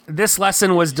This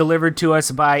lesson was delivered to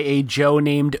us by a Joe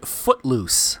named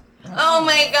Footloose. Oh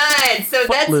my God! So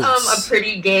Footloose. That's a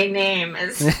pretty gay name.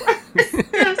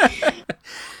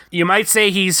 You might say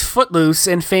he's footloose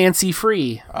and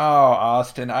fancy-free. Oh,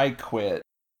 Austin, I quit.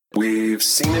 We've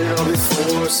seen it all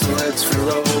before, so let's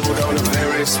reload on a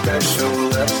very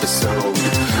special episode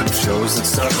of shows that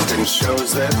sucked and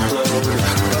shows that flowed.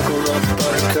 Buckle up,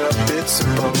 buttercup, it's a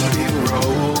bumpy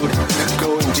road.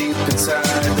 Going deep inside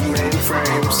the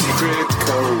mainframe, secret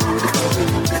code.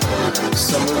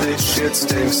 Some of this shit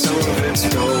stinks, some of it's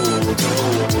gold.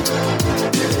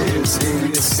 Yeah, it's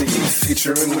AVSE,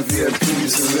 featuring the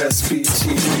VIPs of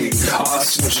SPTV.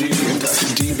 Austin G and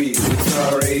Dr. DB with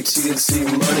our AT&C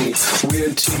money.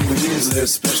 Weird TV is their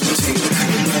specialty. It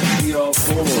might be all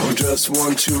four, or just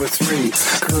 1, 2, or 3,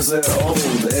 cause they're old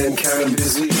and kinda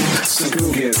busy. So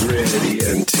go get ready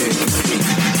and take a peek.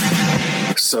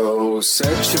 So set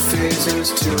your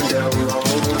phasers to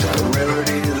download a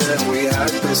rarity that we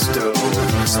had bestowed.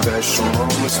 Special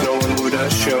moments no one would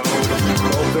have showed.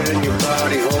 Open your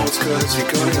body holes cause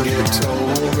you're gonna get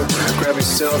told. Grab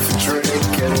yourself a drink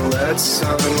and let's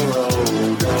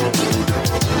unload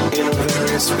in a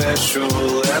very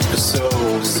special episode.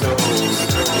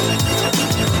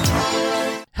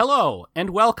 Hello,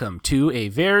 and welcome to a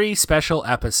very special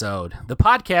episode, the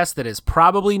podcast that is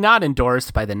probably not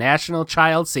endorsed by the National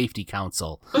Child Safety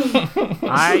Council.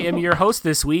 I am your host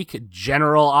this week,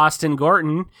 General Austin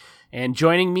Gorton, and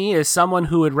joining me is someone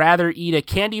who would rather eat a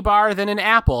candy bar than an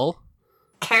apple.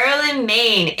 Carolyn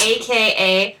Maine,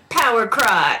 a.k.a. Power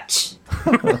Crotch.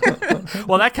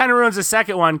 Well, that kind of ruins the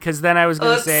second one, because then I was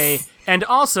going to say, and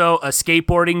also a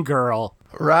skateboarding girl.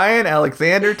 Ryan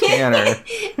Alexander Tanner.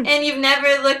 And you've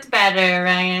never looked better,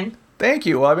 Ryan. Thank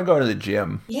you. Well, I've been going to the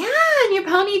gym. Yeah, and your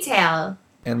ponytail.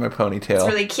 And my ponytail. It's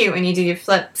really cute when you do your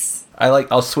flips.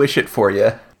 I'll swish it for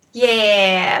you.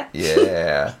 Yeah.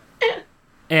 Yeah.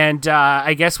 And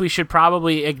I guess we should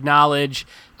probably acknowledge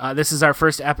this is our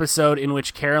first episode in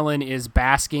which Carolyn is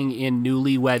basking in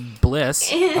newlywed bliss.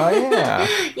 Oh, yeah.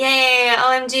 Yay,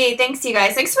 OMG. Thanks, you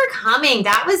guys. Thanks for coming.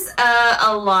 That was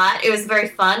a lot. It was very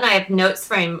fun. I have notes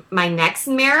from my next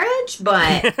marriage,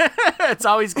 but... It's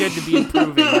always good to be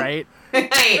improving, right?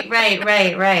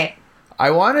 Right.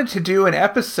 I wanted to do an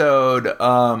episode,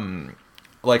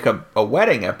 like a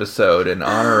wedding episode in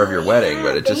honor of your wedding,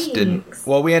 but it just didn't.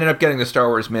 Well, we ended up getting the Star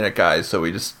Wars Minute guys, so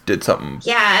we just did something.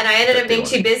 Yeah, and I ended up being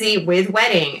too busy with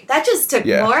wedding. That just took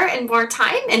more and more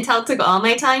time until it took all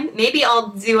my time. Maybe I'll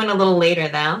do one a little later,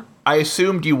 though. I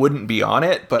assumed you wouldn't be on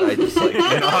it, but I just, like,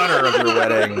 in honor of your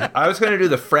wedding, I was going to do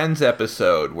the Friends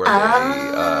episode where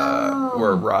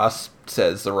where Ross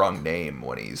says the wrong name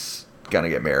when he's going to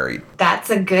get married.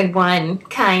 That's a good one,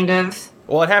 kind of.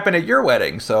 Well, it happened at your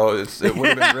wedding, so it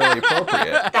would have been really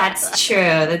appropriate. That's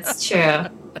true.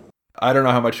 I don't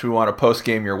know how much we want to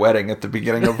post-game your wedding at the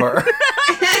beginning of our...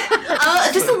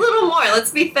 Just a little more.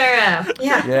 Let's be thorough.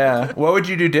 Yeah. What would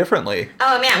you do differently?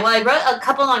 Oh, man. Well, I wrote a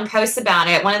couple on posts about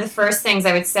it. One of the first things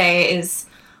I would say is...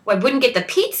 Well, I wouldn't get the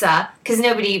pizza because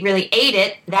nobody really ate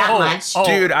it that much.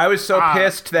 Dude, I was so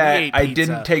pissed that I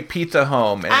didn't take pizza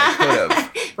home, and I could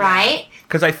have. Right?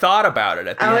 Because I thought about it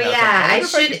at the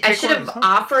end. I should have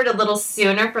offered a little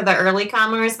sooner for the early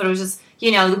comers, but it was just,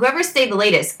 whoever stayed the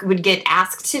latest would get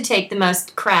asked to take the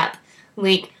most crap,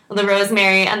 like the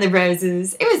rosemary and the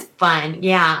roses. It was fun,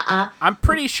 yeah. I'm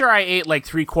pretty sure I ate like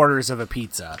 3/4 of a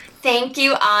pizza. Thank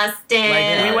you,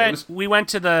 Austin. Like we went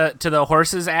to the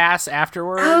horse's ass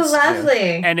afterwards. Oh,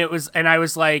 lovely. And I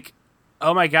was like,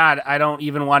 oh my God, I don't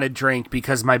even want to drink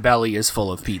because my belly is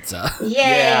full of pizza.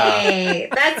 Yay!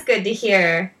 That's good to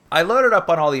hear. I loaded up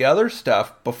on all the other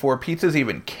stuff before pizzas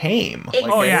even came.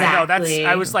 Exactly. Oh yeah, no,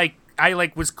 I was like,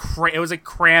 it was like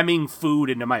cramming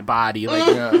food into my body.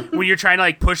 Like when you're trying to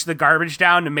like push the garbage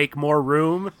down to make more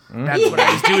room, that's what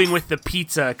I was doing with the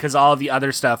pizza because all of the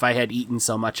other stuff I had eaten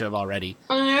so much of already.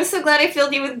 I'm so glad I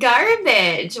filled you with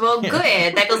garbage. Well, good.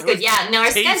 That feels good. Yeah, no, our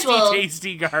schedule...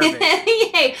 Tasty garbage.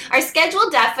 Yay. Our schedule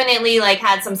definitely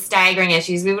had some staggering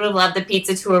issues. We would have loved the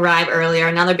pizza to arrive earlier.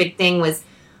 Another big thing was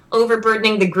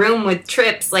overburdening the groom with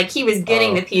trips. Like, he was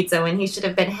getting the pizza when he should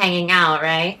have been hanging out,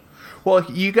 right? Well,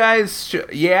 you guys,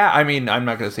 I mean, I'm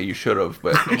not going to say you should have,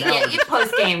 but... You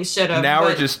post-game should have. Now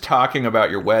we're just talking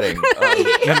about your wedding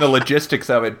and the logistics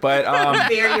of it, but... I'm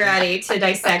very ready to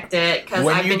dissect it, because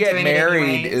I've been doing it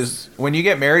anyways. When you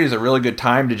get married is a really good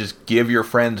time to just give your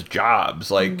friends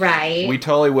jobs. Like, right. We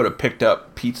totally would have picked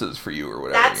up pizzas for you or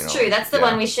whatever. That's true. That's the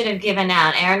one we should have given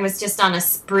out. Aaron was just on a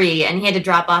spree, and he had to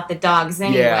drop off the dogs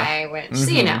anyway, which,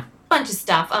 bunch of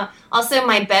stuff. Also,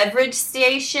 my beverage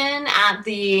station at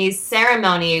the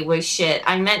ceremony was shit.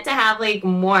 I meant to have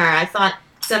more. I thought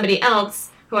somebody else,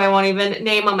 who I won't even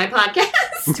name on my podcast,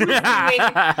 was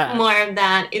doing more of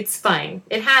that. It's fine.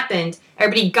 It happened.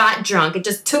 Everybody got drunk. It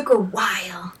just took a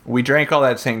while. We drank all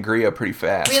that sangria pretty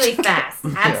fast. Really fast.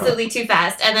 Absolutely too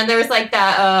fast. And then there was like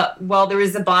that, there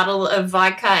was a bottle of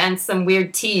vodka and some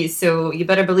weird teas, so you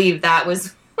better believe that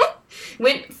was...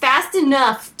 went fast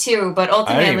enough, too, but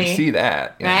ultimately... I didn't even see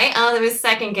that. Yeah. Right? Oh, there was a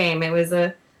second game. It was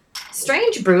a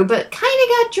strange brew, but kind of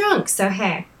got drunk, so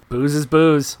hey. Booze is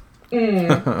booze.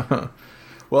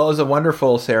 Well, it was a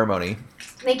wonderful ceremony.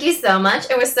 Thank you so much.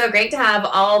 It was so great to have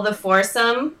all the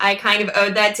foursome. I kind of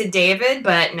owed that to David,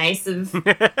 but nice of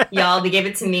y'all to give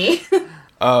it to me.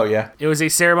 Oh, yeah. It was a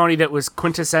ceremony that was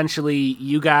quintessentially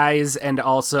you guys, and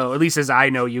also, at least as I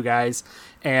know you guys,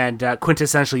 and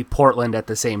quintessentially Portland at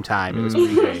the same time. It was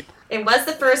pretty great. It was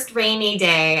the first rainy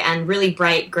day and really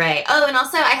bright gray. Oh, and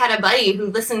also I had a buddy who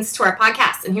listens to our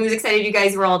podcast, and he was excited you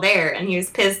guys were all there, and he was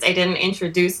pissed I didn't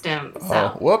introduce him. So.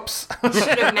 Oh, whoops.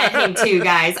 Should have met him too,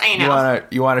 guys. I know.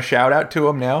 You want to shout out to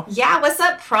him now? Yeah, what's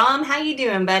up, Prom? How you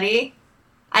doing, buddy?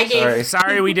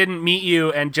 Sorry we didn't meet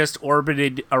you and just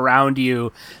orbited around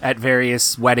you at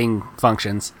various wedding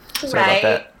functions. Sorry about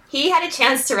that. He had a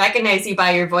chance to recognize you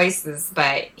by your voices,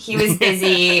 but he was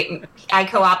busy. I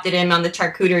co-opted him on the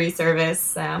charcuterie service.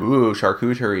 So. Ooh,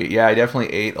 charcuterie. Yeah, I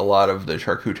definitely ate a lot of the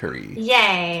charcuterie.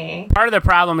 Yay. Part of the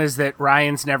problem is that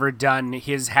Ryan's never done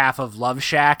his half of Love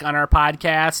Shack on our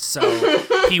podcast, so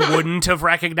he wouldn't have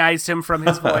recognized him from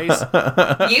his voice.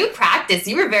 You practiced.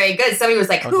 You were very good. Somebody was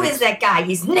like, who is that guy?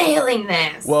 He's nailing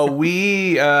this. Well,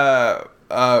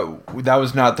 that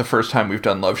was not the first time we've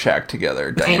done Love Shack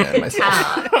together, Diana and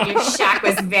myself. Your shack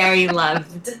was very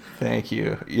loved. Thank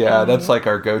you. Yeah, that's like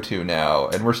our go-to now,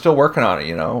 and we're still working on it,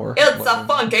 you know. It's a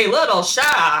funky little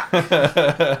shack.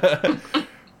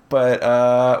 But,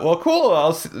 well, cool.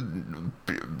 I'll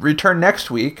return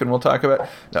next week, and we'll talk about...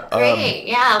 Great.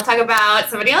 Yeah, I'll talk about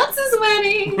somebody else's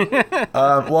wedding.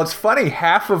 Well, it's funny.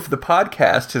 Half of the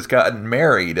podcast has gotten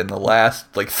married in the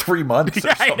last, 3 months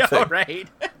or something. I know, right?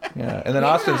 Yeah, and then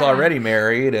Austin's already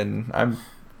married, and I'm...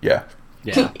 Yeah.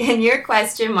 And your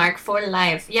question mark for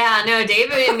life. Yeah, no,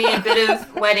 David and me, a bit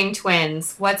of wedding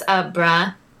twins. What's up,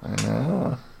 bruh? I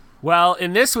know. Well,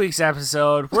 in this week's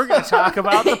episode, we're going to talk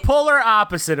about the polar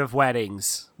opposite of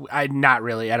weddings. Not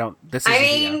really. This isn't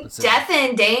the opposite. Death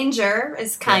and danger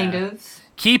is kind of...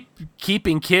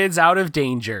 Keeping kids out of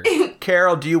danger.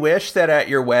 Carol, do you wish that at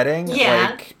your wedding,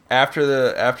 after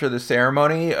the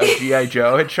ceremony, a G.I.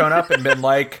 Joe had shown up and been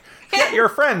like, get your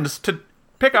friends to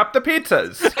pick up the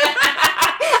pizzas?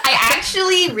 I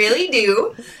actually really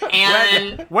do.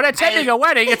 And when attending a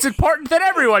wedding, it's important that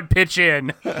everyone pitch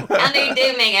in. And they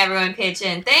do make everyone pitch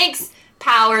in. Thanks,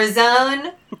 Power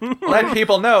Zone. Let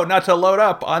people know not to load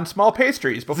up on small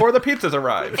pastries before the pizzas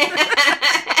arrive.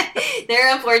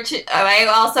 They're unfortunate. I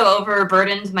also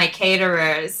overburdened my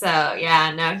caterer, so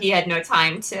yeah, no, he had no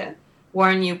time to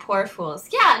warn you poor fools.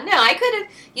 Yeah, no, I could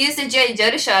have used a G.I.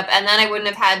 Joe to show up, and then I wouldn't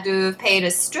have had to have paid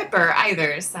a stripper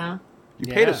either, so...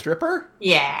 You paid a stripper?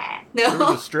 Yeah. No, there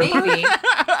was a stripper? Maybe.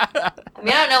 I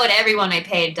mean, I don't know what everyone I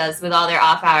paid does with all their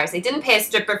off hours. They didn't pay a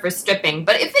stripper for stripping,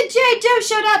 but if a G.I. Joe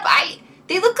showed up,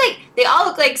 they all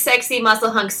look like sexy muscle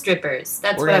hunk strippers.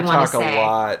 That's what I want to say. We're going to talk a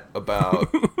lot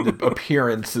about the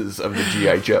appearances of the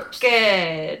G.I. Joes.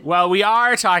 Good. Well, we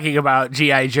are talking about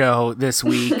G.I. Joe this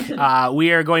week.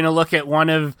 We are going to look at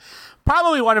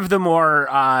probably one of the more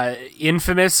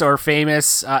infamous or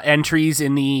famous entries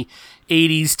in the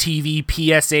 80s TV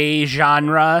PSA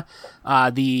genre,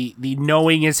 the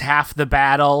knowing is half the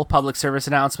battle public service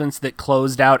announcements that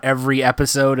closed out every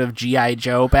episode of G.I.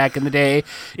 Joe back in the day,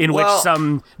 in which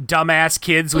some dumbass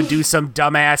kids would do some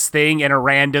dumbass thing and a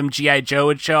random G.I. Joe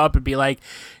would show up and be like,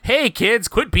 hey kids,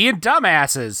 quit being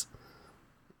dumbasses.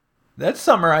 That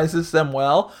summarizes them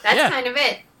well. That's kind of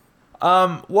it.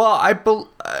 Well, I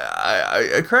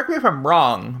correct me if I'm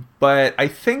wrong, but I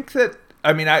think that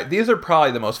these are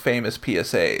probably the most famous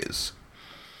PSAs,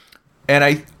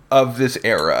 of this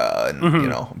era,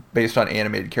 and based on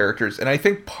animated characters. And I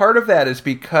think part of that is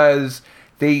because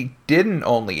they didn't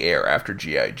only air after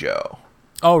G.I. Joe.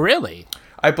 Oh, really?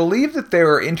 I believe that there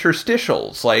were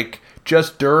interstitials,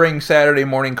 just during Saturday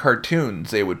morning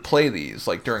cartoons, they would play these,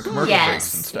 during commercial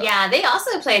breaks and stuff. Yeah, they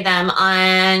also played them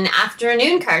on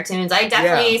afternoon cartoons. I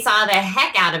definitely saw the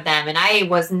heck out of them, and I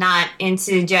was not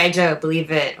into G.I. Joe,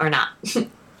 believe it or not.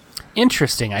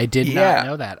 Interesting. I did not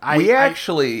know that. We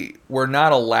actually were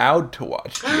not allowed to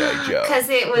watch G.I. Joe. Because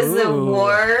it was the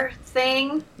war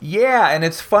thing? Yeah, and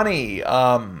it's funny.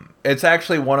 It's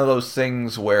actually one of those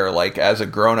things where, as a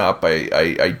grown-up,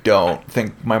 I don't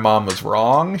think my mom was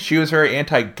wrong. She was very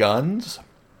anti-guns.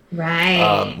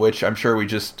 Right. Which I'm sure we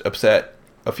just upset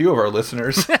a few of our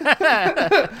listeners.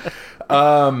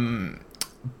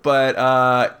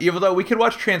 But even though we could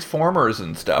watch Transformers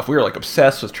and stuff, we were like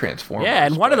obsessed with Transformers. Yeah,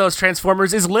 and one of those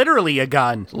Transformers is literally a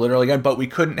gun. Literally a gun, but we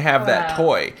couldn't have that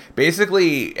toy.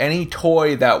 Basically, any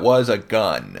toy that was a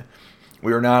gun,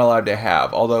 we were not allowed to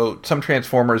have. Although some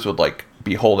Transformers would like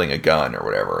be holding a gun or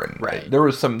whatever, and there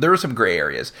were some gray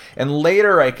areas. And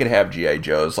later, I could have GI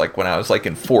Joes. Like when I was like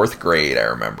in 4th grade, I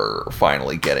remember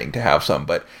finally getting to have some.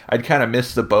 But I'd kind of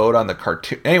missed the boat on the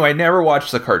cartoon. Anyway, I never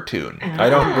watched the cartoon.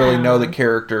 I don't really know the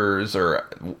characters, or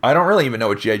I don't really even know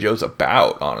what GI Joe's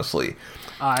about. Honestly,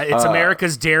 it's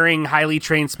America's daring, highly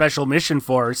trained special mission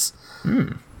force,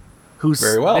 whose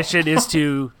mission is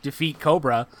to defeat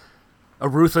Cobra, a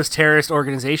ruthless terrorist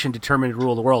organization determined to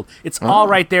rule the world. It's all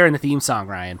right there in the theme song,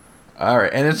 Ryan. All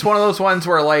right. And it's one of those ones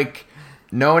where, like,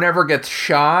 no one ever gets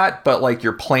shot, but, like,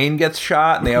 your plane gets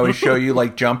shot, and they always show you,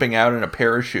 like, jumping out in a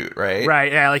parachute, right?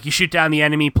 Right, yeah. Like, you shoot down the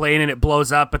enemy plane, and it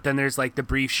blows up, but then there's, like, the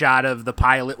brief shot of the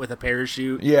pilot with a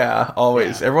parachute. Yeah,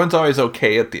 always. Yeah. Everyone's always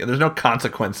okay at the end. There's no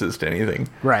consequences to anything.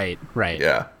 Right.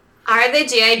 Yeah. Are the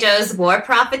G.I. Joes war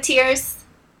profiteers?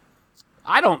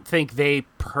 I don't think they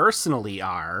personally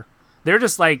are. They're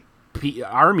just like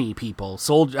army people,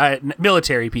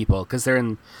 military people, because they're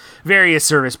in various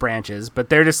service branches, but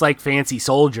they're just like fancy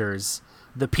soldiers.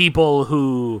 The people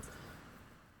who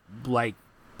like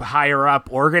higher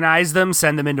up organize them,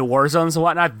 send them into war zones and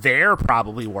whatnot, they're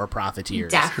probably war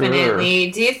profiteers. Definitely.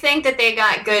 Sure. Do you think that they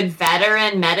got good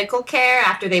veteran medical care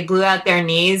after they blew out their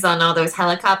knees on all those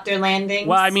helicopter landings?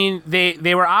 Well, I mean,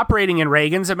 they were operating in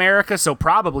Reagan's America, so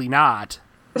probably not.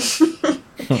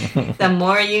 The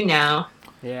more you know.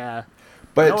 Yeah.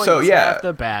 But so yeah,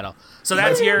 the battle. So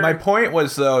that's my point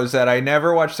was though is that I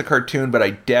never watched the cartoon, but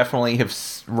I definitely have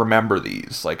remember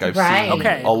these. Like I've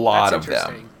seen a lot of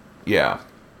them. Yeah.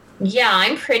 Yeah,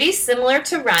 I'm pretty similar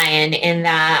to Ryan in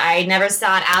that I never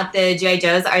sought out the G.I.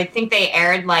 Joes. I think they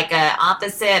aired like a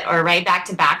opposite or right back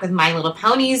to back with My Little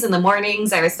Ponies in the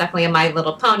mornings. I was definitely a My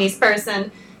Little Ponies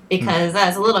person because I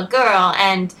was a little girl,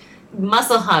 and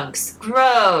muscle hunks,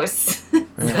 gross. So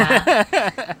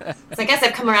I guess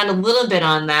I've come around a little bit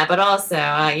on that, but also,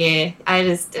 I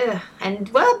just, but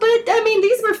I mean,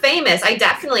 these were famous. I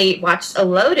definitely watched a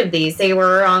load of these. They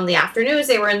were on the afternoons,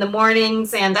 they were in the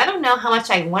mornings, and I don't know how much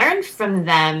I learned from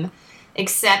them,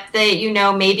 except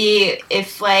that, maybe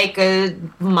if like a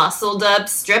muscled up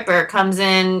stripper comes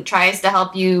in, tries to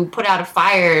help you put out a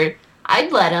fire,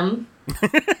 I'd let him.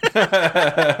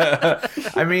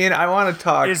 I mean, I want to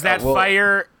talk. Is that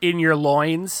fire in your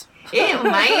loins? It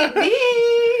might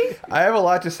be. I have a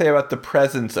lot to say about the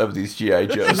presence of these G.I.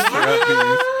 Joes throughout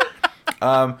these.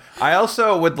 I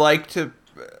also would like to.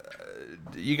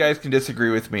 You guys can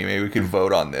disagree with me. Maybe we can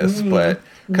vote on this, but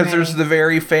because there's the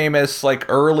very famous like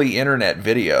early internet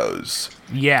videos.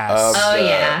 Yes.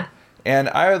 Yeah. And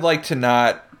I would like to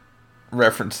not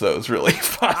reference those really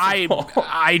if possible.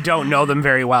 I don't know them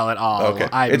very well at all. Okay.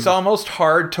 It's almost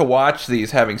hard to watch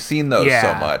these having seen those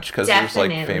so much because there's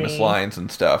like famous lines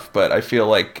and stuff, but I feel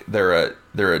like they're a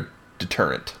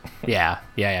deterrent. Yeah.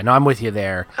 No, I'm with you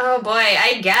there. Oh boy,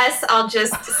 I guess I'll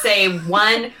just say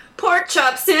one pork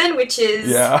chop sandwiches.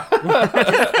 Yeah.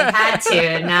 Had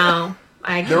to. No,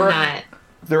 I cannot.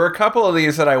 There were a couple of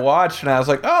these that I watched, and I was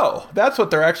like, "Oh, that's what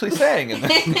they're actually saying." And I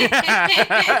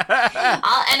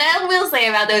will say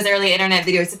about those early internet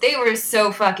videos that they were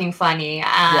so fucking funny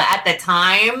at the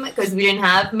time because we didn't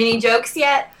have mini jokes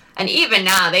yet, and even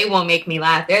now they won't make me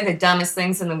laugh. They're the dumbest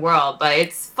things in the world, but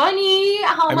it's funny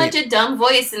how much a dumb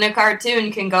voice in a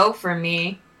cartoon can go for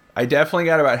me. I definitely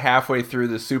got about halfway through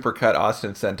the supercut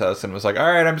Austin sent us and was like, all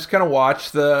right, I'm just going to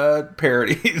watch the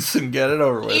parodies and get it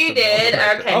over with. You did?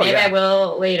 Okay, maybe I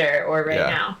will later or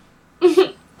now.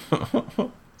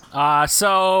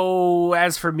 So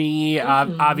as for me,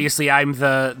 obviously I'm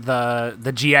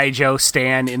the G.I. Joe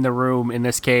stan in the room in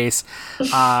this case.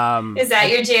 Is that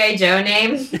your G.I. Joe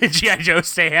name? G.I. Joe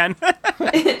stan.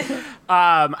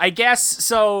 I guess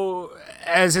so.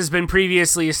 As has been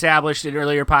previously established in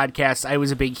earlier podcasts, I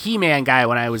was a big He-Man guy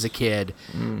when I was a kid.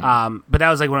 But that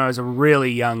was like when I was a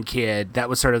really young kid. That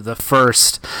was sort of the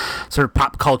first sort of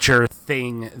pop culture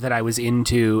thing that I was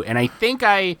into. And I think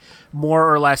I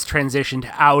more or less transitioned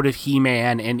out of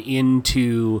He-Man and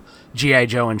into G.I.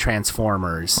 Joe and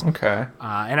Transformers. Okay.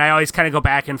 And I always kind of go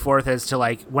back and forth as to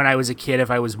like when I was a kid,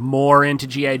 if I was more into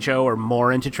G.I. Joe or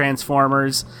more into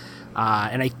Transformers.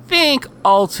 And I think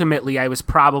ultimately I was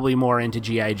probably more into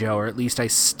G.I. Joe, or at least I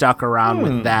stuck around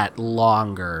with that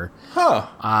longer. Huh.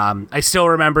 I still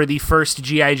remember the first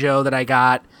G.I. Joe that I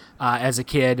got as a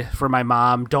kid for my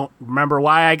mom. Don't remember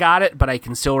why I got it, but I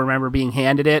can still remember being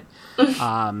handed it.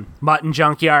 Mutt and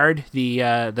Junkyard, the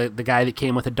guy that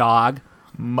came with a dog.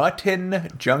 Mutton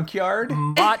Junkyard?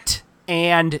 Mutt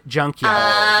and Junkyard.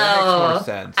 That makes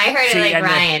more sense. I heard it like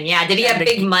Ryan. Did he have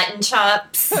big mutton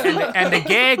chops? And the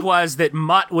gag was that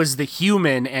Mutt was the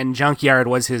human and Junkyard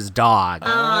was his dog.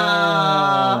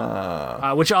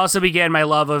 Which also began my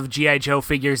love of G.I. Joe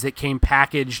figures that came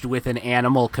packaged with an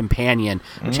animal companion,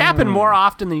 which happened more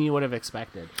often than you would have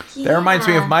expected. That reminds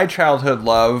me of my childhood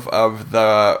love of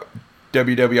the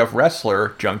WWF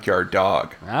wrestler Junkyard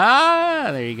Dog.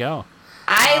 There you go.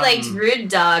 I liked Rude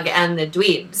Dog and the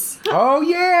Dweebs. Oh,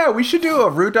 yeah. We should do a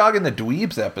Rude Dog and the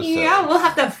Dweebs episode. Yeah, we'll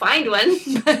have to find one.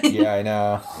 Yeah, I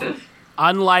know.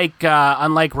 Unlike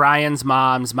Ryan's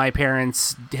mom's, my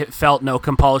parents felt no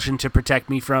compulsion to protect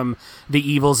me from the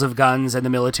evils of guns and the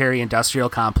military-industrial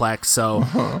complex. So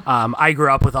I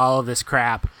grew up with all of this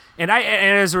crap. And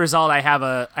as a result, I have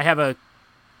a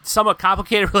somewhat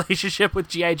complicated relationship with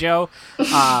G.I. Joe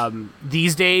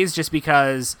these days, just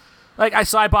because...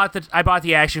 I bought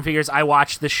the action figures. I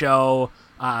watched the show,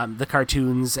 the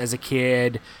cartoons as a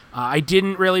kid. I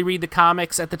didn't really read the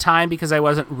comics at the time because I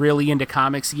wasn't really into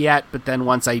comics yet. But then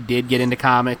once I did get into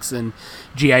comics and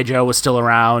G.I. Joe was still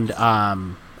around,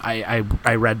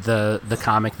 I read the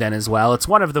comic then as well. It's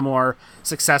one of the more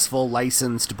successful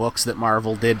licensed books that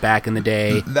Marvel did back in the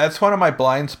day. That's one of my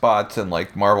blind spots in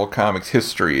Marvel Comics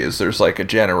history is there's a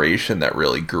generation that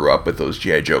really grew up with those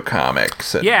G.I. Joe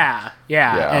comics. And, yeah.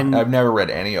 And I've never read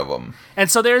any of them.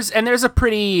 And so there's a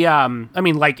pretty,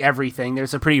 like everything,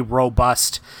 there's a pretty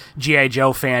robust G.I.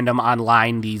 Joe fandom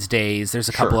online these days. There's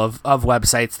a couple of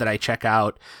websites that I check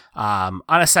out on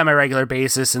a semi-regular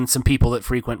basis, and some people that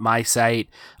frequent my site.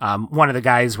 One of the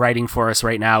guys writing for us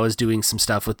right now is doing some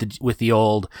stuff with the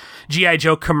old G.I.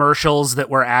 Joe commercials that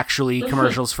were actually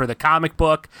commercials for the comic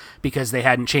book because they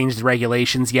hadn't changed the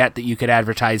regulations yet that you could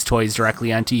advertise toys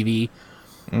directly on TV.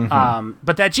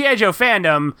 But that G.I. Joe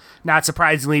fandom, not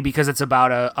surprisingly, because it's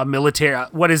about a military,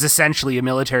 what is essentially a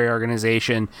military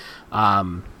organization,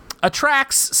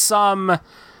 attracts some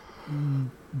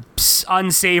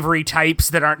unsavory types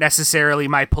that aren't necessarily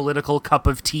my political cup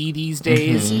of tea these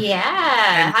days.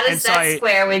 Yeah. How does that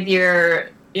square with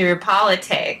your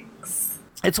politics?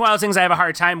 It's one of those things I have a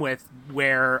hard time with,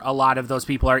 where a lot of those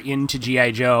people are into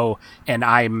G.I. Joe, and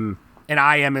I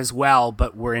am as well,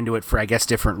 but we're into it for, I guess,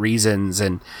 different reasons.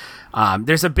 And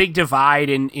there's a big divide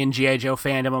in G.I. Joe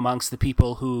fandom amongst the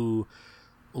people who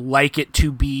like it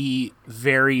to be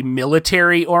very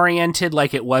military oriented,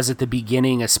 like it was at the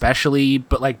beginning, especially,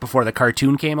 but before the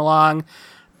cartoon came along.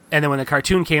 And then when the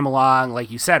cartoon came along, like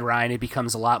you said, Ryan, it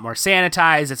becomes a lot more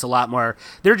sanitized. It's a lot more,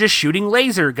 they're just shooting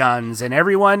laser guns and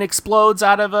everyone explodes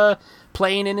out of a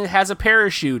plane and it has a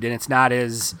parachute and it's not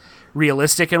as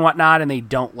realistic and whatnot, and they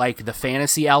don't like the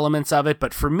fantasy elements of it.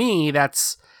 But for me,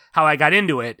 that's how I got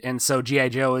into it. And so G.I.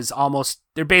 Joe is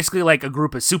they're basically like a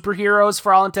group of superheroes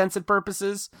for all intents and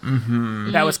purposes.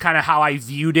 That was kind of how I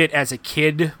viewed it as a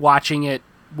kid watching it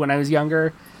when I was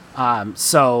younger.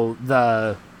 So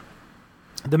the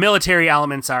military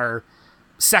elements are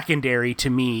secondary to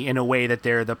me in a way that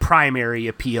they're the primary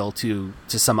appeal to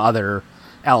some other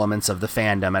elements of the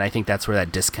fandom. And I think that's where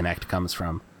that disconnect comes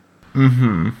from.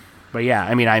 But yeah,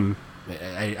 I mean,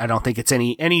 I don't think it's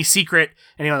any secret.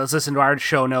 Anyone that's listened to our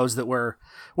show knows that we're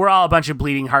all a bunch of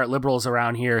bleeding heart liberals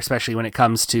around here, especially when it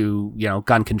comes to,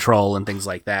 gun control and things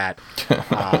like that.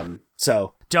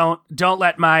 So don't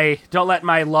let my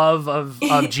love of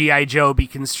G.I. Joe be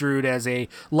construed as a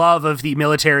love of the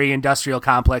military industrial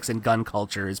complex and gun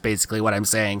culture is basically what I'm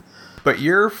saying. But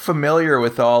you're familiar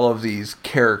with all of these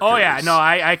characters. Oh, yeah. No,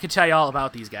 I could tell you all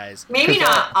about these guys. Maybe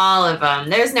not all of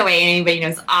them. There's no way anybody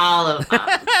knows all of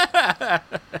them.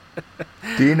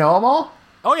 Do you know them all?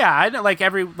 Oh, yeah. I know,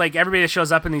 everybody that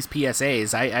shows up in these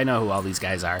PSAs, I know who all these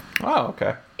guys are. Oh,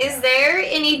 okay. Is there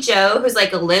any Joe who's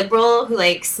a liberal who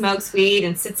smokes weed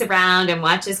and sits around and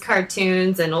watches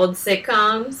cartoons and old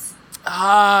sitcoms?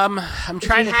 I'm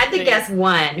trying to. If you had to guess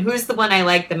one, who's the one I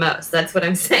like the most? That's what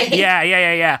I'm saying.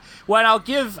 Yeah. Well, I'll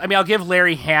give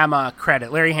Larry Hama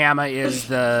credit. Larry Hama is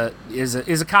a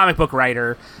comic book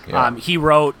writer. Yeah. He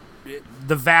wrote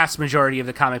the vast majority of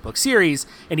the comic book series,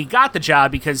 and he got the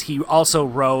job because he also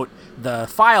wrote the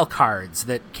file cards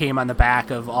that came on the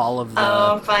back of all of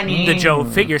the Joe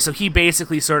figures. So he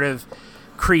basically sort of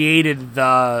created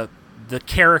the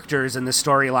characters and the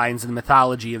storylines and the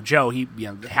mythology of Joe.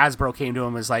 Hasbro came to him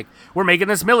and was like, we're making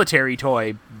this military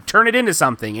toy, turn it into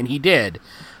something, and he did.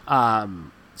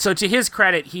 So to his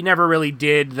credit, he never really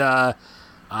did the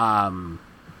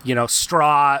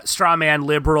straw man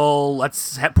liberal,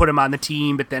 let's put him on the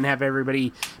team, but then have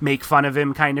everybody make fun of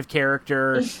him kind of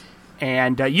character.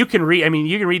 And you can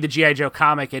read the G.I. Joe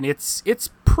comic, and it's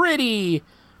pretty.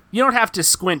 You don't have to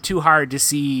squint too hard to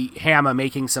see Hama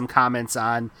making some comments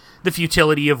on the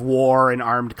futility of war and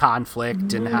armed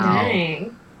conflict, and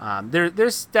how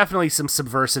there's definitely some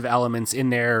subversive elements in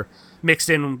there mixed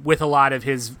in with a lot of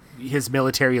his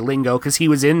military lingo, because he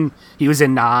was in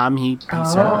Nam, he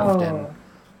served, and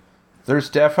there's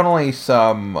definitely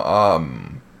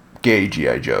some gay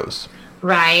G.I. Joes.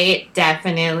 Right,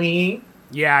 definitely.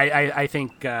 Yeah, I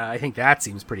think that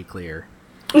seems pretty clear.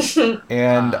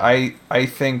 And I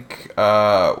think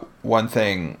one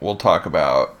thing we'll talk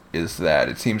about is that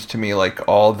it seems to me like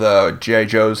all the G.I.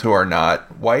 Joes who are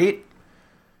not white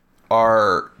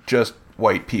are just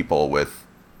white people with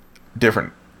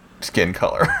different skin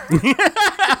color.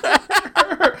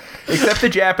 Except the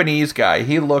Japanese guy.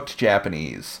 He looked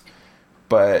Japanese.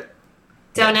 But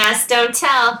don't ask, don't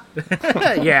tell.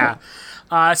 Yeah.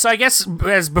 So I guess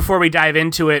before we dive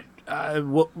into it,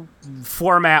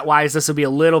 format-wise, this will be a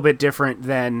little bit different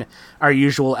than our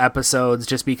usual episodes,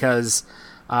 just because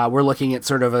we're looking at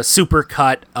sort of a super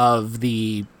cut of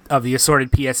the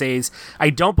assorted PSAs. I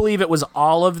don't believe it was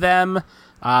all of them.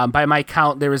 By my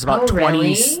count, there was about 20.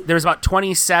 Really? There was about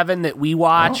 27 that we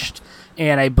watched,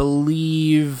 and I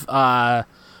believe per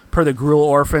the Gruel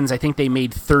Orphans, I think they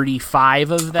made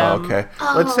 35 of them. Okay,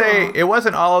 let's say it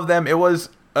wasn't all of them. It was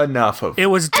enough of. It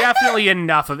was definitely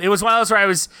enough of. It was one of those where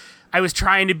I was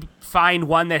trying to find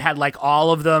one that had like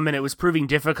all of them, and it was proving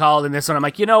difficult. And this one, I'm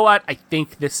like, you know what? I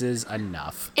think this is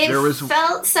enough. It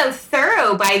felt so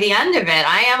thorough by the end of it.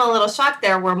 I am a little shocked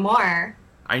there were more.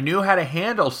 I knew how to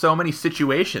handle so many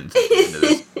situations at the end of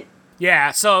this.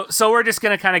 Yeah, so we're just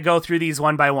gonna kind of go through these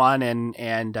one by one,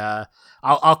 and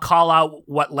I'll call out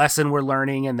what lesson we're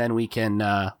learning, and then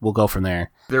we'll go from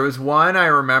there. There was one I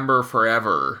remember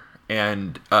forever.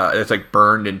 And it's like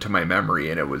burned into my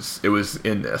memory, and it was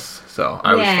in this, so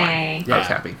I was fine. Yeah. I was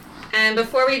happy. And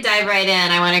before we dive right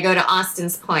in, I want to go to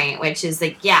Austin's point, which is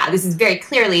like, yeah, this is very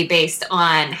clearly based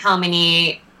on how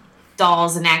many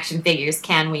dolls and action figures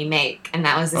can we make, and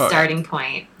that was the starting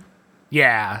point.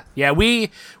 Yeah. We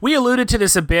alluded to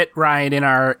this a bit, Ryan, in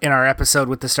our episode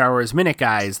with the Star Wars Minute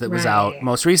Guys that was out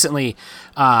most recently,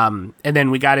 and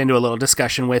then we got into a little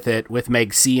discussion with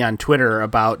Meg C on Twitter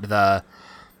about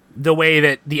the way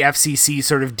that the FCC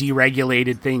sort of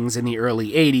deregulated things in the early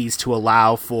 80s to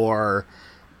allow for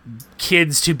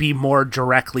kids to be more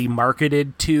directly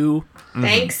marketed to.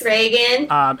 Thanks, Reagan.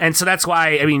 And so that's why,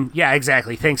 yeah,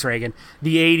 exactly. Thanks, Reagan.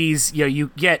 The 80s,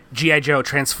 you get G.I. Joe,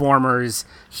 Transformers,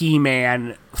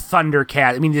 He-Man,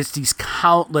 Thundercat. There's these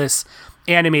countless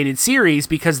animated series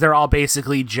because they're all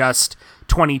basically just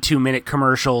 22-minute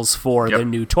commercials for the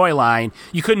new toy line.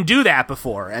 You couldn't do that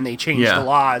before, and they changed the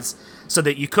laws so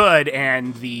that you could,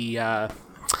 and the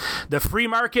free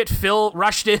market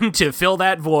rushed in to fill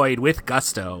that void with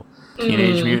gusto.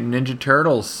 Teenage Mutant Ninja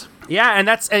Turtles. Yeah, and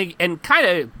that's and kind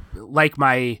of like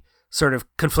my sort of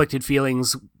conflicted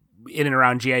feelings in and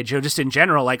around G.I. Joe, just in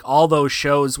general. Like, all those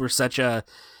shows were such a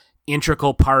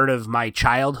integral part of my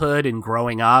childhood and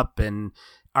growing up, and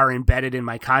are embedded in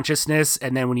my consciousness.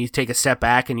 And then when you take a step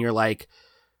back and you're like,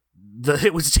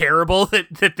 it was terrible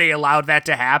that they allowed that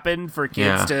to happen for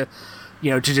kids to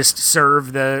to just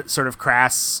serve the sort of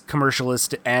crass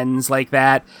commercialist ends like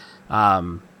that.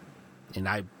 And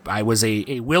I was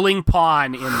a willing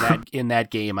pawn in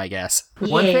that game, I guess.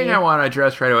 One thing I want to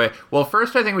address right away. Well,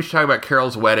 first I think we should talk about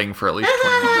Carol's wedding for at least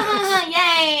 20 minutes.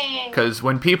 Yay! Because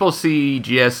when people see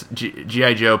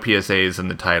G.I. Joe PSAs in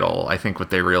the title, I think what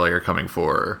they really are coming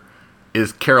for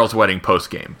is Carol's wedding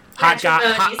post-game. Hot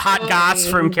goss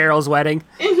from Carol's wedding.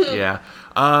 Yeah.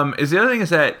 Is the other thing is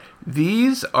that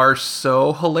these are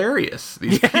so hilarious,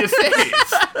 these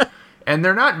PSAs. And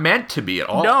they're not meant to be at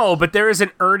all. No, but there is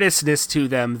an earnestness to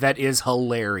them that is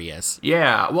hilarious.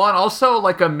 Yeah. Well, and also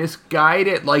like a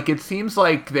misguided, like it seems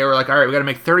like they were like, all right, we got to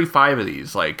make 35 of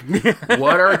these. Like,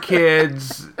 what are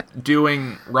kids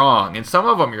doing wrong? And some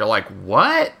of them you're like,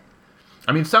 what?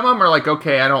 Some of them are like,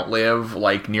 okay, I don't live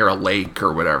like near a lake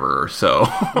or whatever, so.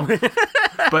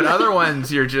 But other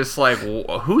ones you're just like,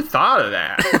 who thought of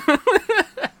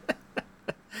that?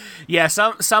 Yeah,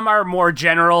 some are more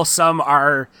general, some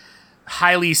are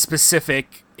highly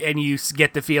specific, and you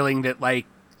get the feeling that like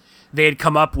they had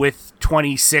come up with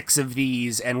 26 of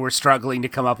these and were struggling to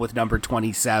come up with number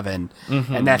 27,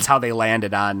 and that's how they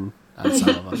landed on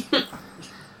some of them.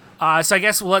 So I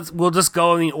guess we'll just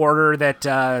go in the order that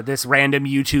this random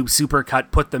YouTube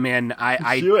supercut put them in.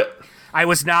 Do it. I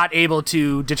was not able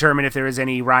to determine if there was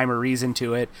any rhyme or reason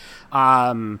to it.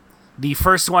 The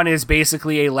first one is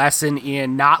basically a lesson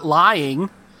in not lying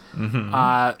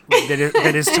that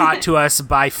is taught to us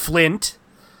by Flint,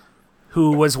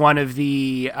 who was one of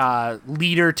the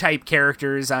leader-type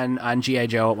characters on G.I.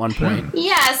 Joe at one point.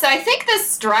 Yeah, so I think the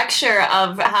structure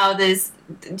of how this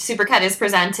Supercut is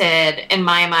presented, in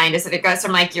my mind, is that it goes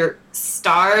from, like, your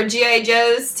star G.I.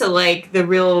 Joes to, like, the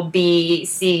real B,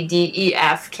 C, D, E,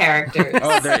 F characters.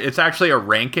 Oh, it's actually a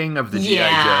ranking of the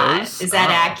G.I. Joes? Is that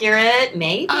accurate?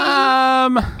 Maybe?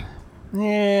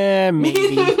 Yeah,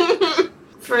 maybe.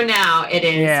 For now, it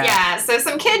is. Yeah. So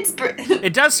some kids...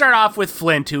 It does start off with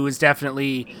Flint, who was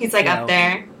definitely... He's, like, up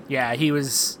there. Yeah, he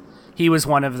was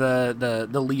one of the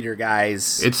leader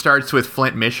guys. It starts with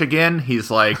Flint, Michigan. He's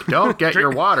like, don't get your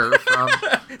water from...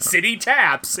 City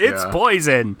taps. It's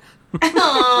poison.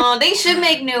 Oh, they should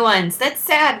make new ones. That's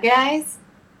sad, guys.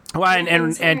 Well,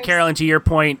 and Carolyn, to your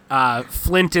point,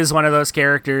 Flint is one of those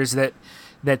characters that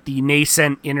the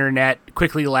nascent internet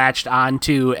quickly latched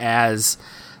onto as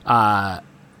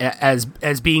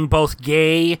being both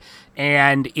gay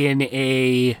and in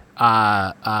a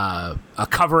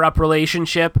cover-up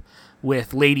relationship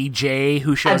with Lady J,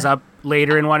 who shows up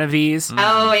later in one of these.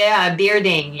 Oh yeah,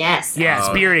 bearding. Yes. Yes,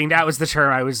 bearding. That was the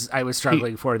term I was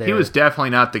struggling for there. He was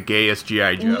definitely not the gayest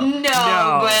G.I. Joe. No,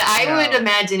 but I would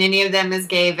imagine any of them as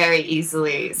gay very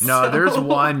easily. So. No, there's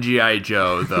one G.I.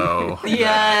 Joe, though.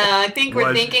 Yeah, I think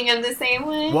we're thinking of the same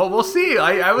one. Well, we'll see.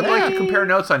 I would like to compare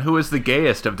notes on who is the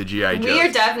gayest of the G.I. Joes. We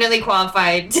are definitely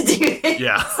qualified to do this.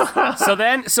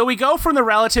 Yeah. So we go from the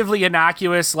relatively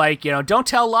innocuous, like, don't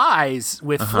tell lies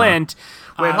with Flint.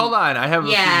 Wait, hold on. I have a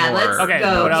few more. Let's Okay,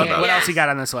 go. what else you got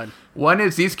on this one? One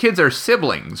is these kids are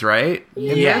siblings, right?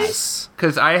 Yes.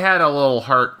 Because I had a little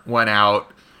heart went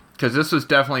out, because this was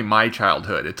definitely my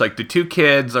childhood. It's like the two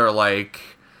kids are like,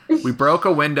 we broke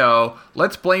a window,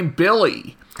 let's blame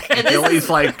Billy. And Billy's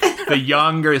like the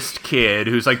youngest kid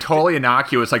who's like totally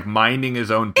innocuous, like minding his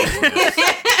own business.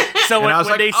 So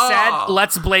when they said,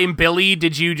 let's blame Billy,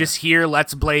 did you just hear,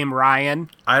 let's blame Ryan?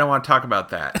 I don't want to talk about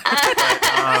that.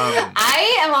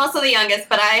 I am also the youngest,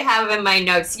 but I have in my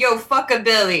notes, yo, fuck a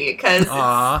Billy, because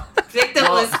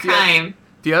victimless crime.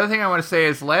 The other thing I want to say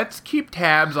is let's keep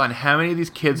tabs on how many of these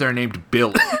kids are named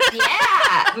Billy.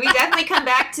 Yeah, we definitely come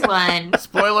back to one.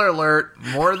 Spoiler alert,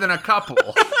 more than a couple.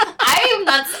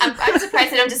 I'm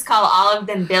surprised they don't just call all of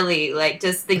them Billy, like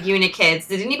just the unit kids.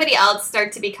 Did anybody else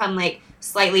start to become like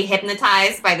slightly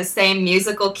hypnotized by the same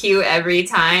musical cue every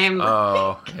time?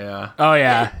 Oh, yeah. Oh,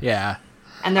 yeah.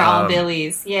 And they're all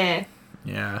Billies, yeah.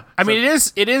 Yeah. I mean,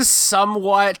 it is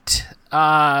somewhat,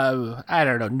 I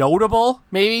don't know, notable,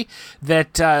 maybe,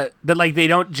 that like they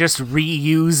don't just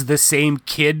reuse the same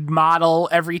kid model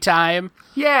every time.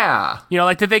 Yeah.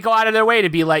 Like that they go out of their way to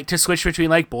be like, to switch between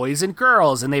like boys and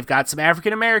girls, and they've got some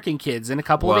African-American kids and a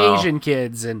couple of Asian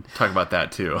kids. And talk about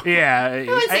that, too. Yeah,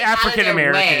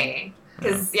 African-American.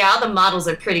 Because, all the models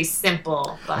are pretty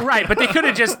simple. But. Right, but they could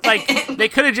have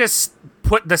just,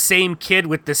 put the same kid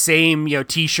with the same,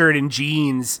 t-shirt and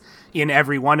jeans in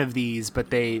every one of these, but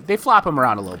they flop them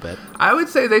around a little bit. I would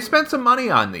say they spent some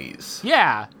money on these.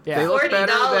 Yeah. They look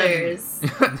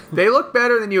 $40. They look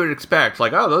better than you would expect.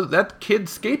 Like, that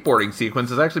kid's skateboarding sequence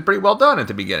is actually pretty well done at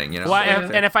the beginning, Well,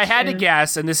 and if I had to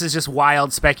guess, and this is just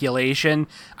wild speculation,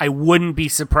 I wouldn't be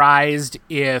surprised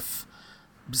if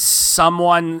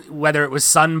someone, whether it was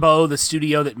Sunbow, the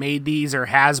studio that made these, or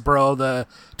Hasbro, the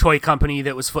toy company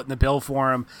that was footing the bill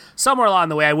for them, somewhere along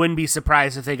the way, I wouldn't be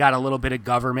surprised if they got a little bit of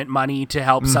government money to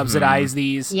help subsidize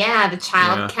these. Yeah, the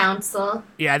Child Council.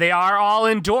 Yeah, they are all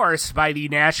endorsed by the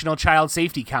National Child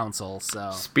Safety Council.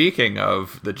 So speaking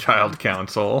of the Child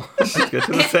Council, let's get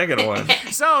to the second one.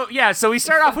 So we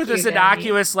start off with this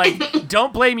innocuous, like,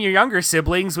 don't blame your younger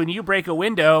siblings when you break a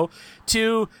window,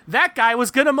 to that guy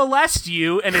was gonna molest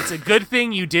you, and it's a good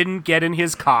thing you didn't get in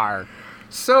his car.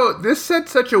 So this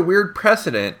sets such a weird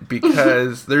precedent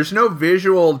because there's no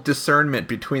visual discernment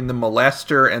between the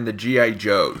molester and the G.I.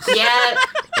 Joes. Yeah.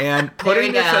 And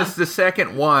putting this as the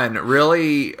second one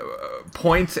really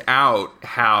points out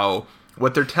how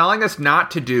what they're telling us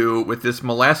not to do with this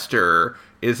molester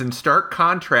is in stark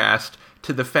contrast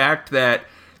to the fact that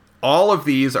all of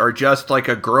these are just like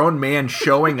a grown man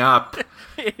showing up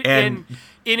and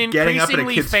in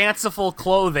increasingly fanciful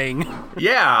clothing.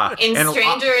 Yeah. In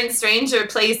stranger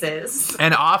places.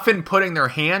 And often putting their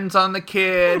hands on the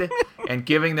kid and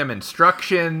giving them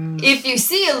instructions. If you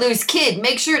see a loose kid,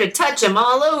 make sure to touch him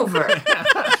all over.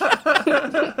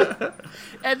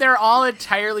 And they're all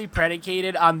entirely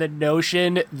predicated on the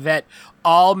notion that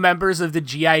all members of the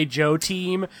G.I. Joe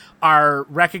team are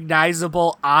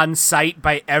recognizable on sight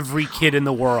by every kid in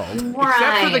the world. Right.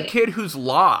 Except for the kid who's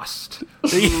lost,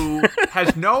 who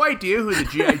has no idea who the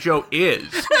G.I. Joe is.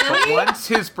 But once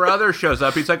his brother shows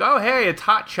up, he's like, oh, hey, it's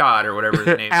Hot Shot or whatever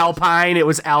his name is. Alpine. It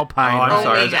was Alpine. Oh, I'm Oh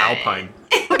sorry, my it's God. Alpine.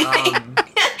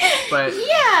 But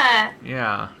Yeah.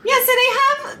 yeah. Yeah,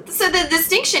 so the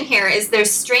distinction here is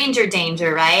there's stranger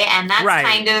danger, right? And that's Right.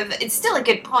 kind of, it's still a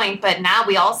good point, but now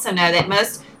we also know that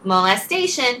most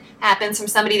molestation happens from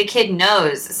somebody the kid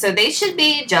knows. So they should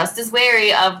be just as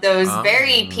wary of those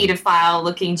very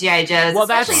pedophile-looking G.I. Joes, Well,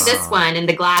 especially that's- this one, and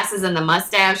the glasses and the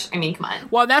mustache. I mean, come on.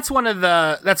 Well, that's one of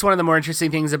the more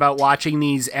interesting things about watching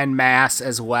these en masse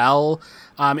as well.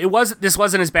 This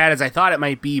wasn't as bad as I thought it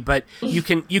might be, but you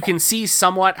can see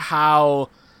somewhat how,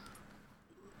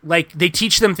 like, they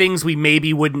teach them things we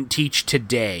maybe wouldn't teach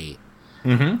today.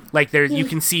 Mm-hmm. Like you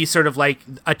can see sort of like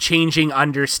a changing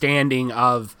understanding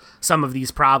of some of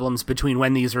these problems between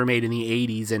when these were made in the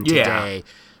 80s and today.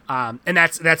 And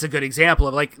that's a good example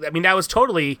of, like, I mean, that was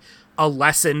totally a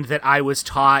lesson that I was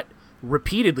taught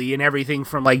repeatedly in everything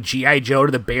from, like, G.I. Joe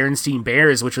to the Berenstain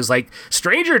Bears, which was like,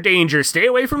 stranger danger, stay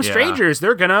away from strangers,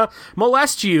 they're gonna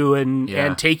molest you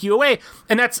and take you away.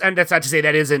 And that's not to say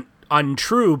that isn't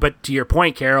untrue, but to your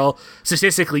point, Carol,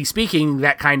 statistically speaking,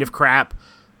 that kind of crap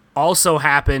also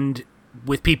happened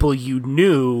with people you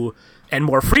knew, and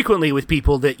more frequently with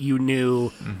people that you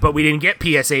knew, but we didn't get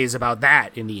PSAs about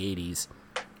that in the 80s.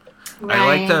 Right. I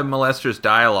like the molester's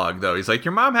dialogue, though. He's like,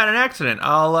 your mom had an accident.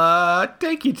 I'll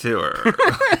take you to her.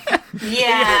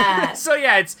 Yeah. So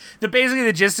yeah, it's basically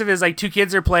the gist of it is, like, two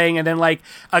kids are playing, and then, like,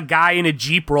 a guy in a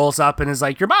Jeep rolls up and is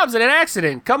like, your mom's in an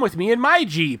accident, come with me in my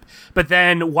Jeep. But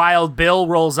then Wild Bill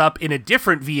rolls up in a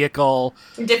different vehicle,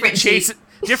 Different Jeep.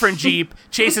 different Jeep,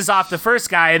 chases off the first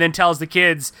guy, and then tells the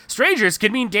kids, strangers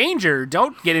could mean danger,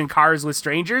 don't get in cars with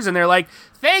strangers. And they're like,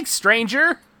 thanks,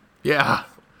 stranger. Yeah.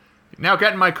 Now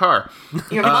get in my car.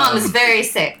 Your mom is very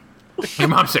sick. Your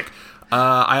mom's sick.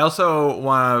 I also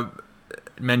want to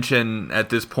mention at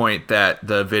this point that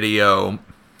the video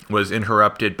was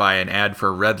interrupted by an ad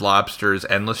for Red Lobster's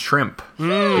Endless Shrimp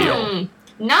deal.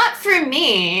 Not for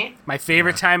me. My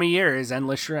favorite time of year is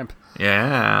Endless Shrimp.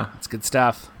 Yeah. It's good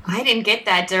stuff. I didn't get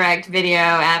that direct video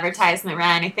advertisement,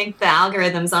 Ryan. I think the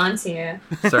algorithm's onto you.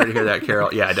 Sorry to hear that,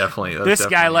 Carol. Yeah, definitely. That's This guy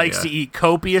definitely, likes to eat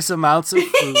copious amounts of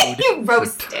food. You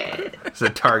roasted. It's a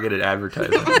targeted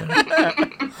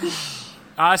advertisement.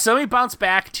 So we bounce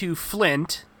back to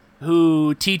Flint,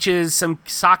 who teaches some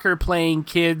soccer-playing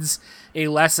kids a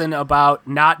lesson about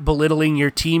not belittling your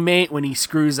teammate when he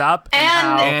screws up.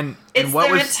 And it's what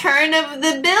the was... return of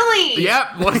the Billy. Yep,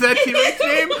 what's that teammate's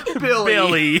name?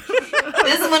 Billy.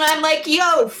 This is when I'm like,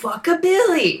 yo, fuck a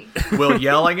Billy. Will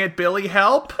yelling at Billy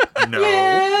help? No.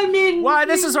 Yeah, I mean, Why,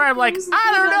 this is where I'm like,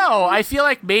 I don't know. I feel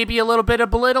like maybe a little bit of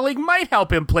belittling might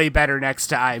help him play better next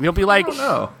time. He'll be like,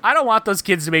 I don't want those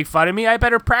kids to make fun of me. I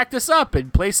better practice up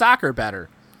and play soccer better.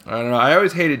 I don't know. I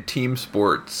always hated team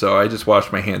sports, so I just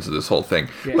washed my hands of this whole thing.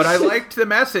 Yeah. But I liked the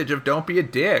message of don't be a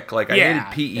dick. Like, I hated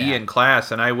PE in class,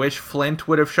 and I wish Flint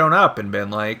would have shown up and been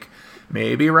like,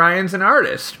 maybe Ryan's an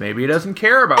artist. Maybe he doesn't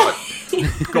care about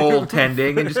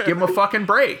goaltending, and just give him a fucking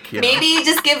break. You know? Maybe you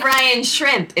just give Ryan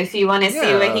shrimp if you want to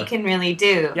see what he can really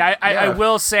do. Yeah, I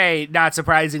will say, not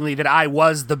surprisingly, that I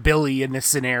was the Billy in this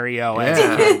scenario as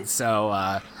a kid.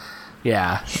 So,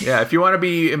 yeah. Yeah, if you want to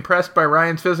be impressed by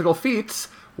Ryan's physical feats,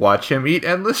 watch him eat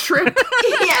endless shrimp.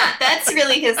 Yeah, that's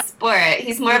really his sport.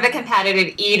 He's more of a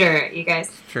competitive eater, you guys.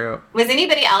 True. Was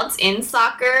anybody else in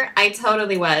soccer? I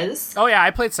totally was. Oh, yeah, I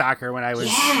played soccer when I was...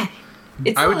 Yeah.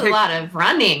 It's a lot of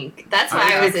running. That's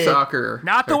why I was in soccer.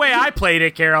 Not the way I played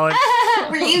it, Carolyn.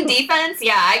 Were you defense?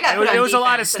 Yeah, I got it was a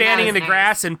lot of standing in the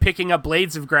grass and picking up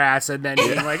blades of grass and then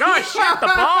being like, oh, shit, the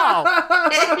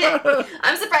ball.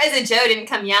 I'm surprised that Joe didn't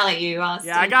come yell at you, Austin.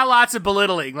 Yeah, I got lots of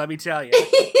belittling, let me tell you.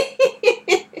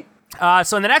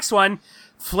 So in the next one,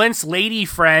 Flint's lady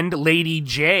friend, Lady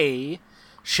J,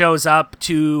 shows up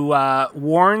to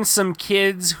warn some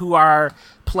kids who are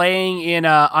playing in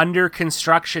a under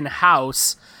construction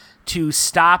house to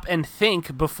stop and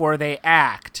think before they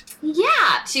act.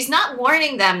 Yeah, she's not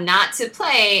warning them not to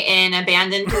play in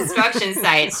abandoned construction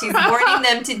sites. She's warning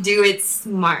them to do it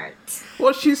smart.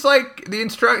 Well, she's like, the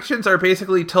instructions are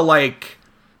basically to, like,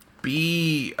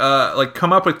 be,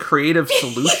 come up with creative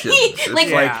solutions. It's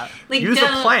use a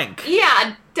plank.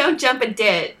 Yeah, don't jump a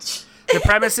ditch. The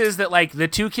premise is that, like, the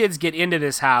two kids get into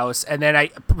this house, and then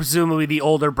presumably the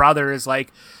older brother is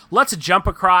like, let's jump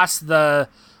across the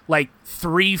like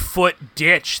 3-foot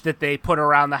ditch that they put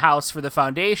around the house for the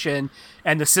foundation,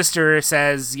 and the sister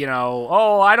says,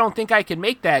 oh, I don't think I can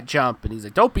make that jump, and he's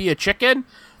like, don't be a chicken.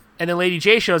 And then Lady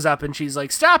J shows up and she's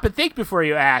like, stop and think before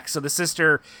you act. So the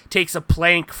sister takes a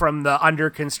plank from the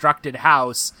under constructed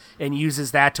house and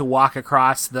uses that to walk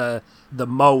across the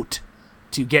moat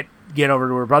to get over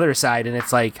to her brother's side. And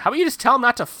it's like, how about you just tell them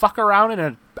not to fuck around in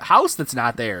a house that's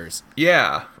not theirs?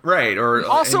 Yeah, right. Or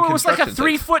also, it was like a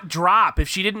 3-foot drop. If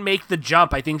she didn't make the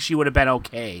jump, I think she would have been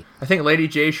okay. I think Lady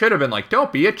J should have been like,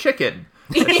 don't be a chicken.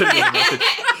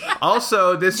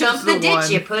 Also, this Jump is the ditch,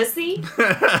 one, you pussy.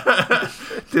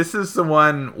 This is the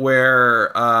one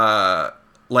where,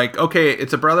 okay,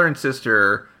 it's a brother and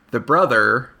sister. The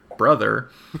brother,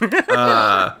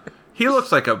 he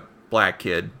looks like a black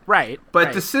kid. Right. But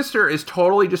right. the sister is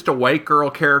totally just a white girl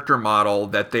character model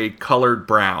that they colored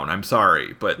brown. I'm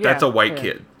sorry, but that's a white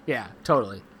kid. Yeah,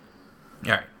 totally.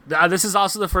 All right. This is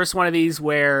also the first one of these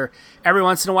where every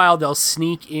once in a while they'll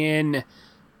sneak in,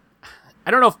 I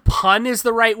don't know if pun is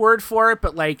the right word for it,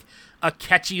 but like a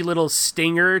catchy little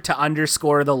stinger to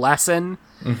underscore the lesson.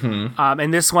 Mm-hmm.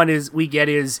 And this one is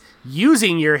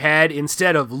using your head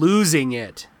instead of losing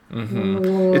it.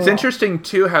 Mm-hmm. It's interesting,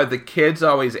 too, how the kids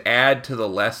always add to the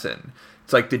lesson.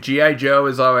 It's like the G.I. Joe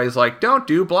is always like, don't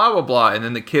do blah, blah, blah. And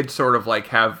then the kids sort of like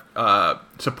have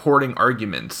supporting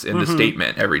arguments in the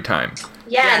statement every time.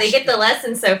 Yeah, they get the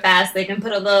lesson so fast they can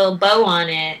put a little bow on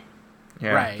it.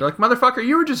 Yeah. Right. They're like, motherfucker,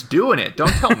 you were just doing it.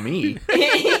 Don't tell me.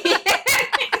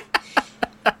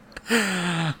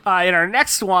 In our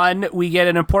next one, we get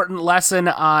an important lesson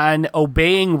on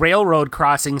obeying railroad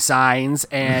crossing signs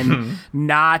and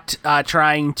not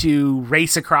trying to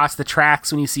race across the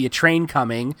tracks when you see a train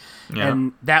coming. Yeah.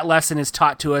 And that lesson is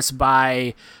taught to us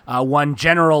by one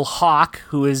General Hawk,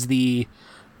 who is the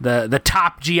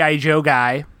top G.I. Joe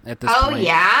guy at this point. Oh,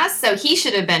 yeah? So he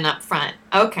should have been up front.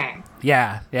 Okay.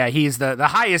 Yeah, he's the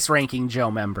highest ranking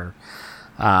Joe member.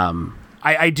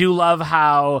 I do love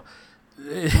how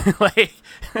like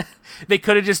they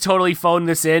could have just totally phoned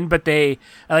this in, but I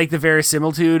like the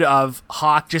verisimilitude of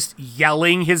Hawk just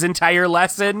yelling his entire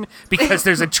lesson because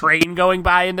there's a train going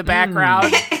by in the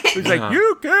background. He's like,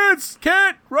 you kids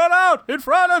can't run out in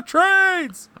front of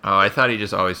trains. Oh, I thought he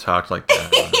just always talked like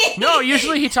that. No,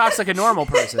 usually he talks like a normal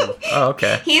person. Oh,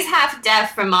 okay. He's half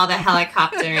deaf from all the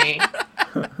helicoptering.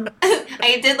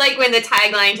 I did like when the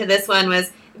tagline to this one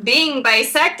was, being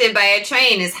bisected by a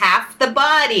train is half the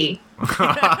body. That's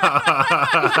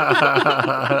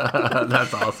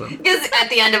awesome. Because at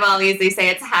the end of all these, they say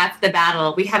it's half the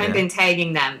battle. We haven't been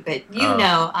tagging them, but you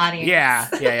know, audience.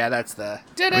 Yeah, that's the...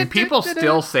 I mean, people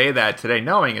still say that today.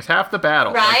 Knowing is half the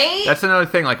battle. Right? Like, that's another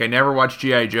thing. Like, I never watched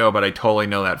G.I. Joe, but I totally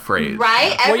know that phrase.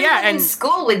 Right? Everyone in and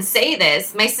school would say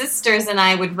this. My sisters and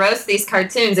I would roast these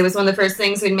cartoons. It was one of the first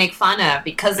things we'd make fun of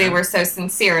because they were so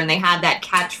sincere and they had that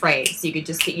catchphrase. You could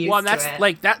just get used to it. Well, that's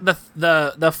like that.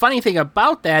 The funny thing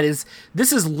about that is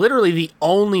this is literally the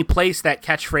only place that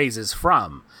catchphrase is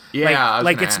from. Yeah,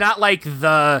 like it's not like in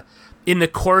the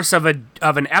course of an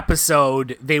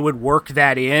episode they would work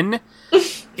that in.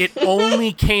 It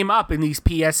only came up in these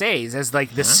PSAs as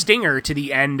like the stinger to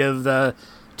the end of the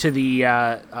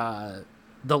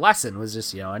lesson was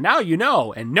just, and now you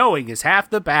know, and knowing is half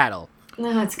the battle.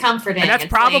 No, it's comforting. And that's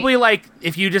probably like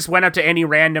if you just went up to any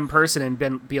random person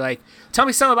and be like, tell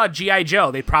me something about G.I.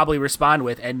 Joe, they'd probably respond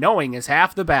with, and knowing is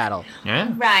half the battle.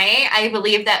 Yeah. Right. I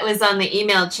believe that was on the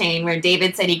email chain where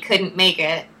David said he couldn't make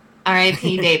it.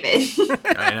 R.I.P. David.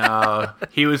 I know.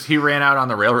 He ran out on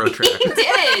the railroad track. He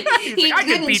did. He like,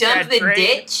 couldn't jump the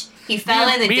ditch. He fell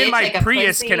in the ditch and my like a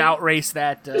Prius pussy. can outrace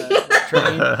that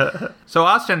train. So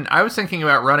Austin, I was thinking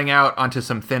about running out onto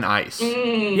some thin ice.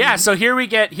 Yeah, so here we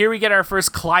get our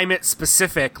first climate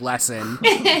specific lesson.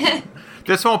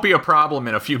 This won't be a problem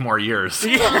in a few more years.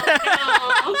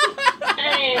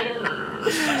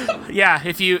 Yeah,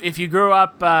 if you grew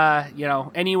up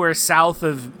anywhere south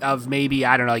of maybe,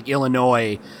 I don't know, like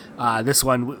Illinois, this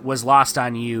one was lost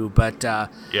on you, but a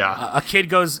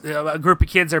group of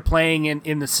kids are playing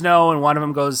in the snow, and one of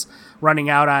them goes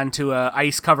running out onto a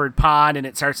ice-covered pond, and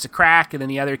it starts to crack, and then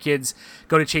the other kids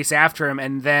go to chase after him,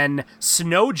 and then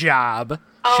Snow Job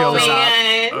shows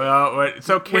up.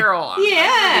 So Carol,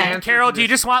 Yeah. Carol, do you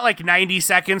just want like 90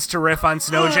 seconds to riff on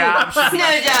Snow Job?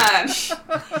 Snow job.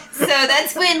 So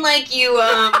that's when like you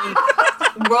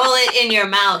roll it in your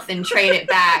mouth and trade it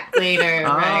back later,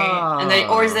 right? And then,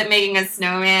 or is it making a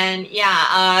snowman?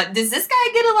 Yeah. Does this guy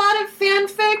get a lot of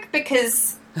fanfic?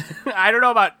 Because I don't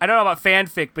know about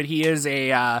fanfic, but he is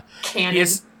a canon.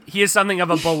 he is something of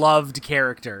a beloved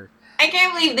character. I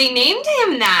can't believe they named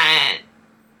him that.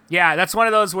 Yeah, that's one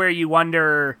of those where you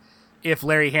wonder, if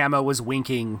Larry Hama was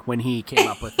winking when he came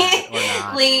up with that or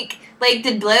not. Like,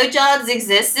 did blowjobs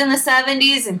exist in the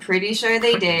 70s? I'm pretty sure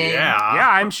they did. Yeah,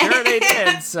 I'm sure they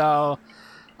did. So,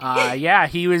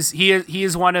 he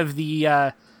is one of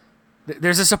the.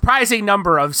 There's a surprising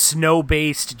number of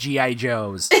snow-based GI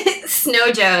Joes.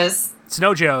 Snow Joes.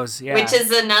 Snow Joes, yeah. Which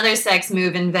is another sex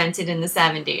move invented in the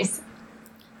 70s.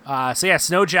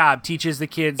 Snow Job teaches the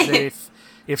kids that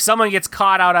if someone gets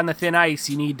caught out on the thin ice,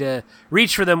 you need to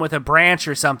reach for them with a branch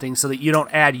or something so that you don't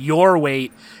add your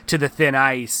weight to the thin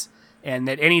ice. And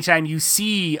that anytime you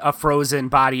see a frozen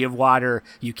body of water,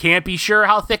 you can't be sure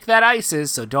how thick that ice is,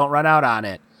 so don't run out on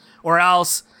it. Or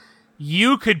else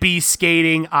you could be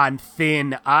skating on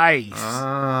thin ice.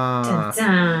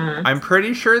 I'm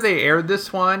pretty sure they aired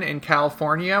this one in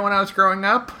California when I was growing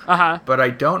up. But I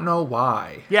don't know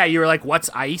why. Yeah, you were like, what's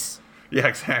ice? Yeah,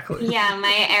 exactly. Yeah,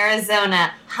 my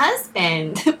Arizona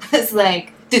husband was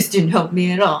like, this didn't help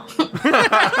me at all.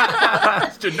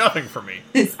 This did nothing for me.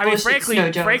 I mean,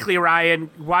 frankly,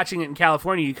 Ryan, watching it in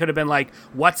California, you could have been like,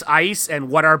 what's ice and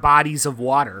what are bodies of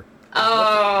water?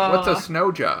 Oh. What's a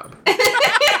snow job?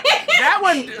 That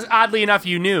one, oddly enough,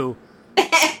 you knew. So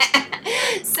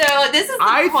this is the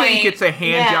I point. think it's a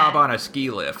hand job on a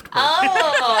ski lift.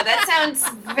 Oh, that sounds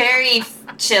very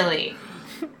chilly.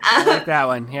 I like that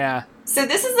one, yeah. So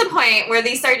this is the point where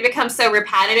they start to become so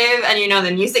repetitive and,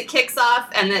 the music kicks off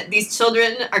and that these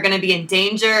children are going to be in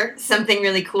danger. Something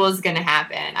really cool is going to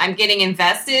happen. I'm getting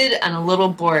invested and a little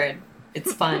bored.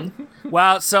 It's fun.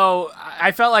 Well, so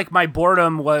I felt like my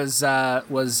boredom was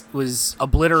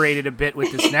obliterated a bit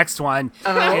with this next one,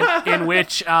 in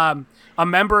which a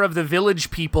member of the village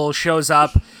people shows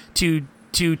up to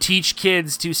teach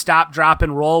kids to stop, drop,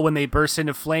 and roll when they burst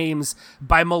into flames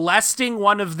by molesting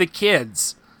one of the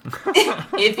kids.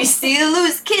 If you see a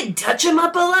loose kid, touch him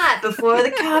up a lot before the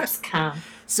cops come.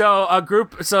 So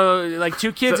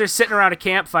two kids are sitting around a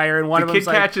campfire, and one of them's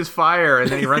like... The kid catches fire, and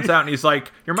then he runs out, and he's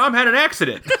like, your mom had an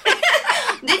accident.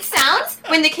 It sounds,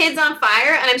 when the kid's on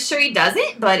fire, and I'm sure he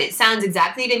doesn't, but it sounds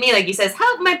exactly to me like he says,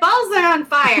 help, my balls are on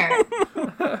fire.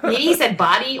 Maybe he said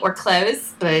body or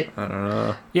clothes, but... I don't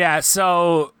know. Yeah,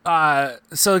 so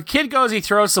the kid goes, he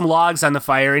throws some logs on the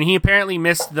fire, and he apparently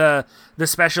missed the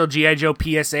special G.I. Joe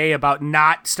PSA about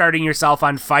not starting yourself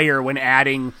on fire when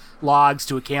adding logs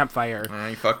to a campfire.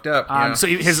 He fucked up. Yeah. So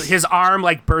his arm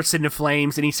bursts into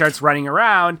flames, and he starts running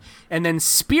around, and then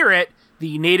Spirit,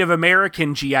 the Native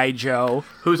American G.I. Joe,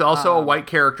 who's also a white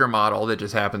character model that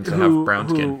just happens to have brown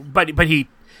skin, but he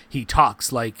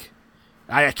talks like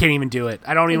I can't even do it.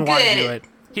 I don't even want to do it.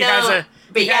 He has a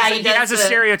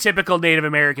stereotypical Native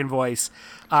American voice.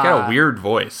 He's got a weird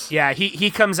voice. Yeah, he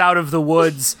comes out of the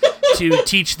woods to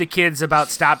teach the kids about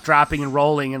stop, dropping, and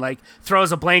rolling, and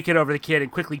throws a blanket over the kid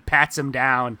and quickly pats him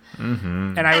down.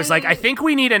 Mm-hmm. And I was like, I think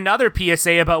we need another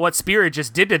PSA about what Spirit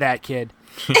just did to that kid.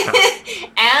 Yeah.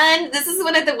 And this is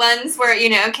one of the ones where,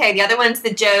 the other ones,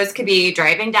 the Joes could be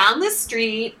driving down the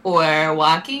street or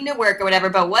walking to work or whatever,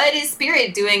 but what is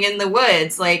Spirit doing in the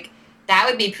woods? That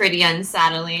would be pretty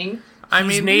unsettling.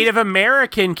 He's Native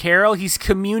American, Carol. He's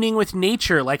communing with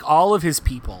nature like all of his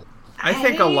people. I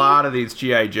think a lot of these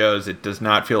G.I. Joes, it does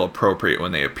not feel appropriate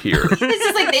when they appear. It's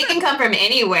just they can come from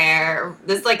anywhere.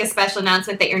 This is a special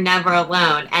announcement that you're never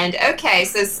alone. And okay,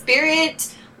 so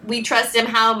Spirit, we trust him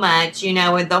how much,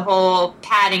 with the whole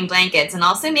padding blankets. And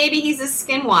also maybe he's a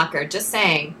skinwalker, just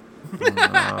saying.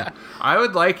 I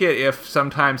would like it if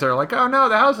sometimes they're like, oh no,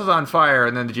 the house is on fire.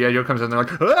 And then the G.I. Joe comes in and they're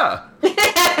like, ah!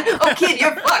 Oh, kid,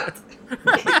 you're fucked.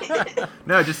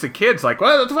 No, just the kid's like,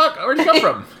 what the fuck? Where'd you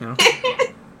come from?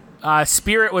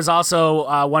 Spirit was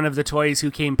also one of the toys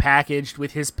who came packaged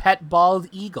with his pet bald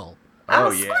eagle.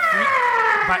 Oh,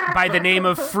 yeah. By the name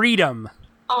of Freedom.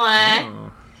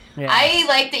 Aww. Yeah. I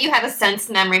like that you have a sense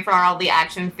memory for all the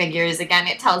action figures. Again,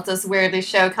 it tells us where the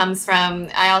show comes from.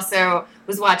 I also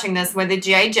was watching this with a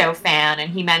G.I. Joe fan,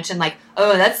 and he mentioned,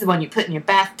 oh, that's the one you put in your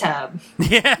bathtub.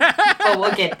 Yeah. But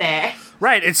we'll get there.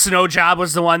 Right, and Snow Job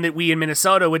was the one that we in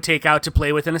Minnesota would take out to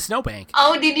play with in a snowbank.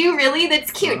 Oh, did you really?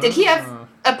 That's cute. Did he have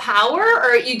a power,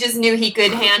 or you just knew he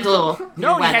could handle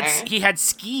No, weather? he had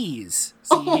skis.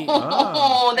 That's pretty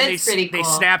cool. They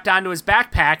snapped onto his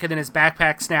backpack, and then his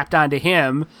backpack snapped onto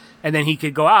him, and then he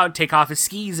could go out and take off his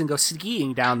skis and go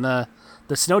skiing down the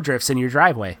snowdrifts in your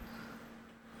driveway.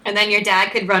 And then your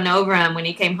dad could run over him when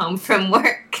he came home from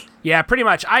work. Yeah, pretty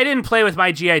much. I didn't play with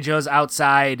my G.I. Joes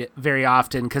outside very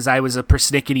often because I was a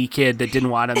persnickety kid that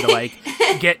didn't want them to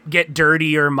get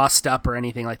dirty or mussed up or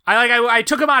anything like that. I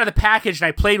took them out of the package and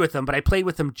I played with them, but I played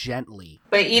with them gently.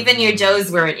 But even your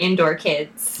Joes were indoor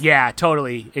kids. Yeah,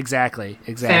 totally. Exactly.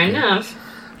 Fair enough.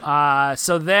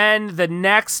 So then the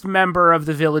next member of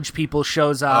the village people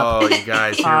shows up. Oh, you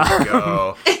guys, here we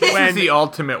go. This is the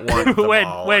ultimate one of them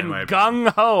all, when Gung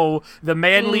Ho, the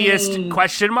manliest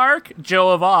question mark Joe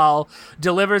of all,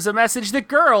 delivers a message that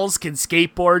girls can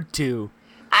skateboard too.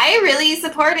 I really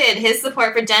supported his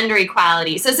support for gender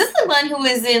equality. So is this the one who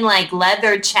was in, like,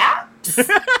 leather chaps?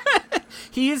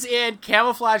 He's in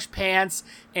camouflage pants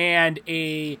and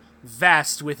a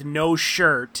vest with no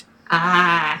shirt.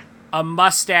 Ah. A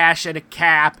mustache and a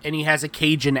cap, and he has a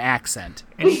Cajun accent.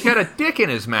 And he's got a dick in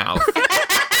his mouth.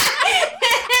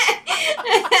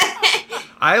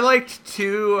 I liked,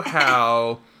 too,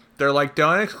 how they're like,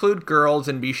 don't exclude girls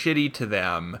and be shitty to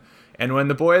them. And when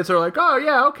the boys are like, oh,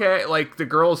 yeah, okay, like, the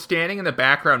girl's standing in the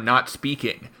background not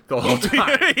speaking the whole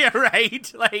time. Yeah,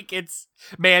 right? Like, it's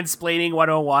mansplaining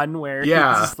 101, where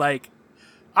Yeah. it's just like,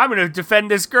 I'm going to defend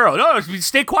this girl. No,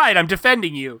 stay quiet, I'm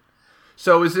defending you.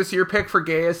 So is this your pick for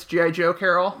gayest G.I. Joe,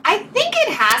 Carol? I think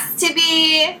it has to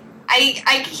be.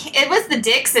 It was the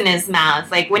dicks in his mouth.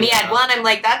 Like, when he had one, I'm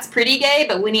like, that's pretty gay.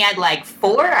 But when he had, like,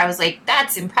 4, I was like,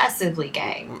 that's impressively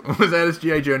gay. Was that his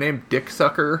G.I. Joe name? Dick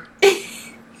Sucker?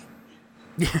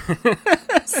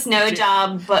 Snow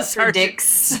job, but for dicks.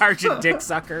 Sergeant Dick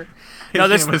Sucker.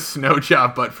 His name was Snow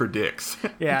Job, but for dicks.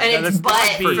 Yeah, And it's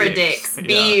butt for dicks. Yeah.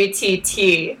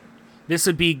 B-U-T-T. This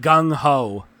would be Gung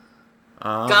Ho.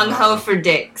 Gung ho for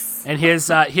dicks. And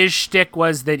his shtick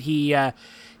was that he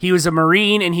was a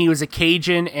Marine and he was a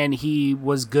Cajun and he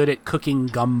was good at cooking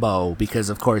gumbo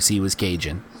because, of course, he was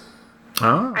Cajun.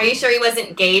 Oh. Are you sure he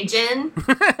wasn't Gaijin?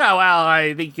 Well,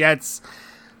 I think that's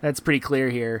pretty clear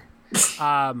here.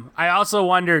 I also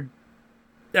wondered,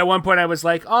 at one point I was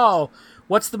like, oh,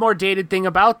 what's the more dated thing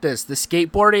about this, the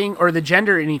skateboarding or the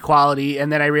gender inequality?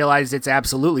 And then I realized it's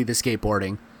absolutely the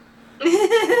skateboarding.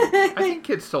 I think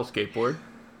kids still skateboard.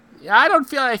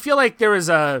 I feel like there was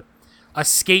a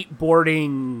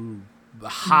skateboarding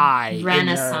high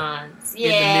Renaissance. in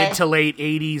the mid to late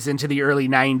 80s into the early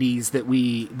 90s that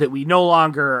we no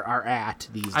longer are at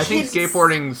these days. I think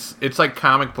skateboarding's, it's like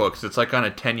comic books. It's like on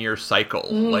a 10-year cycle.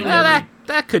 Like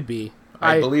that could be.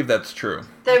 I believe that's true.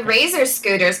 The Razor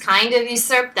scooters kind of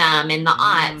usurped them in the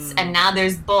aughts, and now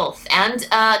there's both. And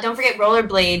don't forget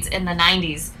rollerblades in the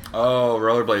 90s. Oh,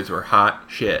 rollerblades were hot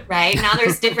shit. Right? Now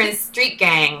there's different street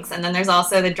gangs, and then there's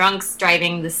also the drunks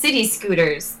driving the city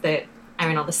scooters that, I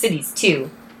don't know, the cities too.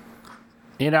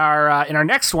 In our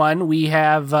next one, we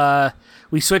have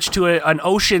we switch to an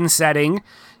ocean setting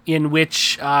in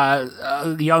which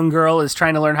a young girl is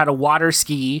trying to learn how to water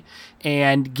ski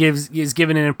and is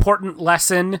given an important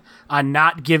lesson on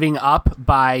not giving up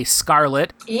by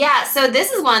Scarlett. Yeah, so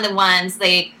this is one of the ones,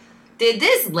 like, did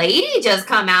this lady just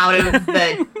come out of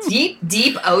the deep,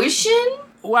 deep ocean?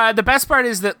 Well, the best part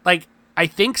is that, like, I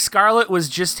think Scarlett was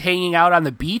just hanging out on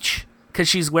the beach because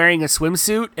she's wearing a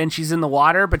swimsuit and she's in the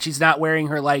water, but she's not wearing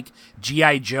her, like,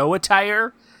 G.I. Joe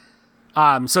attire.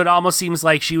 So it almost seems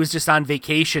like she was just on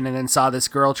vacation and then saw this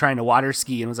girl trying to water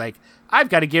ski and was like, I've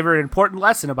got to give her an important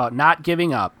lesson about not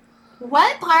giving up.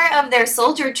 What part of their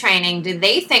soldier training do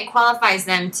they think qualifies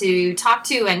them to talk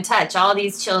to and touch all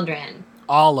these children?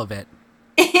 All of it.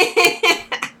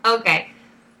 Okay.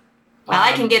 Well,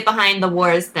 I can get behind the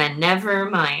wars then. Never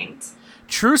mind.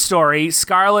 True story,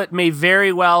 Scarlett may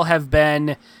very well have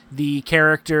been the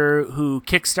character who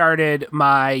kickstarted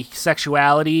my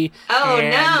sexuality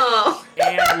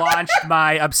and launched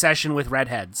my obsession with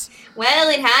redheads. Well,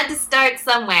 it had to start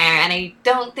somewhere, and I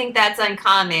don't think that's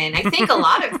uncommon. I think a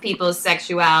lot of people's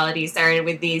sexuality started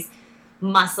with these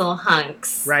muscle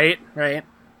hunks. Right.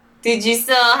 Did you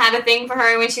still have a thing for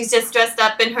her when she's just dressed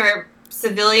up in her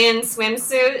civilian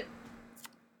swimsuit?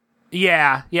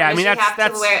 Yeah. I mean,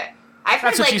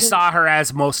 that's what you saw her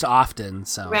as most often.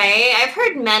 So right, I've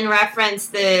heard men reference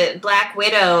the Black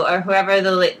Widow or whoever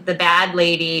the bad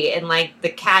lady in like the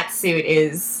cat suit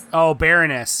is. Oh,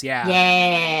 Baroness,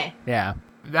 yeah.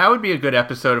 That would be a good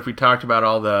episode if we talked about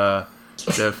all the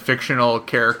fictional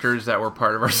characters that were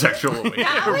part of our sexual awakening.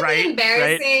 That would be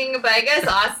embarrassing, but I guess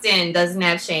Austin doesn't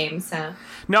have shame, so.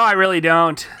 No, I really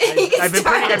don't.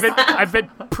 I've been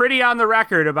pretty on the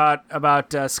record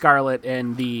about Scarlett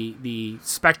and the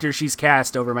specter she's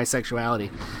cast over my sexuality.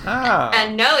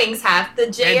 And knowing's half the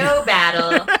J.O.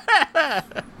 battle.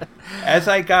 As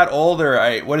I got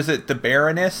older, what is it, the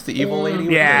Baroness, the evil lady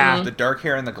with the dark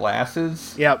hair and the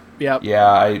glasses? Yep.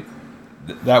 Yeah,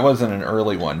 that wasn't an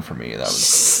early one for me. That was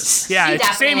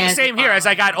same here. As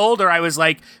I got older, I was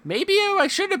like, maybe I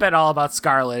should have been all about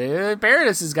Scarlett.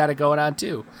 Baroness has got it going on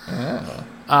too.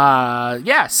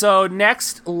 So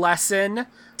next lesson.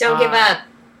 Don't give up.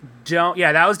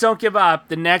 That was don't give up.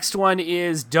 The next one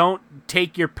is don't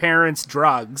take your parents'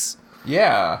 drugs.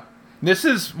 Yeah. This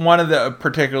is one of the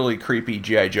particularly creepy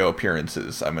G.I. Joe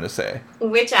appearances, I'm going to say.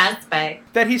 Which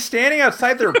aspect? That he's standing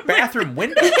outside their bathroom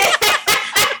window. You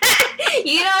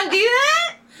don't do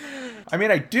that? I mean,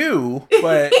 I do,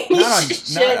 but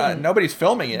nobody's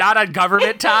filming it. Not on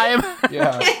government time.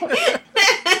 Yeah.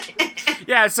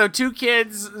 Yeah, so two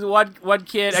kids, one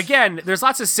kid. Again, there's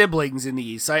lots of siblings in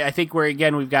these. So I think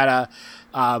we've got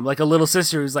a little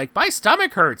sister who's like, my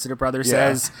stomach hurts, and her brother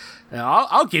says,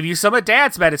 I'll give you some of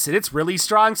Dad's medicine. It's really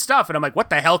strong stuff. And I'm like, what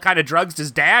the hell kind of drugs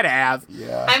does Dad have?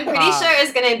 Yeah. I'm pretty sure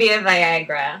it's going to be a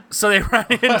Viagra. So they run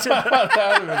into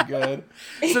that would have been good.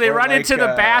 So they run into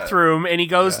the bathroom, and he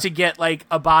goes to get like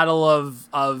a bottle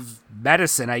of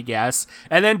medicine, I guess.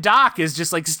 And then Doc is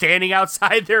just like standing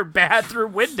outside their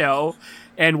bathroom window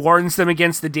and warns them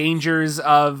against the dangers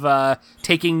of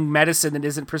taking medicine that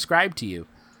isn't prescribed to you.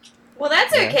 Well,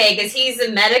 that's okay, because he's a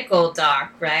medical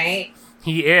doc, right?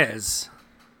 He is.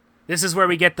 This is where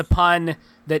we get the pun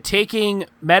that taking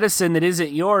medicine that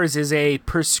isn't yours is a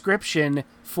prescription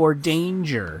for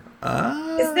danger.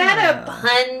 Is that a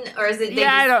pun, or is it they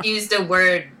just used a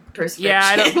word prescription?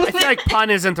 Yeah, I feel like pun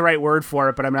isn't the right word for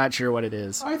it, but I'm not sure what it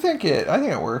is. I think it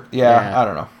worked. Yeah, I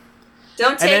don't know.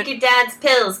 Don't take your dad's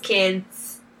pills,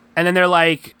 kids. And then they're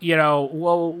like,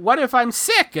 well, what if I'm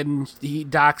sick? And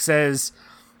Doc says,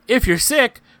 if you're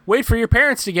sick, wait for your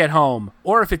parents to get home.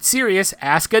 Or if it's serious,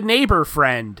 ask a neighbor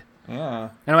friend. Yeah.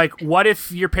 And I'm like, what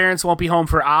if your parents won't be home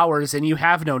for hours and you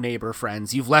have no neighbor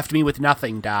friends? You've left me with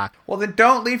nothing, Doc. Well, then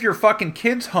don't leave your fucking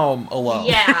kids home alone.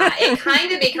 Yeah, it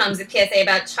kind of becomes a PSA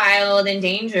about child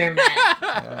endangerment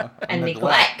and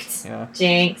neglect. Yeah.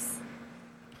 Jinx.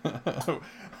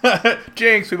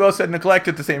 Jinx, we both said neglect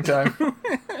at the same time.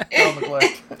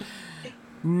 Neglect.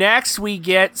 Next, we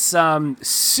get some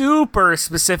super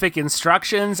specific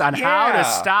instructions on how to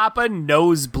stop a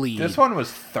nosebleed. This one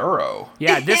was thorough.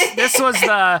 Yeah, this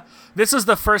was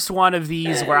the first one of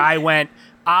these where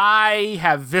I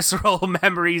have visceral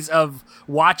memories of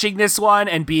watching this one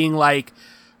and being like,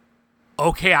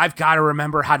 okay, I've got to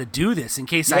remember how to do this in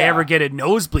case I ever get a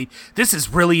nosebleed. This is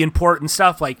really important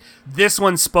stuff. Like, this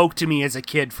one spoke to me as a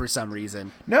kid for some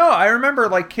reason. No, I remember,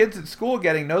 like, kids at school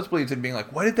getting nosebleeds and being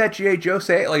like, what did that G.I. Joe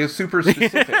say? Like, it's super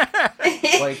specific.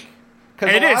 Like,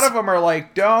 because a lot of them are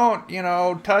like, don't,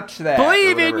 touch that.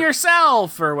 Believe in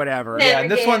yourself or whatever. Yeah, and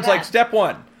this one's like, step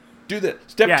 1, do this.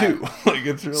 Step 2. Like,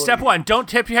 it's really... Step 1, don't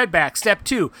tip your head back. Step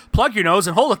 2, plug your nose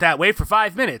and hold it that way for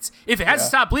 5 minutes. If it hasn't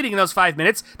stopped bleeding in those 5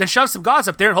 minutes, then shove some gauze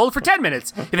up there and hold it for 10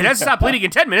 minutes. If it hasn't stopped bleeding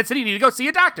in 10 minutes, then you need to go see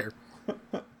a doctor.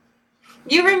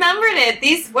 You remembered it.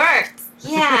 These worked.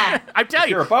 Yeah. I'm telling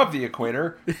you. If you're above the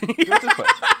equator, do it this way.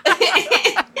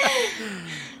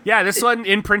 Yeah, this one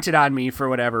imprinted on me for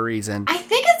whatever reason. I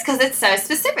think it's because it's so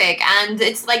specific, and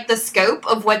it's like the scope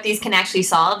of what these can actually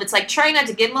solve. It's like trying not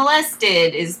to get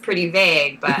molested is pretty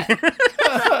vague, but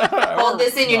hold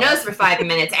this in your nose for 5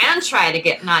 minutes and try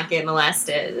to not get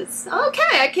molested. It's okay.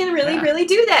 I can really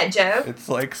do that, Joe. It's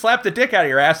like slap the dick out of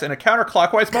your ass in a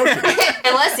counterclockwise motion.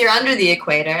 Unless you're under the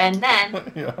equator, and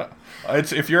then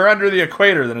if you're under the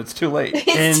equator, then it's too late.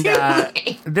 It's too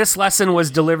late. This lesson was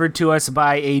delivered to us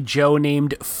by a Joe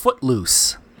named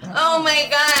Footloose. Oh my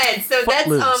god! So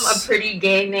Footloose. That's a pretty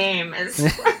gay name.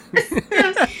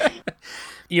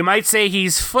 You might say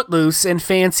he's footloose and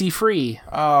fancy free.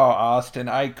 Oh, Austin,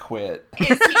 I quit. Is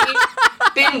he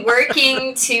been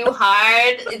working too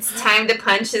hard? It's time to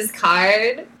punch his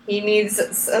card. He needs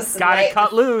Gotta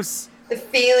cut loose. The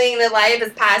feeling that life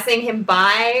is passing him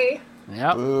by.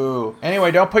 Yep. Ooh.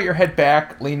 Anyway, don't put your head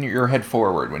back. Lean your head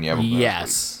forward when you have a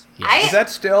Yes. Is that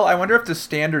still? I wonder if the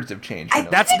standards have changed.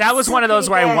 That was one of those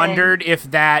where I wondered if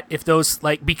those,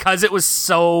 like, because it was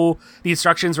so, the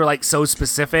instructions were like so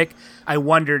specific, I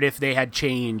wondered if they had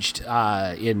changed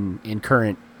in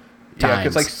current times. Yeah,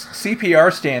 because like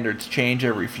CPR standards change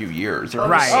every few years. They're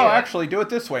Right. Like, oh, actually, do it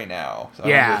this way now. So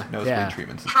nosebleed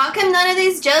treatments. How come none of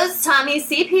these Joes taught me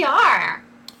CPR?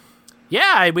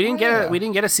 Yeah, we didn't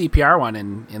get a CPR one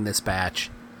in this batch.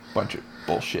 Bunch of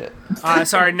bullshit.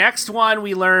 So our next one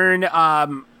we learn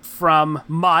from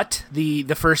Mutt, the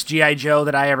first G.I. Joe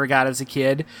that I ever got as a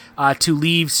kid, to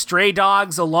leave stray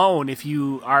dogs alone if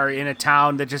you are in a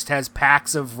town that just has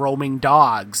packs of roaming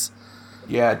dogs.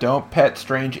 Yeah, don't pet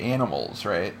strange animals,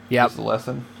 right? Yep. That's the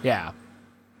lesson. Yeah.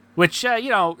 Which,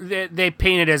 they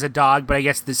paint it as a dog, but I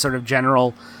guess the sort of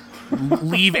general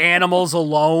leave animals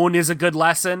alone is a good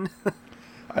lesson.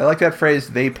 I like that phrase,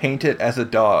 they paint it as a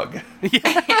dog.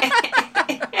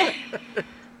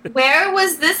 Where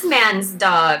was this man's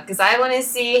dog? Because I want to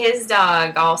see his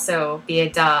dog also be a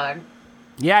dog.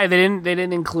 Yeah, they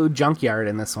didn't include Junkyard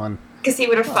in this one. Because he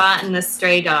would have fought in the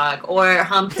stray dog or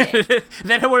humped it.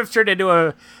 Then it would have turned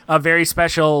into a very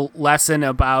special lesson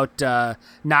about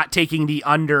not taking the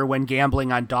under when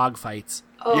gambling on dog fights.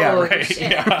 Oh, yeah, right.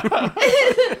 shit. Yeah.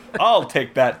 I'll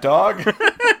take that dog.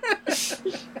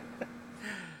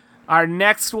 Our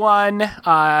next one,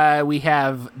 we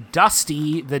have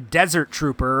Dusty, the desert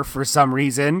trooper, for some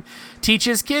reason,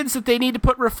 teaches kids that they need to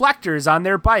put reflectors on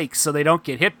their bikes so they don't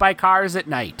get hit by cars at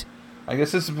night. I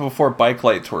guess this is before bike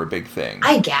lights were a big thing.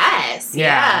 I guess,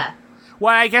 yeah.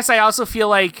 Well, I guess I also feel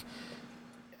like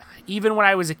even when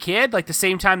I was a kid, like the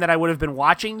same time that I would have been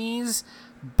watching these,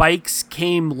 bikes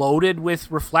came loaded with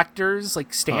reflectors,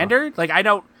 like standard. Like I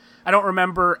don't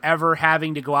remember ever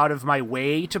having to go out of my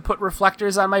way to put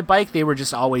reflectors on my bike. They were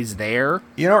just always there.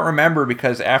 You don't remember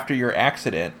because after your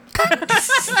accident,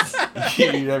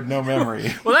 you have no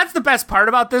memory. Well, that's the best part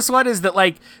about this one is that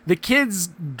like the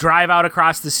kids drive out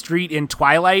across the street in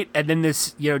twilight, and then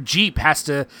this Jeep has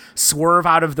to swerve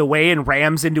out of the way and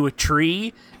rams into a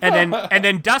tree, and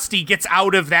then Dusty gets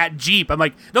out of that Jeep. I'm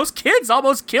like, those kids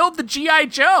almost killed the G.I.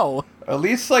 Joe. At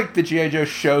least like the G.I. Joe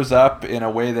shows up in a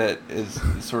way that is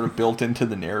sort of built into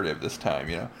the narrative this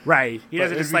time, Right. He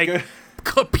doesn't just like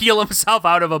peel himself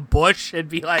out of a bush and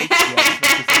be like, you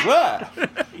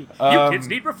kids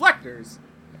need reflectors.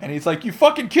 And he's like, you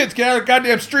fucking kids, get out of the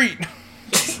goddamn street.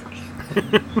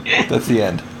 That's the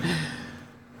end.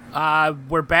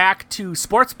 We're back to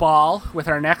sports ball with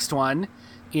our next one,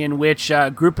 in which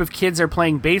a group of kids are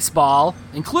playing baseball,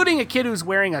 including a kid who's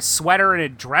wearing a sweater and a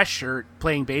dress shirt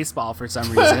playing baseball for some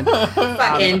reason.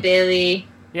 Fucking Billy.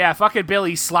 Yeah, fucking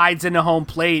Billy slides into home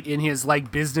plate in his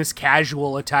like business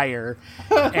casual attire,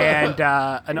 and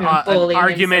an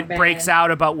argument breaks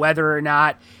out about whether or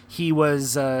not he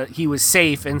was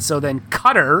safe, and so then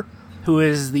Cutter, who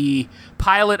is the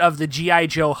pilot of the G.I.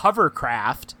 Joe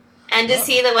hovercraft, and is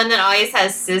he the one that always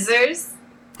has scissors?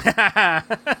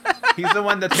 He's the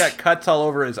one that's got cuts all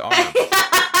over his arm.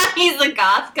 He's the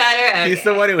goth Cutter. Okay. He's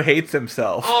the one who hates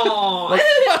himself. Oh.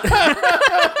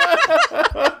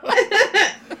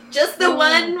 Just the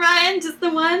one, Ryan? Just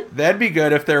the one? That'd be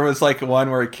good if there was like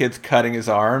one where a kid's cutting his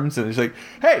arms and he's like,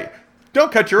 hey,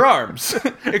 don't cut your arms.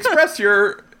 Express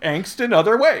your angst in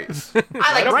other ways.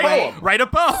 I like poem. Write a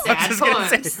poem. Sad I was just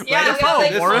gonna say, Yeah, write a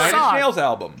poem This or a Nine Inch song. Nails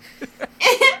album.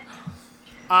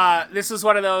 This is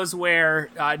one of those where,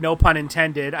 no pun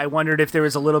intended, I wondered if there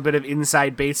was a little bit of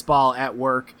inside baseball at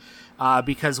work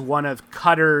because one of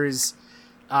Cutter's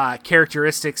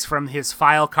characteristics from his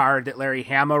file card that Larry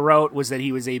Hama wrote was that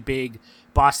he was a big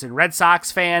Boston Red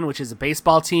Sox fan, which is a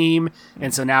baseball team,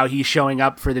 and so now he's showing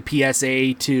up for the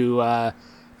PSA to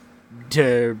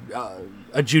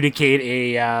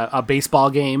adjudicate a baseball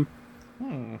game.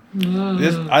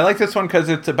 I like this one because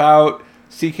it's about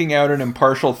seeking out an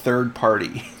impartial third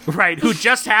party. Right, who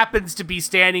just happens to be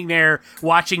standing there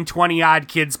watching 20-odd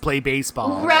kids play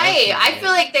baseball. Right. I feel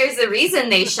like there's a reason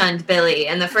they shunned Billy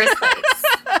in the first place.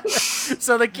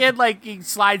 So the kid, like, he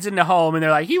slides into home, and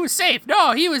they're like, he was safe.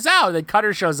 No, he was out. Then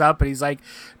Cutter shows up, and he's like,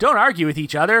 don't argue with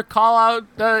each other. Call out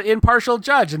the impartial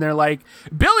judge. And they're like,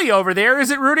 Billy over there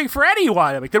isn't rooting for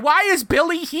anyone. I'm like, then why is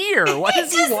Billy here? What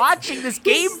is he watching this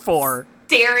game for?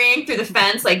 Staring through the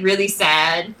fence, like, really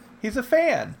sad. He's a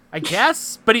fan. I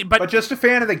guess, but just a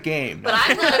fan of the game. But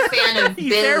I'm not a fan of he's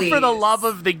Billy's. there for the love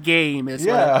of the game is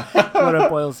what it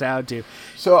boils down to.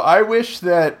 So I wish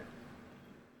that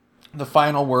the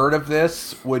final word of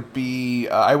this would be,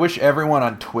 I wish everyone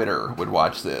on Twitter would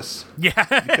watch this. Yeah.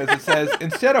 Because it says,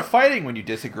 instead of fighting when you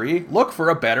disagree, look for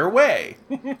a better way.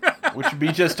 Which would be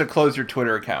just to close your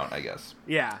Twitter account, I guess.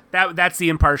 Yeah, that's the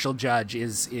impartial judge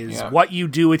is what you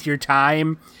do with your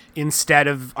time instead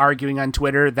of arguing on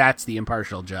Twitter. That's the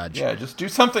impartial judge. Yeah, just do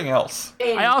something else.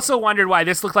 I also wondered why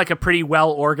this looked like a pretty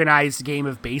well-organized game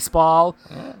of baseball.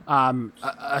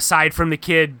 Aside from the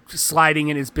kid sliding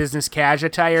in his business cash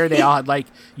attire, they all had like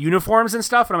uniforms and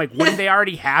stuff. And I'm like, wouldn't they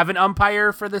already have an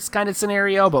umpire for this kind of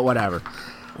scenario? But whatever.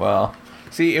 Well,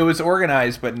 see, it was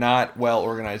organized, but not well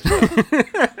organized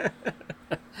enough.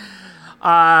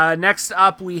 Next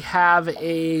up, we have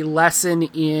a lesson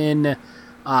in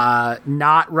I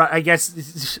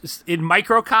guess in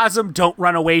microcosm, don't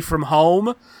run away from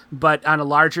home, but on a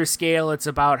larger scale, it's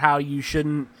about how you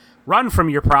shouldn't run from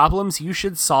your problems, you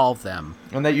should solve them.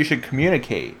 And that you should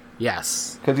communicate.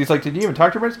 Yes. Because he's like, did you even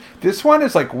talk to your friends? This one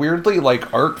is like weirdly,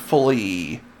 like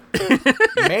artfully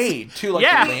made too. Like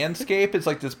the landscape is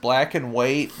like this black and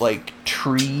white, like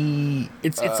tree.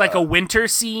 It's like a winter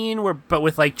scene but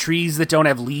with like trees that don't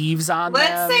have leaves on them.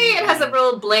 Let's say it has a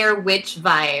real Blair Witch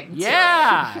vibe.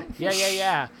 Yeah.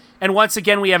 Yeah. And once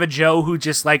again, we have a Joe who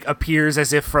just, like, appears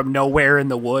as if from nowhere in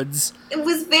the woods. It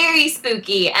was very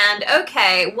spooky. And,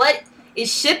 okay, what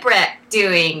is Shipwreck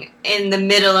doing in the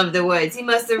middle of the woods? He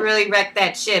must have really wrecked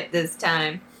that ship this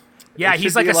time. Yeah,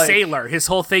 he's like a sailor. His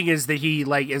whole thing is that he,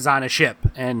 like, is on a ship.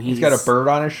 And he's got a bird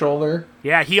on his shoulder.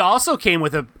 Yeah, he also came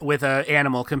with a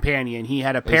animal companion. He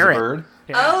had a parrot. A bird?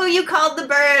 Yeah. Oh, you called the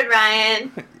bird,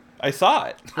 Ryan. I saw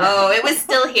it. Oh, it was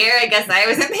still here? I guess I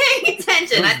wasn't paying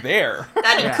attention. It was there.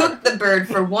 I cooked the bird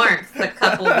for warmth a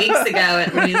couple weeks ago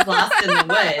when he was lost in the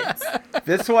woods.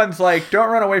 This one's like, don't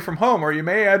run away from home or you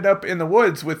may end up in the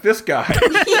woods with this guy.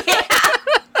 Yeah,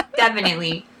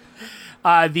 definitely.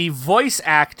 The voice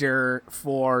actor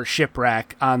for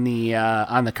Shipwreck on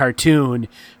the cartoon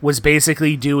was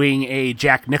basically doing a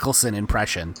Jack Nicholson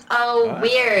impression. Oh,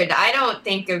 weird. I don't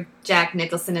think of Jack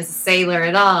Nicholson as a sailor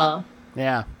at all.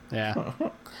 Yeah.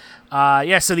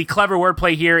 So the clever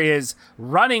wordplay here is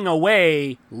running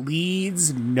away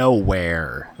leads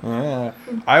nowhere.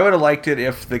 I would have liked it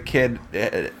if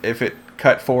if it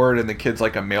cut forward and the kid's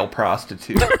like a male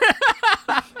prostitute.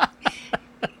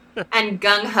 And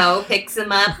Gung Ho picks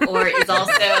him up or is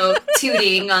also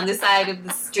tooting on the side of the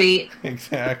street.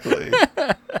 Exactly.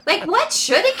 Like, what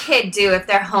should a kid do if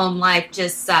their home life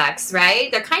just sucks, right?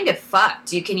 They're kind of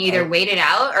fucked. You can either wait it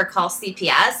out or call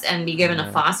CPS and be given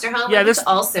a foster home, which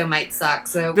also might suck.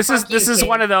 So this is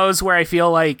one of those where I feel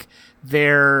like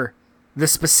the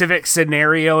specific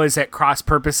scenario is at cross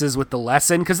purposes with the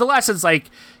lesson, because the lesson's like,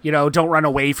 don't run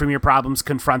away from your problems,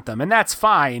 confront them, and that's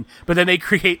fine. But then they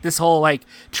create this whole like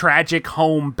tragic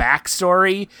home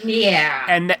backstory. Yeah,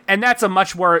 and that's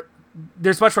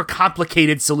there's much more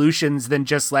complicated solutions than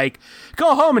just like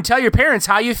go home and tell your parents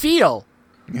how you feel.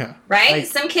 Yeah. Right? Like,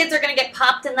 some kids are going to get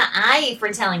popped in the eye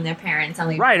for telling their parents how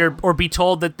they feel. Right, or be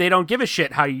told that they don't give a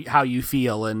shit how you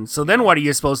feel, and so then what are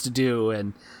you supposed to do,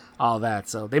 and all that.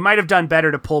 So they might have done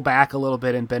better to pull back a little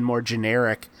bit and been more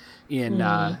generic in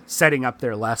setting up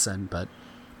their lesson, but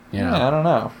I don't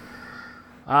know.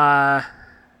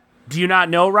 Do you not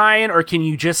know, Ryan, or can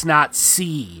you just not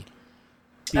see?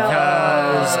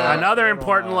 Because another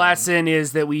important lesson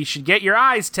is that we should get your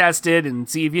eyes tested and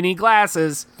see if you need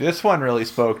glasses. This one really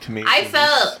spoke to me. I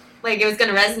felt like it was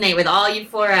going to resonate with all you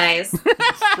 4 eyes.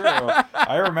 It's true.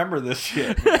 I remember this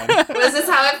shit, man. Was this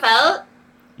how it felt?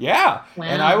 Yeah. Wow.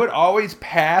 And I would always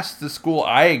pass the school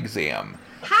eye exam.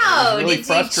 How? Really Did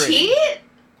you cheat?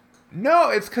 No,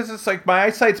 it's because it's like my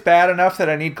eyesight's bad enough that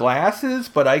I need glasses,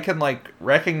 but I can like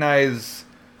recognize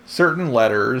certain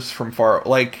letters from far.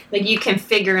 Like you can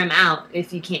figure them out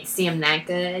if you can't see them that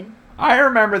good. I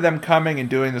remember them coming and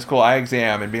doing the school eye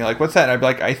exam and being like, "What's that?" And I'd be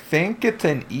like, "I think it's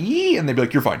an E," and they'd be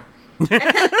like, "You're fine."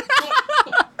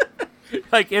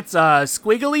 Like it's a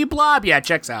squiggly blob. Yeah,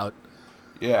 checks out.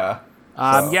 Yeah.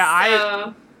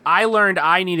 I learned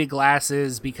I needed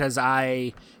glasses because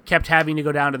I kept having to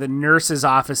go down to the nurse's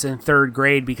office in 3rd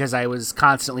grade because I was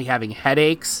constantly having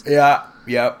headaches. Yeah.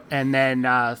 Yep. And then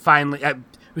finally,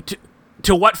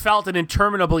 to what felt an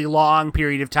interminably long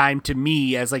period of time to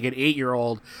me as like an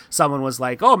 8-year-old, someone was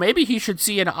like, "Oh, maybe he should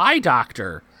see an eye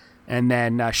doctor." And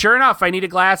then, sure enough, I needed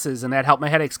glasses, and that helped my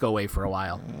headaches go away for a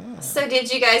while. So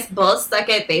did you guys both suck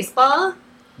at baseball?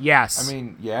 Yes. I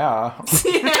mean, yeah.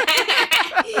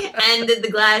 And did the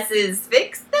glasses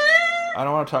fix that? I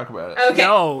don't want to talk about it. Okay.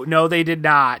 No, they did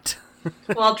not.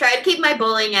 Well, I'll try to keep my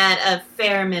bowling at a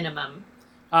fair minimum.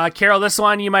 Carol, this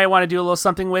one you might want to do a little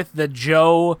something with. The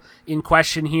Joe in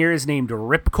question here is named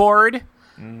Ripcord.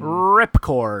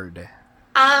 Ripcord.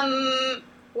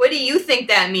 What do you think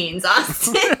that means,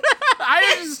 Austin?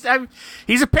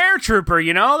 He's a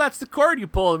paratrooper, that's the cord you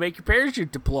pull to make your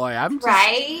parachute deploy.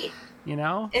 Right?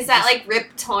 Is that like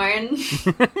Rip Torn?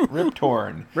 Rip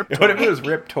Torn. What if it was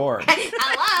Rip Torn?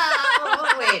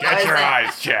 Hello. Wait, Get your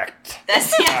eyes checked.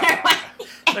 That's the other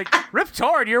one. Like, Rip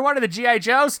Torn, you're one of the G.I.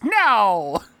 Joes?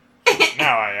 No.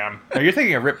 Now I am. No, you're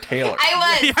thinking of Rip Taylor.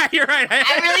 I was. Yeah, you're right.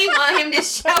 I really want him to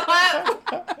show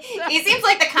up. He seems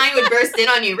like the kind who would burst in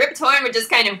on you. Rip Torn would just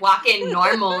kind of walk in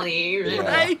normally. Yeah.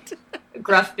 Right?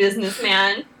 Gruff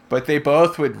businessman. But they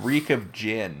both would reek of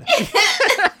gin.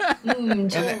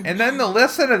 Gin. And then the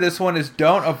lesson of this one is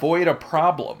don't avoid a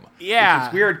problem. Yeah. Which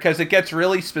is weird because it gets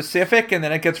really specific and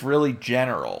then it gets really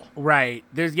general. Right.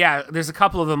 There's a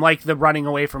couple of them, like the running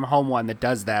away from home one that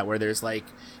does that, where there's like,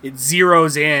 it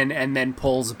zeroes in and then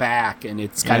pulls back, and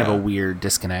it's kind of a weird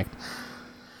disconnect.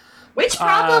 Which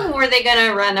problem were they going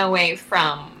to run away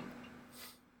from?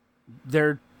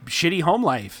 Their shitty home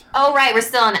life. Oh, right. We're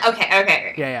still on.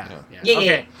 Okay. Yeah.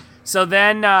 Okay. So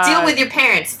then... deal with your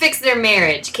parents. Fix their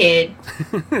marriage, kid.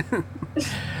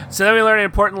 So then we learn an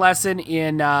important lesson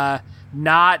in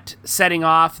not setting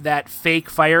off that fake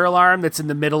fire alarm that's in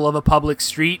the middle of a public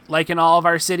street, like in all of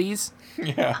our cities.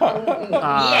 Yeah.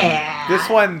 Yeah. This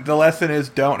one, the lesson is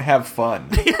don't have fun.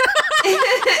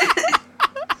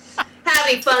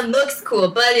 Having fun looks cool,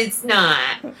 but it's not.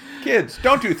 Kids,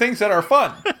 don't do things that are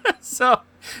fun. So,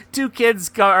 two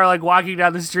kids are like walking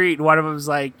down the street, and one of them's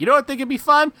like, you know what, think it'd be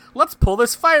fun? Let's pull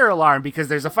this fire alarm, because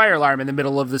there's a fire alarm in the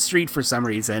middle of the street for some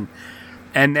reason.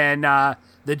 And then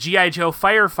the G.I. Joe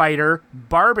firefighter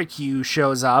barbecue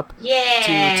shows up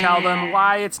to tell them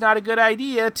why it's not a good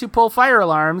idea to pull fire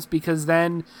alarms, because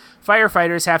then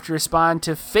firefighters have to respond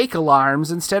to fake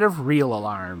alarms instead of real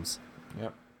alarms.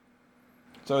 Yep.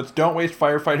 So it's don't waste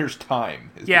firefighters'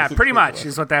 time. Yeah, pretty much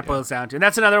is what that boils down to. And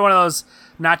that's another one of those,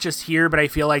 not just here, but I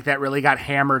feel like that really got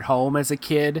hammered home as a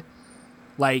kid.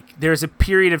 Like, there's a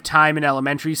period of time in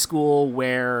elementary school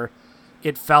where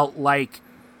it felt like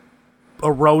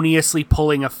erroneously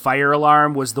pulling a fire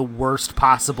alarm was the worst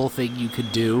possible thing you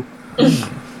could do.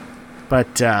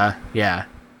 But, yeah.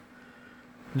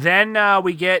 Then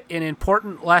we get an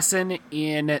important lesson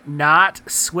in not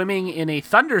swimming in a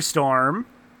thunderstorm.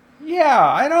 Yeah,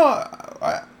 I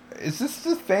don't... is this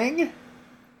the thing?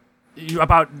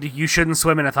 About you shouldn't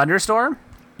swim in a thunderstorm?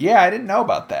 Yeah, I didn't know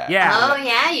about that. Yeah. Oh,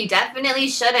 yeah, you definitely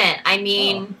shouldn't. I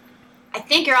mean, I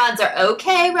think your odds are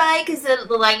okay, right? Because the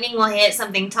lightning will hit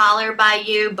something taller by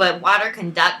you, but water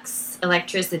conducts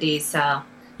electricity, so...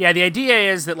 Yeah, the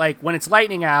idea is that, like, when it's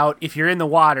lightning out, if you're in the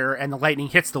water and the lightning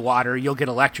hits the water, you'll get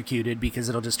electrocuted because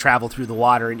it'll just travel through the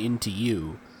water and into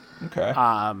you. Okay.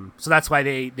 So that's why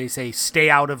they say stay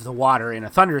out of the water in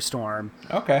a thunderstorm.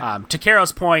 Okay. To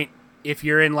Carol's point, if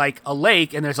you're in, like, a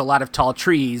lake and there's a lot of tall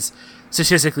trees,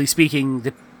 statistically speaking,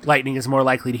 the lightning is more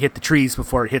likely to hit the trees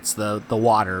before it hits the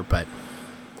water, but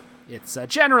it's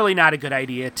generally not a good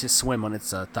idea to swim when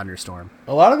it's a thunderstorm.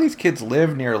 A lot of these kids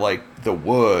live near, like, the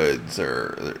woods,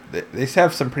 or they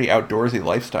have some pretty outdoorsy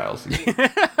lifestyles.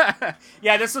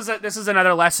 Yeah, this is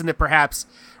another lesson that perhaps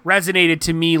resonated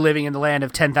to me living in the land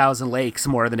of 10,000 lakes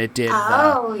more than it did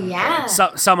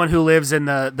someone who lives in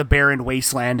the barren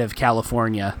wasteland of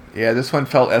California. Yeah, this one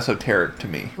felt esoteric to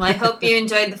me. Well, I hope you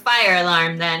enjoyed the fire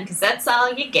alarm then, because that's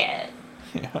all you get.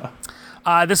 Yeah.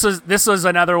 This was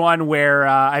another one where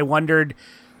I wondered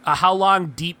how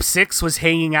long Deep Six was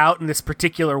hanging out in this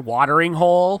particular watering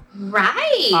hole.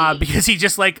 Right. Because he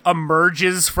just, like,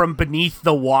 emerges from beneath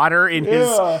the water in his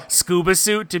scuba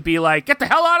suit to be like, get the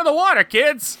hell out of the water,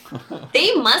 kids!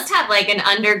 They must have, like, an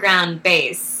underground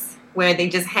base where they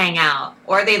just hang out,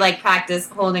 or they, like, practice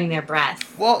holding their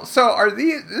breath. Well, so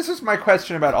this is my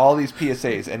question about all these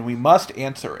PSAs, and we must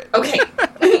answer it. Okay.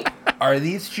 Are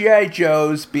these G.I.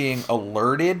 Joes being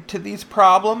alerted to these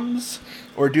problems,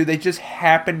 or do they just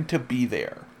happen to be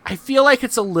there? I feel like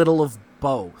it's a little of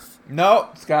both. No,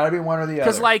 it's got to be one or the other.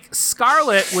 Because, like,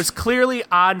 Scarlett was clearly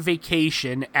on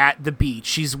vacation at the beach.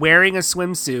 She's wearing a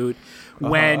swimsuit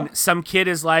when some kid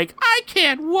is like, I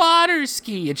can't water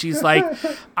ski. And she's like,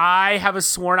 I have a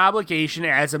sworn obligation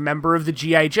as a member of the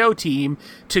G.I. Joe team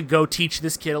to go teach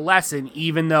this kid a lesson,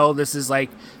 even though this is,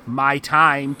 like, my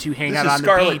time to hang out on the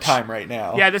beach. This is Scarlett time right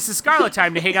now. Yeah, this is Scarlett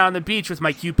time to hang out on the beach with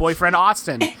my cute boyfriend,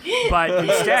 Austin. But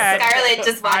instead, Scarlett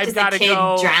just watches I've got a to kid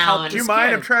go drown. help Do you this mind?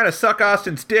 kid. I'm trying to suck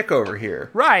Austin's dick over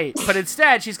here. Right, but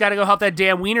instead, she's got to go help that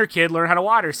damn wiener kid learn how to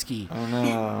water ski. Oh,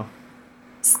 no.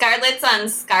 Scarlett's on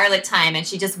Scarlett time, and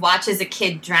she just watches a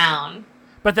kid drown.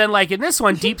 But then, like, in this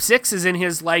one, Deep Six is in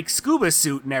his, like, scuba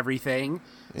suit and everything.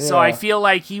 Yeah. So I feel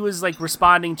like he was, like,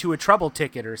 responding to a trouble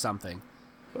ticket or something.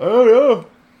 Oh, no.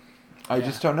 I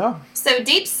just don't know. So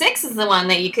Deep Six is the one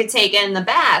that you could take in the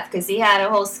bath, because he had a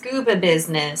whole scuba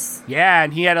business. Yeah,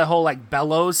 and he had a whole, like,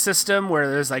 bellows system where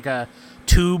there's, like, a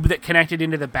tube that connected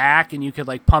into the back, and you could,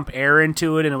 like, pump air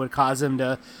into it, and it would cause him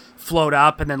to float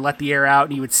up and then let the air out,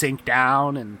 and he would sink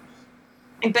down. And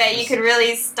I bet you could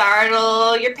really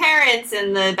startle your parents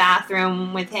in the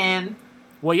bathroom with him.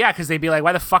 well, yeah, because they'd be like,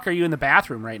 why the fuck are you in the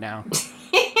bathroom right now?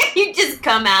 You just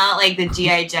come out like the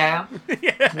G.I. Joe.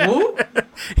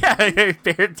 Yeah,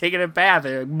 they're taking a bath.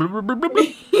 They're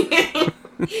like,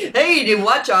 Hey, you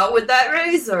watch out with that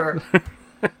razor.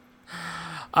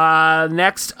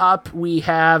 next up, we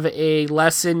have a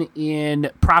lesson in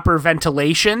proper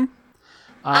ventilation.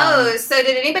 So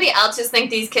did anybody else just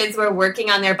think these kids were working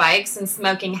on their bikes and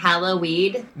smoking hella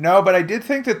weed? No, but I did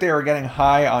think that they were getting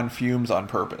high on fumes on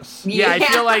purpose. Yeah,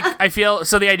 I feel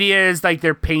so the idea is like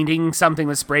they're painting something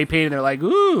with spray paint and they're like,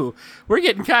 ooh, we're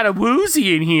getting kind of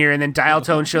woozy in here. And then Dial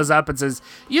Tone shows up and says,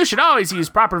 you should always use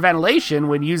proper ventilation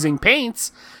when using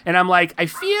paints. And I'm like, I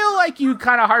feel like you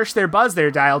kind of harshed their buzz there,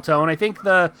 Dial Tone. I think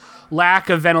the lack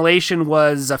of ventilation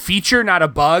was a feature, not a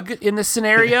bug in this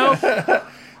scenario.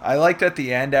 I liked at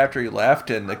the end after he left,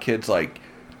 and the kid's like,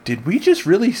 "Did we just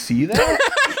really see that?"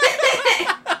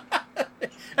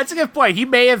 That's a good point. He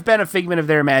may have been a figment of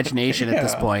their imagination at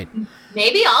this point.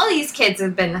 Maybe all these kids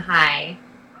have been high.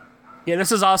 Yeah,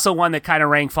 this is also one that kind of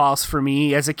rang false for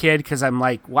me as a kid because I'm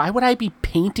like, why would I be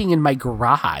painting in my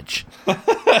garage?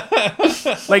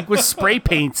 Like with spray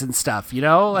paints and stuff, you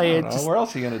know? Like, I don't know. Where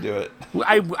else are you going to do it?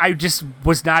 I just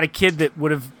was not a kid that would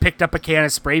have picked up a can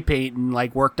of spray paint and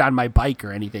like worked on my bike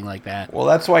or anything like that. Well,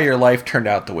 that's why your life turned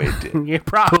out the way it did. You're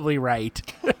probably right.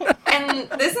 And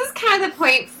this is kind of the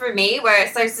point for me where it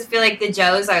starts to feel like the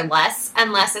Joes are less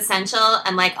and less essential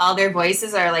and like all their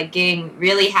voices are like getting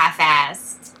really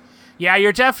half-assed. Yeah,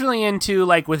 you're definitely into,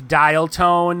 like, with dial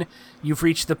tone, you've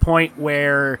reached the point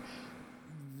where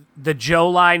the Joe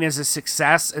line is a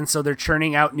success, and so they're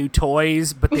churning out new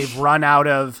toys, but they've run out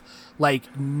of,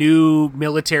 like, new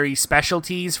military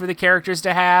specialties for the characters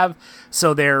to have,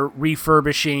 so they're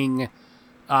refurbishing,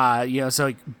 so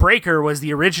like, Breaker was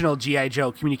the original G.I.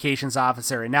 Joe communications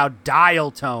officer, and now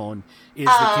dial tone is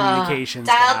the communications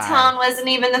dial guy. tone wasn't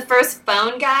even the first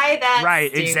phone guy? That's right,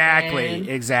 stupid.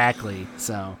 exactly,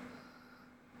 so...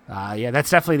 that's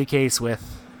definitely the case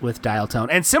with dial tone.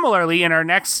 And similarly, in our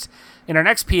next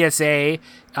PSA,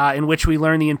 in which we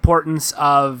learn the importance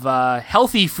of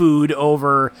healthy food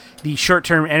over the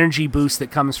short-term energy boost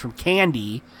that comes from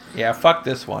candy. Yeah, fuck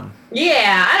this one.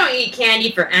 Yeah, I don't eat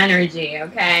candy for energy,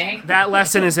 okay? That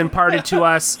lesson is imparted to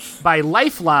us by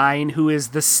Lifeline, who is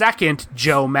the second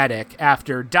Joe medic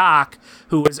after Doc,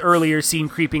 who was earlier seen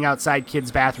creeping outside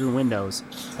kids' bathroom windows.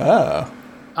 Oh.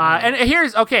 And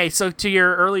here's, okay, so to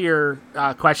your earlier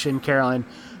question, Carolyn,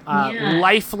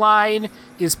 Lifeline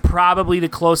is probably the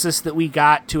closest that we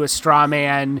got to a straw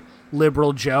man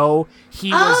liberal Joe.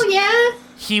 He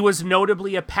was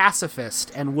notably a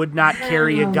pacifist and would not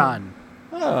carry a gun.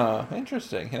 Oh,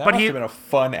 interesting. That must have been a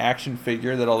fun action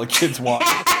figure that all the kids wanted.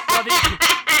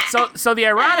 So the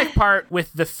ironic part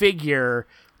with the figure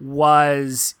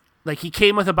was... like, he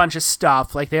came with a bunch of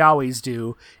stuff, like they always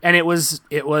do, and it was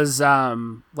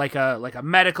like a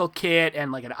medical kit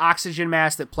and like an oxygen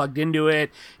mask that plugged into it,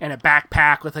 and a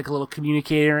backpack with like a little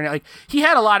communicator, and like he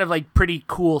had a lot of like pretty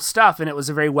cool stuff, and it was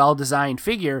a very well designed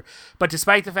figure. But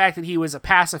despite the fact that he was a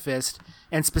pacifist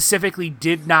and specifically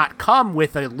did not come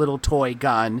with a little toy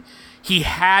gun, he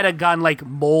had a gun like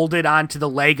molded onto the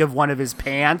leg of one of his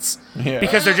pants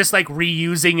because they're just like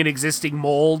reusing an existing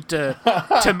mold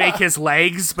to make his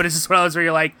legs. But it's just one of those where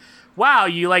you're like, wow,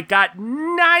 you like got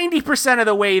 90% of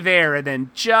the way there and then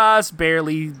just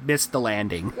barely missed the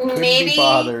landing. Couldn't be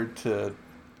bothered to,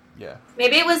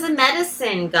 Maybe it was a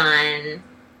medicine gun.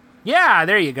 Yeah,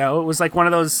 there you go. It was like one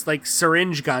of those like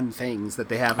syringe gun things that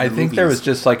they have in I the think movies. there was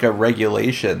just like a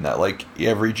regulation that like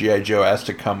every G.I. Joe has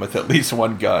to come with at least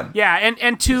one gun. Yeah,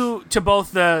 and to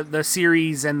both the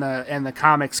series and the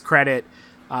comics credit,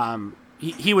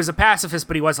 he was a pacifist,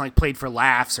 but he wasn't like played for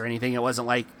laughs or anything. It wasn't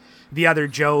like the other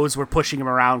Joes were pushing him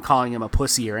around, calling him a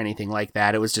pussy or anything like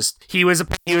that. It was just he was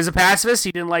a pacifist.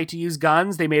 He didn't like to use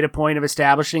guns. They made a point of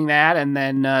establishing that, and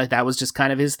then that was just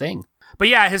kind of his thing. But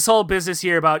yeah, his whole business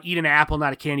here about eat an apple,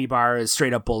 not a candy bar, is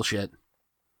straight up bullshit.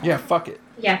 Yeah, fuck it.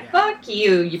 Yeah, fuck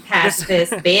you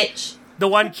pacifist bitch. The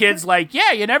one kid's like,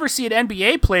 yeah, you never see an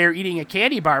NBA player eating a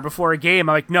candy bar before a game.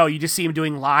 I'm like, no, you just see him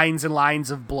doing lines and lines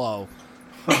of blow.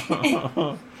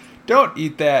 Don't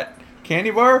eat that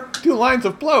candy bar. Do lines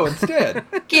of blow instead.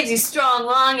 Gives you strong,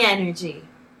 long energy.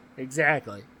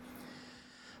 Exactly.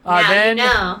 Now you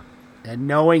know. And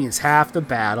knowing is half the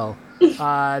battle.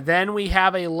 Then we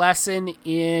have a lesson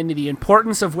in the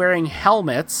importance of wearing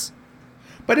helmets.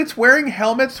 But it's wearing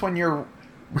helmets when you're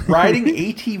riding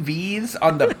ATVs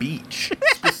on the beach,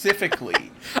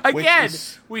 specifically. Again,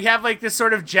 we have like this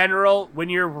sort of general, when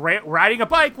you're riding a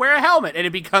bike, wear a helmet, and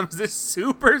it becomes this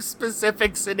super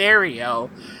specific scenario.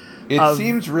 It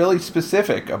seems really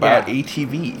specific about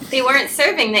ATVs. They weren't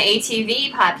serving the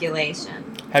ATV population.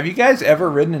 Have you guys ever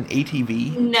ridden an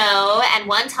ATV? No, and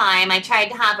one time I tried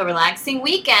to have a relaxing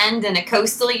weekend in a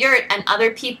coastal yurt, and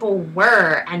other people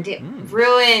were, and it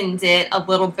ruined it a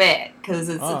little bit, because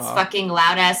it's fucking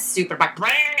loud-ass super... Kids,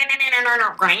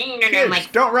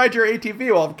 like, don't ride your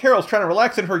ATV while Carol's trying to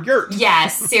relax in her yurt.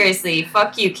 Yes, seriously,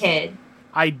 fuck you, kid.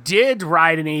 I did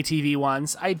ride an ATV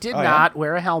once. I did not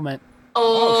wear a helmet.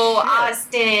 Oh,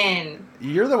 Austin.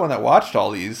 You're the one that watched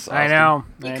all these, Austin. I know.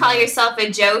 You call yourself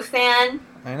a Joe fan?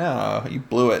 I know. You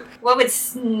blew it. What would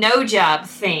Snowjob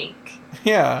think?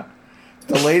 Yeah.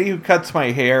 The lady who cuts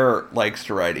my hair likes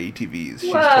to ride ATVs.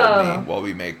 She's told me while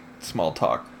we make small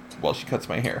talk while she cuts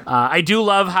my hair. I do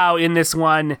love how in this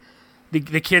one,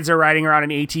 the kids are riding around in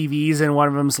ATVs, and one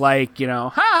of them's like,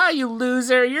 ha, you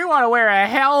loser, you want to wear a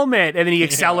helmet. And then he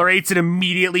accelerates and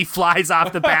immediately flies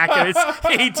off the back of his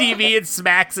ATV and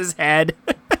smacks his head.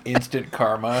 Instant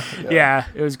karma. Yeah,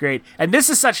 it was great. And this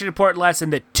is such an important lesson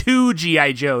that 2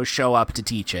 G.I. Joes show up to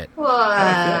teach it.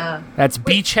 Whoa. That's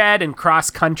Beachhead and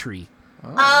Cross Country.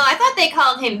 Oh, I thought they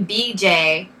called him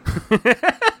BJ.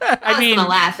 I was gonna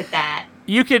laugh at that.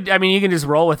 You can just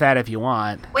roll with that if you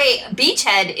want. Wait,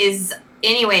 Beachhead is,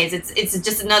 anyways, it's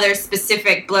just another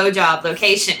specific blowjob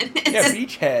location.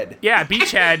 Beachhead. Yeah,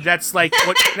 Beachhead. That's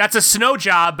that's a snow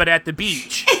job, but at the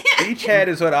beach. Beachhead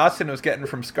is what Austin was getting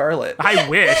from Scarlett. I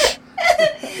wish.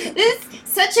 This is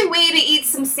such a way to eat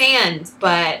some sand,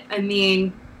 but I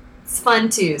mean, it's fun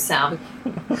too. So.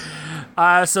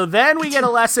 So then we get a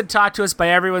lesson taught to us by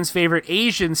everyone's favorite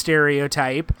Asian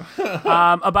stereotype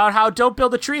about how don't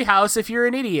build a treehouse if you're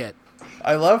an idiot.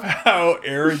 I love how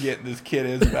arrogant this kid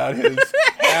is about his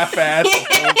half-ass.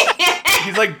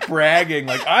 He's like bragging,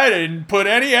 like, I didn't put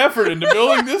any effort into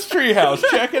building this treehouse.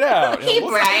 Check it out. He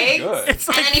brags. It's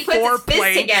like and then he puts 4 his fist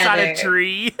planks together on a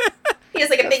tree. He has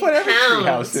like a big what every pound.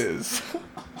 treehouse is.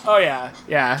 Oh,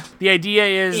 yeah. The idea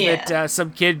is that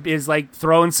some kid is, like,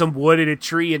 throwing some wood at a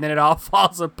tree, and then it all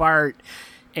falls apart.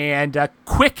 And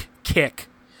Quick Kick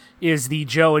is the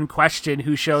Joe in question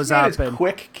who shows up. And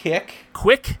Quick Kick?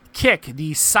 Quick Kick,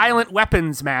 the silent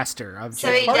weapons master of Joe.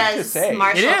 So he does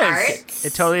martial arts?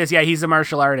 It totally is. Yeah, he's a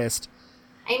martial artist.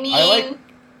 I mean,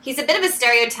 he's a bit of a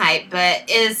stereotype, but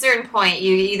at a certain point,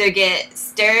 you either get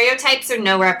stereotypes or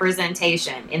no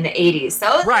representation in the 80s.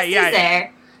 So right, he's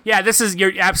there. Yeah,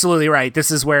 you're absolutely right. This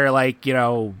is where, like,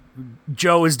 Joe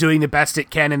is doing the best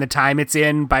it can in the time it's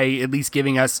in by at least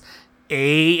giving us a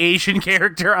Asian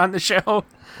character on the show.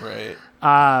 Right.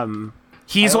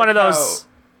 He's one of those...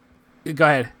 Go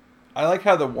ahead. I like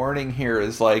how the warning here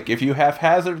is, like, if you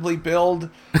haphazardly build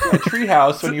a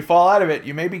treehouse, when you fall out of it,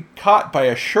 you may be caught by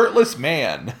a shirtless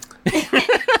man.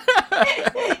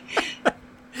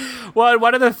 Well,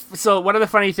 one of the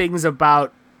funny things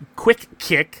about Quick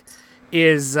Kick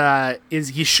is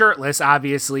he's shirtless,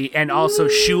 obviously, and also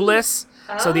shoeless.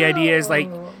 So the idea is, like,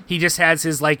 he just has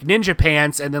his, like, ninja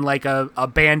pants and then, like, a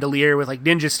bandolier with, like,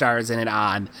 ninja stars in it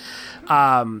on.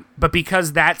 But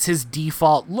because that's his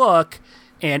default look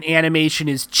and animation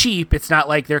is cheap, it's not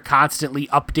like they're constantly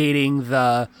updating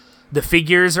the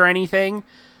figures or anything.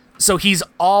 So he's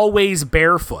always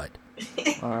barefoot.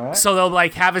 All right. So they'll,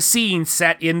 like, have a scene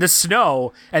set in the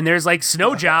snow, and there's, like,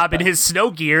 Snow Job in his snow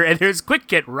gear, and there's Quick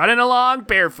Kit running along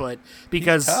barefoot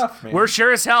because we're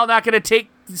sure as hell not going to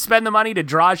spend the money to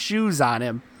draw shoes on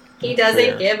him. He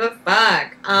doesn't give a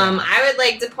fuck. I would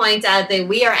like to point out that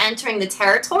we are entering the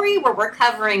territory where we're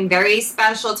covering very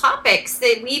special topics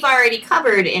that we've already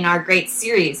covered in our great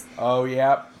series. Oh,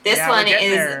 yeah. This one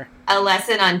is a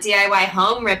lesson on DIY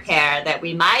home repair that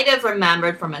we might have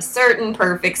remembered from a certain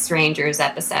Perfect Strangers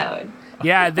episode.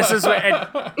 Yeah, this is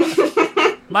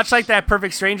much like that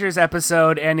Perfect Strangers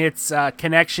episode and its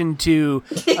connection to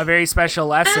a very special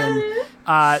lesson.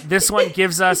 This one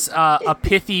gives us a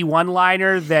pithy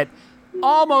one-liner that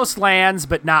almost lands,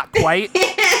 but not quite.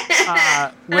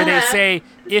 Where they say,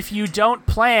 if you don't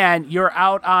plan, you're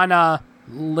out on a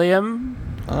limb.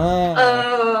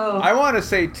 I want to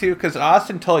say, too, because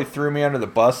Austin totally threw me under the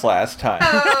bus last time.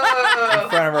 In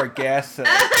front of our guests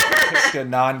picked a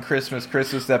non-Christmas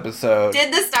episode.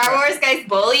 Did the Star Wars guys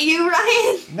bully you,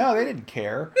 Ryan? No, they didn't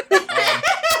care.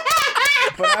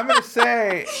 But I'm going to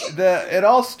say it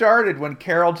all started when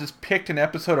Carol just picked an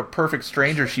episode of Perfect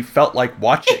Stranger she felt like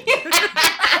watching.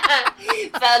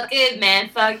 Felt good, man.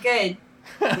 Felt good.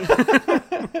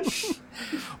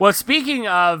 Well, speaking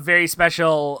of very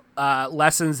special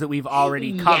lessons that we've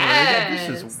already covered,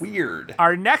 this is weird.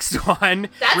 Our next one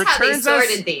That's how they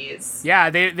sorted these.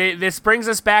 Yeah, this brings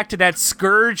us back to that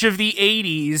scourge of the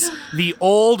 80s, the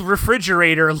old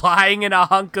refrigerator lying in a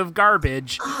hunk of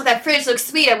garbage. Oh, that fridge looks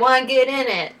sweet. I want to get in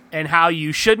it. And how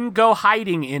you shouldn't go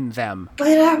hiding in them.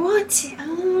 But I want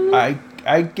to.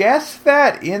 I guess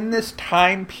that in this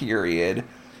time period,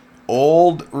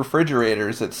 old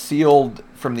refrigerators that sealed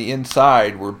from the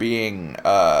inside were being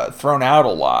thrown out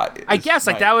a lot. I guess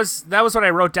that was what I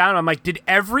wrote down. I'm like, did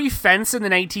every fence in the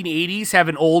 1980s have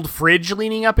an old fridge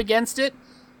leaning up against it?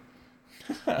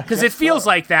 Because it feels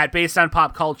like that based on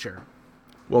pop culture.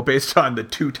 Well, based on the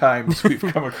 2 times we've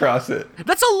come across it.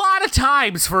 That's a lot of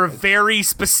times for a very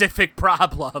specific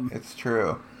problem. It's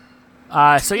true.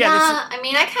 So yeah, I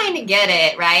mean, I kind of get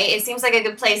it, right? It seems like a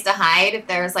good place to hide if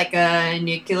there's like a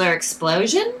nuclear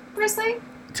explosion, per se.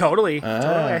 Totally.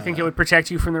 I think it would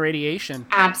protect you from the radiation.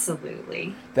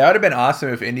 Absolutely. That would have been awesome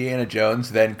if Indiana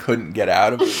Jones then couldn't get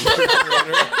out of the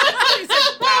refrigerator. He's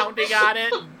like pounding on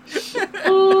it.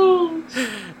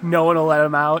 No one will let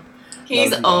him out.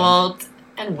 He's old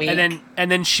and weak.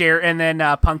 And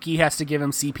then Punky has to give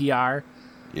him CPR.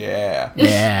 Yeah.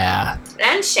 Yeah.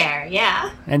 And Cher,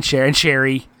 yeah. And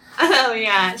Sherry. Oh,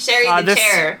 yeah. Sherry the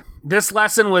chair. This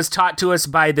lesson was taught to us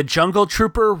by the jungle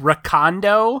trooper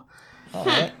Rakondo.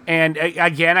 Right. And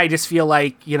again, I just feel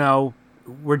like,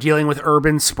 we're dealing with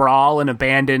urban sprawl and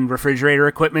abandoned refrigerator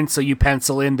equipment, so you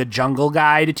pencil in the jungle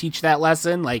guy to teach that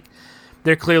lesson. Like,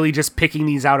 they're clearly just picking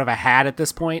these out of a hat at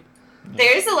this point.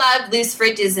 There's a lot of loose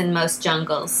fridges in most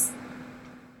jungles.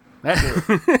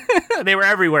 They were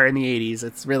everywhere in the 80s.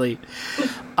 It's really...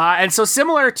 and so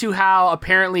similar to how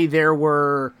apparently there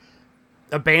were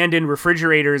abandoned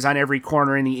refrigerators on every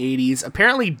corner in the 80s,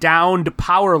 apparently downed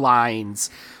power lines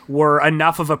were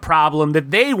enough of a problem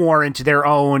that they warrant their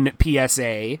own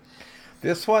PSA.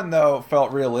 This one, though,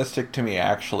 felt realistic to me,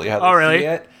 actually. How they really? see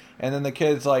it. And then the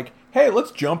kid's like, hey,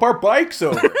 let's jump our bikes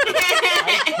over.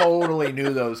 I totally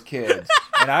knew those kids.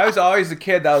 And I was always the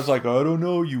kid that was like, I don't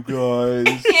know, you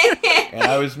guys. And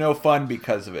I was no fun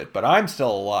because of it. But I'm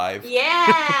still alive.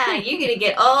 Yeah, you're going to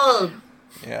get old.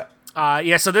 Yeah.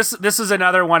 So this is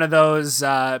another one of those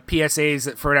PSAs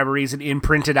that, for whatever reason,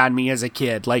 imprinted on me as a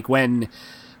kid. Like, when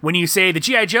you say the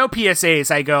G.I. Joe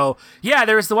PSAs, I go, yeah,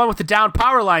 there's the one with the down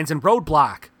power lines and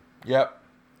Roadblock. Yep.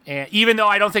 And even though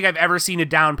I don't think I've ever seen a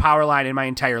down power line in my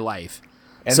entire life.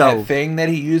 And that thing that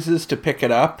he uses to pick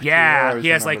it up. Yeah, he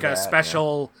has like a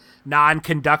special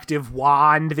non-conductive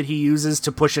wand that he uses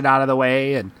to push it out of the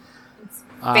way. And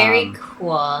very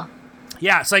cool.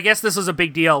 Yeah, so I guess this was a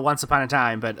big deal once upon a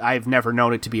time, but I've never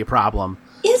known it to be a problem.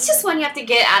 It's just one you have to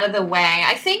get out of the way.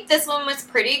 I think this one was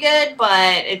pretty good,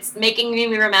 but it's making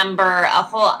me remember a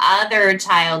whole other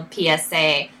child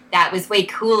PSA that was way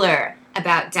cooler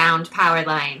about downed power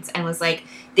lines and was like,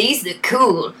 these look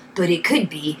cool, but it could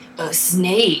be a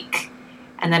snake.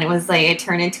 And then it was like, it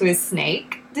turned into a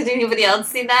snake. Did anybody else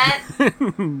see that?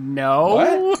 No.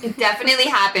 What? It definitely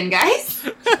happened, guys.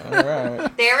 All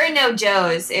right. There were no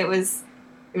Joes. It was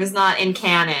not in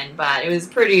canon, but it was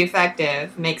pretty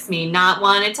effective. Makes me not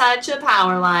want to touch a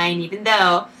power line, even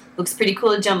though it looks pretty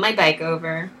cool to jump my bike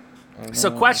over.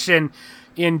 So question,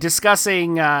 in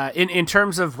discussing, in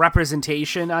terms of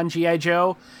representation on G.I.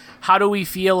 Joe, how do we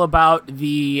feel about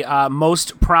the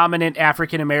most prominent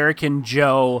African-American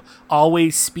Joe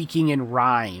always speaking in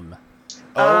rhyme?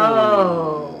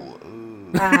 Well,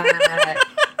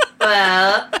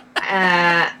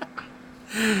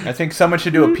 I think someone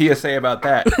should do a PSA about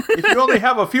that. If you only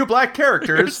have a few black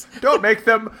characters, don't make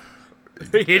them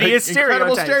hideous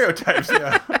incredible stereotypes.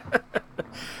 Yeah.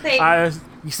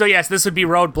 So yes, this would be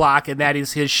Roadblock, and that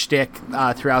is his shtick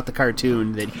throughout the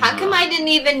cartoon. How come I didn't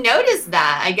even notice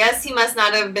that? I guess he must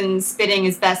not have been spitting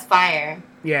his best fire.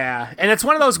 Yeah, and it's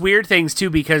one of those weird things too,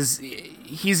 because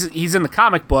he's in the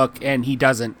comic book and he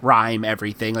doesn't rhyme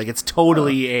everything. Like, it's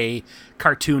totally a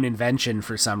cartoon invention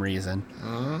for some reason.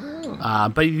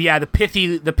 But yeah, the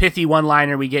pithy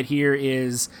one-liner we get here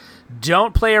is,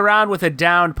 don't play around with a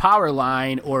downed power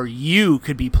line or you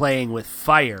could be playing with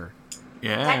fire.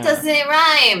 Yeah. That doesn't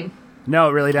rhyme. No,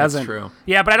 it really doesn't. That's true.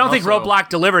 Yeah, but I don't think Roadblock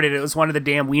delivered it. It was one of the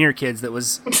damn Wiener Kids that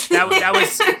was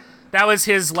that was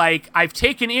his, like, I've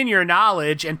taken in your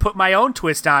knowledge and put my own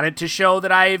twist on it to show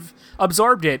that I've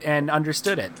absorbed it and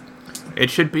understood it. It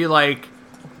should be like,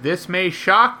 this may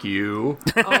shock you.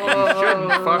 You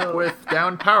shouldn't fuck with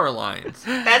down power lines.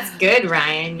 That's good,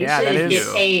 Ryan. You should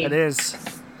get paid. It is.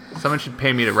 Someone should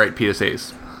pay me to write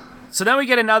PSAs. So then we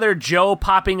get another Joe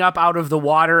popping up out of the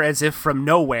water as if from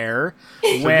nowhere.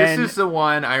 This is the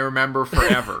one I remember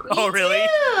forever. Oh, really?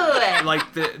 Like,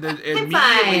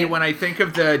 immediately when I think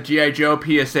of the G.I. Joe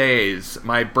PSAs,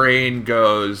 my brain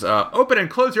goes, open and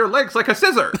close your legs like a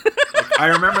scissor. Like, I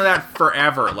remember that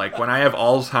forever. Like, when I have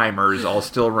Alzheimer's, I'll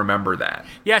still remember that.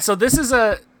 Yeah, so this is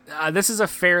a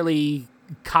fairly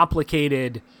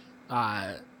complicated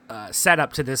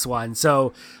setup to this one.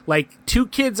 So, like, two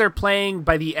kids are playing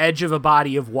by the edge of a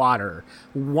body of water.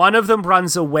 One of them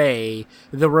runs away.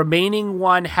 The remaining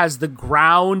one has the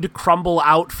ground crumble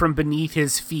out from beneath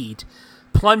his feet,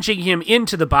 plunging him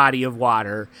into the body of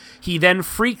water. He then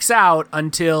freaks out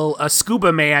until a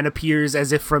scuba man appears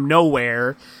as if from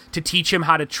nowhere to teach him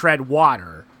how to tread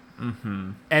water.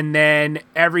 Mm-hmm. And then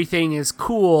everything is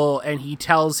cool, and he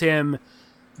tells him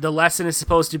the lesson is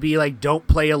supposed to be, like, don't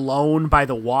play alone by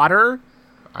the water.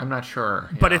 I'm not sure.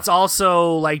 But it's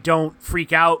also, like, don't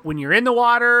freak out when you're in the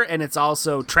water, and it's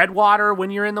also tread water when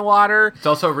you're in the water. It's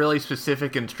also really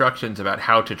specific instructions about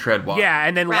how to tread water. Yeah,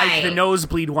 and then like the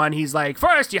nosebleed one, he's like,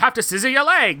 first you have to scissor your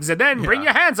legs, and then bring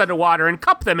your hands underwater and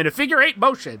cup them in a figure 8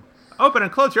 motion. Open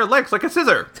and close your legs like a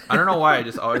scissor. I don't know why, I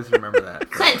just always remember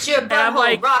that. Clench your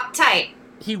butthole, rock tight.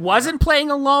 He wasn't playing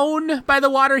alone by the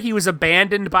water. He was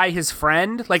abandoned by his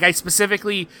friend. Like, I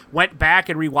specifically went back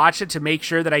and rewatched it to make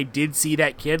sure that I did see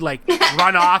that kid, like,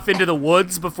 run off into the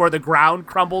woods before the ground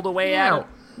crumbled away at him.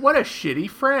 What a shitty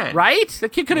friend. Right? The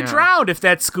kid could have drowned if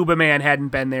that scuba man hadn't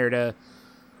been there to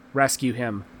rescue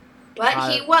him.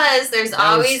 But he was. There's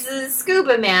always a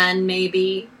scuba man,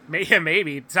 maybe.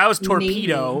 Maybe. So that was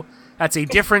Torpedo. Maybe. That's a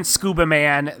different scuba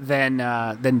man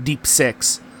than Deep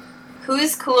Six.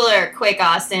 Who's cooler, Quick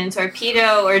Austin,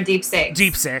 Torpedo or Deep Six?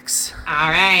 Deep Six.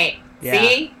 All right. Yeah.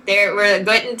 See, we're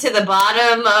getting to the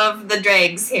bottom of the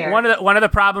dregs here. One of the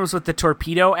problems with the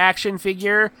Torpedo action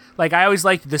figure, like, I always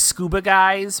liked the scuba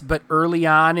guys, but early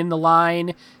on in the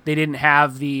line, they didn't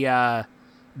have the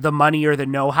money or the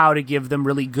know-how to give them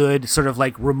really good sort of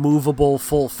like removable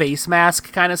full face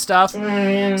mask kind of stuff.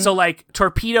 So like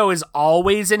Torpedo is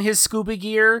always in his scuba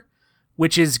gear,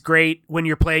 which is great when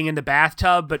you're playing in the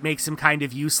bathtub, but makes him kind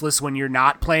of useless when you're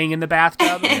not playing in the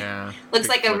bathtub. Yeah. Looks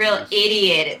like a real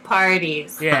idiot at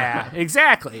parties. Yeah,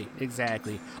 exactly.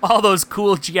 All those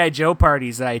cool G.I. Joe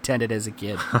parties that I attended as a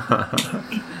kid.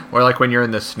 Or like when you're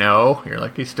in the snow, you're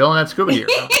like, he's still in that scuba gear.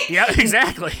 Huh? Yeah,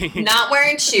 exactly. Not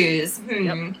wearing shoes.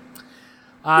 Yep.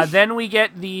 Then we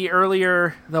get the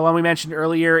one we mentioned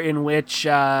earlier, in which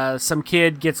some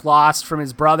kid gets lost from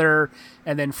his brother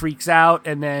and then freaks out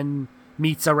and then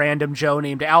meets a random Joe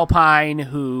named Alpine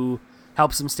who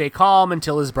helps him stay calm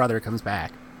until his brother comes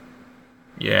back.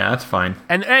 Yeah, that's fine.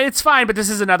 And it's fine, but this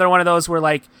is another one of those where,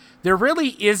 like, there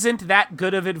really isn't that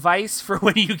good of advice for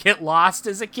when you get lost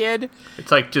as a kid.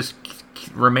 It's like, just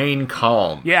remain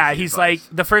calm. Yeah, he's like,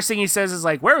 the first thing he says is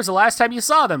like, where was the last time you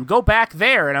saw them? Go back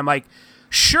there. And I'm like,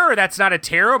 sure, that's not a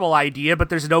terrible idea, but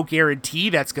there's no guarantee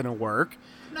that's going to work.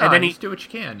 No, and then just do what you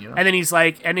can, you know. And then he's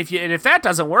like, and if that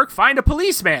doesn't work, find a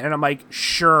policeman. And I'm like,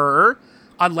 sure,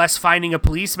 unless finding a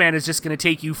policeman is just going to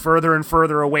take you further and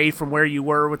further away from where you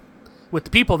were with the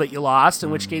people that you lost,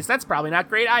 in which case that's probably not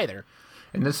great either.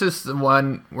 And this is the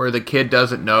one where the kid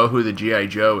doesn't know who the G.I.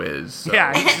 Joe is. So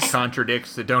yeah, it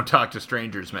contradicts the don't talk to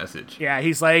strangers message. Yeah,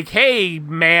 he's like, hey,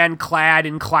 man clad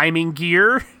in climbing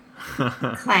gear.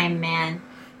 Climb man.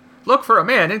 Look for a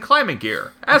man in climbing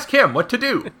gear. Ask him what to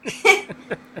do.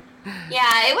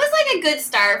 Yeah, it was like a good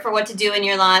start for what to do when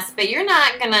you're lost, but you're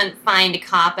not going to find a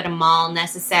cop at a mall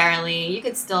necessarily. You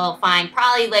could still find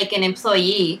probably like an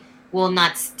employee will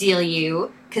not steal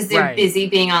you because they're busy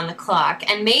being on the clock.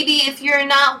 And maybe if you're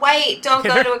not white, don't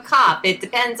go to a cop. It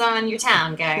depends on your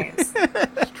town, guys.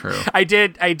 That's true. I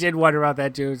did wonder about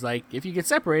that too. It's like, if you get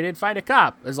separated, find a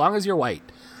cop as long as you're white.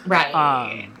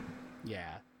 Right. Yeah.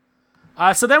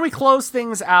 So then we close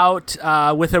things out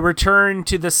with a return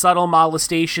to the subtle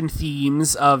molestation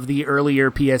themes of the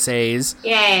earlier PSAs.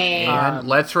 Yay. And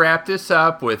let's wrap this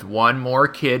up with one more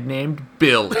kid named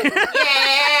Billy.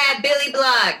 Yeah, Billy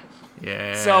Block.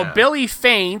 Yeah. So Billy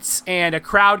faints, and a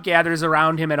crowd gathers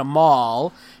around him at a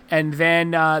mall. And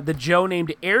then the Joe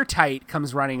named Airtight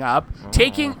comes running up,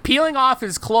 peeling off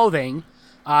his clothing.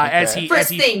 As he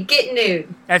get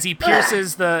nude. As he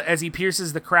pierces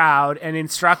the crowd and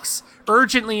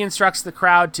urgently instructs the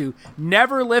crowd to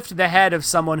never lift the head of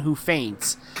someone who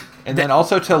faints. And then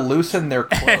also to loosen their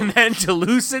clothes.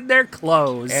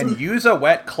 And use a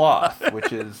wet cloth,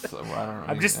 which is, I don't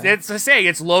know. It's saying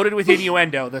it's loaded with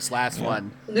innuendo, this last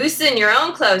one. Loosen your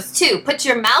own clothes, too. Put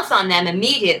your mouth on them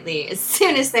immediately, as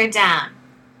soon as they're down.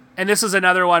 And this was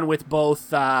another one with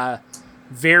both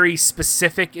very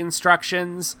specific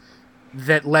instructions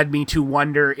that led me to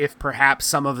wonder if perhaps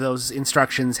some of those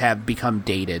instructions have become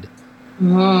dated. Do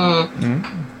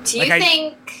you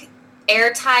think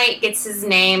Airtight gets his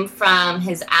name from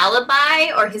his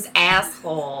alibi or his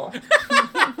asshole?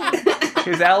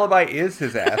 His alibi is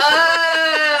his asshole.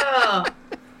 Oh!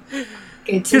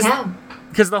 Good to know.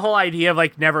 Because the whole idea of,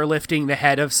 like, never lifting the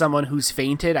head of someone who's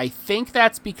fainted, I think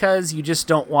that's because you just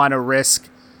don't want to risk,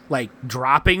 like,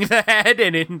 dropping the head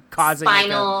and causing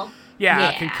spinal,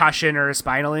 a concussion or a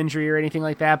spinal injury or anything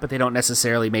like that, but they don't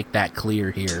necessarily make that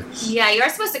clear here. Yeah, you are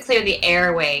supposed to clear the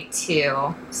airway,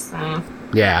 too. So.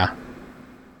 Yeah.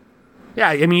 Yeah,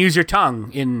 I mean, use your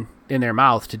tongue in their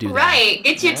mouth to do that. Right,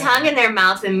 get your tongue in their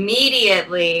mouth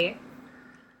immediately.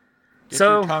 Get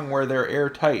your tongue where they're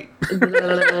airtight.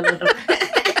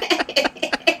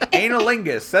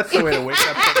 Analingus, that's the way to wake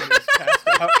up someone who's passed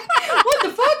out. What the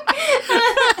fuck?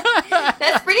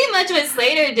 That's much what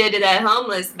Slater did to that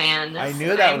homeless man. I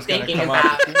knew that was going to come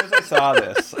up. As soon as I saw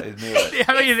this, I knew it.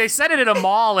 I mean, they said it at a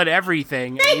mall and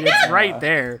everything. I mean, it's right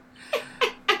there.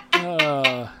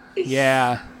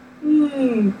 Yeah.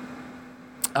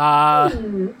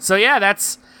 So yeah,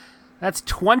 that's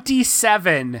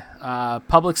 27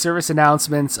 public service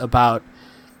announcements about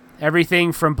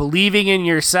everything from believing in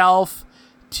yourself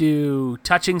to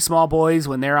touching small boys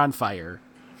when they're on fire.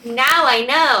 Now I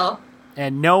know.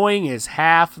 And knowing is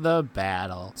half the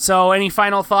battle. So any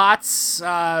final thoughts?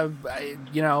 I'd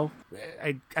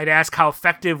ask how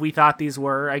effective we thought these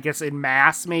were. I guess in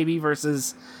mass maybe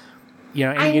versus,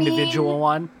 any individual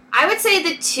one. I would say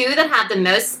the two that have the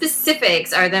most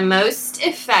specifics are the most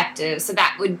effective. So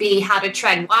that would be how to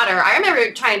tread water. I remember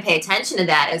trying to pay attention to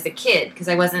that as a kid because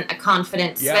I wasn't a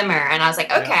confident swimmer. And I was like,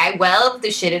 okay, well, if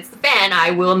the shit hits the fan,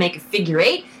 I will make a figure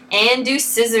eight and do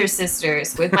scissor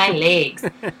sisters with my legs.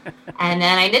 And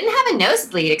then I didn't have a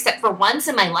nosebleed except for once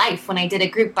in my life when I did a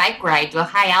group bike ride to a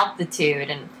high altitude.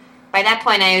 And by that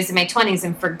point, I was in my 20s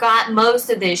and forgot most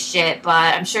of this shit,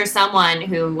 but I'm sure someone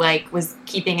who, was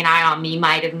keeping an eye on me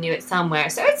might have knew it somewhere.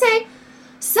 So I'd say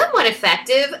somewhat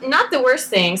effective, not the worst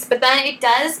things, but then it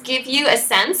does give you a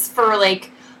sense for,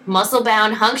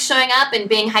 muscle-bound hunks showing up and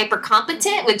being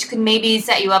hyper-competent, which could maybe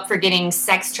set you up for getting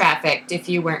sex trafficked if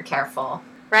you weren't careful.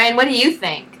 Ryan, what do you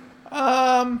think?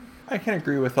 I can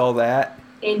agree with all that.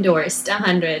 Endorsed,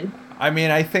 100. I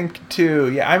mean, I think, too,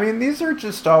 these are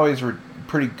just always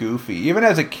pretty goofy. Even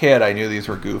as a kid, I knew these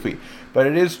were goofy. But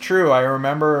it is true. I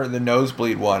remember the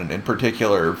nosebleed one in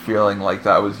particular feeling like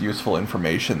that was useful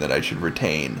information that I should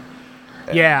retain.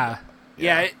 Yeah.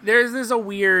 There's a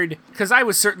weird... Because I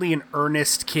was certainly an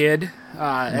earnest kid,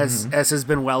 as has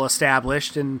been well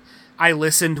established, and I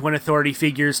listened when authority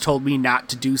figures told me not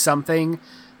to do something.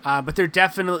 But there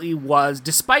definitely was...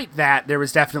 Despite that, there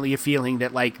was definitely a feeling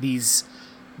that, these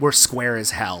were square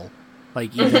as hell.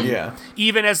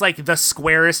 Even as the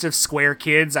squarest of square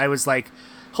kids, I was like,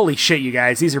 holy shit, you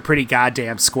guys, these are pretty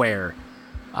goddamn square.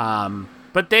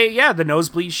 But the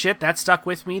nosebleed shit, that stuck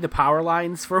with me. The power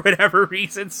lines, for whatever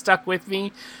reason, stuck with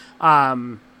me.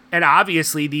 And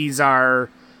obviously these are,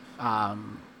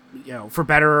 for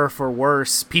better or for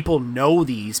worse, people know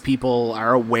these. People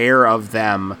are aware of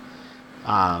them.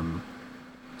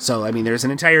 So, there's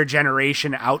an entire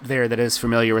generation out there that is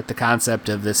familiar with the concept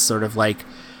of this sort of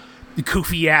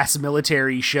goofy-ass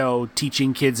military show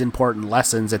teaching kids important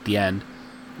lessons at the end.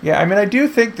 Yeah, I do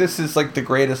think this is, the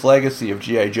greatest legacy of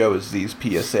G.I. Joe is these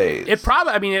PSAs. It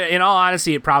probably, in all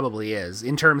honesty, it probably is,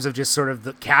 in terms of just sort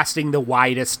of casting the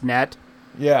widest net.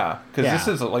 Yeah, because this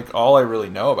is, all I really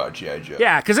know about G.I. Joe.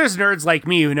 Yeah, because there's nerds like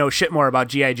me who know shit more about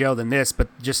G.I. Joe than this, but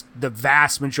just the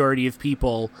vast majority of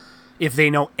people, if they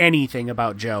know anything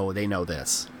about Joe, they know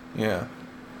this. Yeah.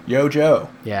 Yo, Joe.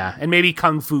 Yeah, and maybe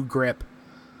Kung Fu Grip.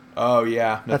 Oh,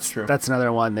 yeah, that's true. That's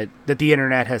another one that the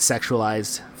internet has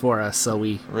sexualized for us, so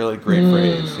we... Really great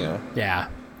phrase, yeah. Yeah.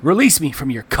 Release me from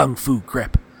your Kung Fu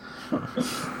grip.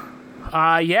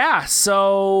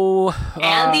 So...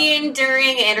 and the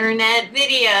enduring internet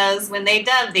videos, when they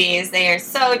dub these, they are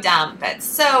so dumb, but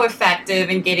so effective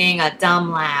in getting a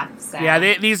dumb laugh. So.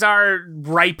 Yeah, these are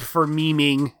ripe for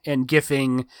memeing and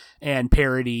gifing and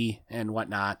parody and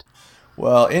whatnot.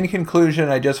 Well, in conclusion,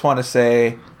 I just want to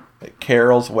say...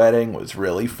 Carol's wedding was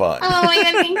really fun. Oh my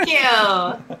god, thank you.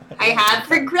 I have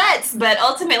regrets, but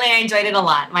ultimately I enjoyed it a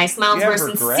lot. My smiles were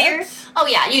sincere. Oh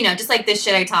yeah, just like this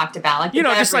shit I talked about.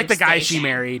 Just like the guy she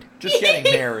married. Just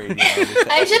getting married.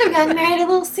 I should have gotten married a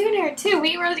little sooner too.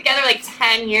 We were together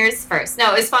 10 years first.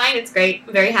 No, it's fine. It's great.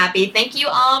 I'm very happy. Thank you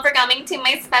all for coming to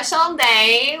my special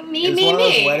day. It's one of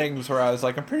those weddings where I was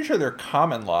like, I'm pretty sure they're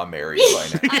common law married by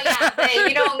now. Oh yeah, but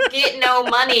you don't get no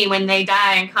money when they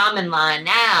die in common law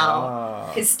now.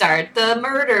 To start the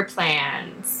murder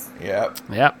plans. Yep.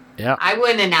 I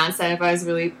wouldn't announce that if I was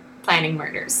really planning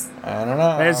murders. I don't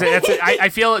know. I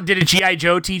feel, did a G.I.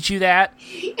 Joe teach you that?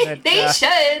 They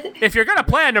should. If you're going to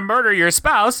plan to murder your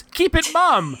spouse, keep it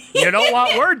mum. You don't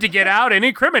want word to get out and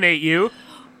incriminate you.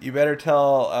 You better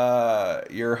tell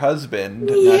your husband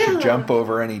not to jump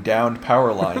over any downed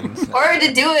power lines. Or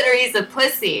to do it or he's a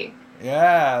pussy.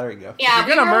 Yeah, there you go. Yeah, if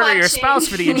you're going to murder your spouse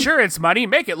for the insurance money,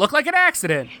 make it look like an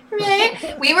accident.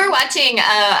 Right? We were watching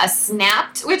a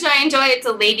Snapped, which I enjoy. It's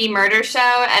a lady murder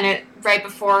show, and right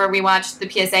before we watched the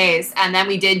PSAs, and then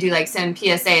we did do some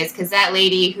PSAs, because that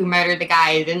lady who murdered the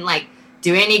guy didn't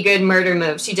do any good murder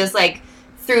moves. She just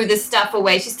threw the stuff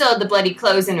away. She still had the bloody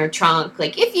clothes in her trunk.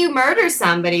 If you murder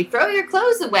somebody, throw your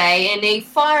clothes away in a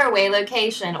faraway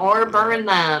location or burn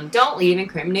them. Don't leave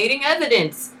incriminating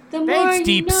evidence. The more Thanks,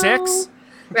 Deep you know. Six.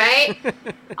 Right?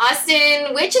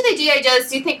 Austin, which of the G.I. Joes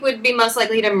do you think would be most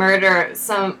likely to murder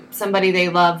somebody they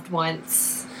loved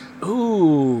once?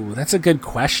 Ooh, that's a good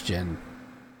question.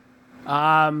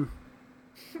 I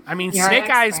mean, You're Snake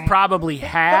an Eyes expert. probably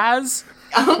has.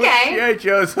 Okay. G.I.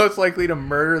 Joe is most likely to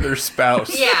murder their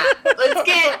spouse. Yeah, let's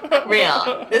get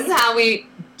real. This is how we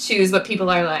choose what people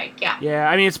are like. Yeah. Yeah,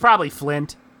 I mean, it's probably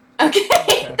Flint. Okay.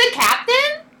 The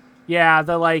captain? Yeah,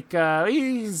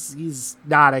 he's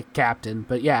not a captain,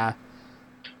 but yeah.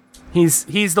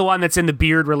 He's the one that's in the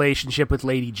beard relationship with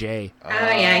Lady J. Oh,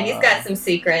 yeah, he's got some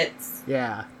secrets.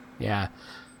 Yeah. Yeah,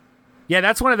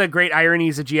 that's one of the great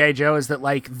ironies of G.I. Joe is that,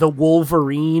 like, the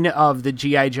Wolverine of the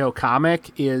G.I. Joe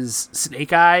comic is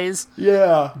Snake Eyes.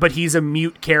 Yeah. But he's a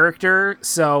mute character,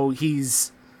 so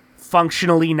he's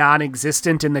functionally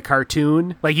non-existent in the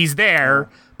cartoon. Like, he's there,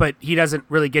 but he doesn't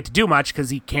really get to do much because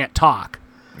he can't talk.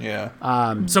 Yeah.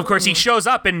 So, of course, he shows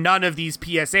up in none of these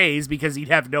PSAs because he'd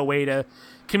have no way to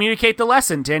communicate the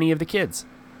lesson to any of the kids.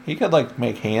 He could, like,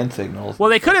 make hand signals. Well,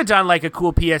 they could have done, like, a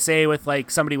cool PSA with, like,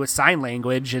 somebody with sign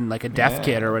language and, like, a deaf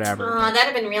kid or whatever. Oh, that'd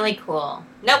have been really cool.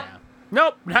 Nope.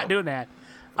 Nope, not doing that.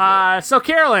 So,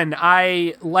 Carolyn,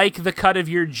 I like the cut of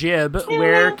your jib.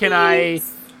 Where can I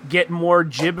get more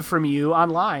jib from you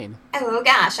online? Oh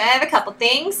gosh, I have a couple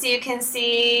things. You can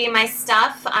see my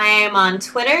stuff. I am on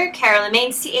Twitter, Carolyn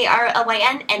Main,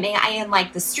 Carlyn Main,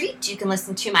 like the street. You can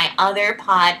listen to my other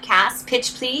podcast,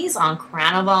 Pitch Please, on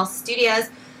Carnival Studios.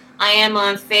 I am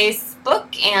on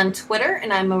Facebook and Twitter,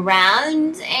 and I'm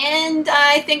around, and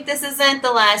I think this isn't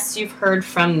the last you've heard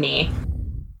from me.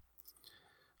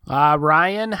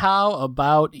 Ryan, how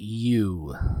about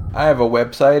you? I have a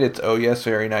website. It's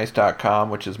ohyesverynice.com,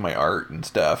 which is my art and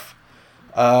stuff.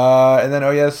 And then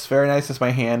ohyesverynice is my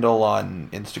handle on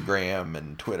Instagram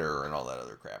and Twitter and all that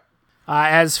other crap.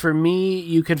 As for me,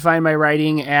 you can find my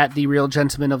writing at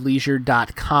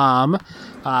therealgentlemanofleisure.com.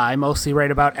 I mostly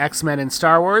write about X-Men and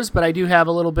Star Wars, but I do have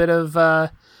a little bit of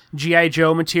G.I.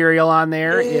 Joe material on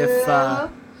there.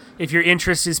 If your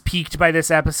interest is piqued by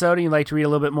this episode and you'd like to read a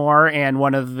little bit more, and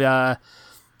one of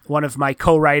my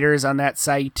co-writers on that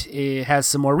site has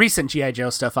some more recent G.I. Joe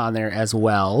stuff on there as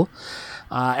well.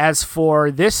 As for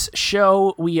this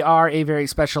show, we are a very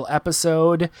special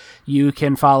episode. You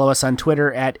can follow us on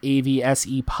Twitter at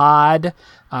AVSEPod.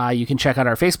 You can check out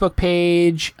our Facebook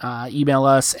page. Email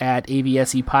us at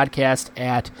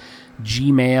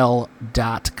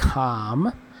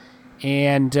avsepodcast@gmail.com.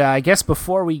 And I guess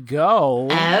before we go...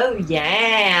 Oh,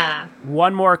 yeah.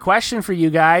 One more question for you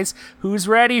guys. Who's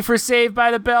ready for Saved by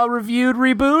the Bell Reviewed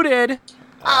Rebooted?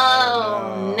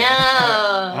 Oh,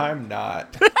 no. I'm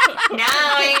not.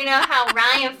 Now you know how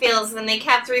Ryan feels when they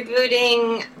kept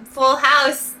rebooting Full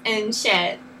House and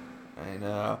shit. I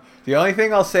know. The only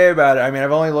thing I'll say about it, I mean,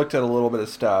 I've only looked at a little bit of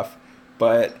stuff,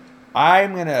 but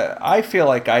I feel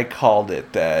like I called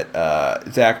it that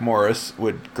Zach Morris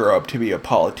would grow up to be a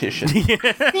politician. I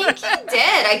think he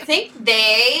did. I think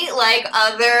they, like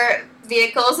other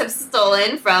vehicles, have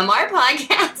stolen from our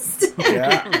podcast.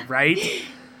 Yeah. Right?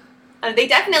 They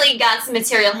definitely got some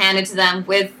material handed to them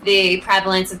with the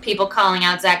prevalence of people calling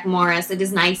out Zach Morris. It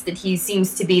is nice that he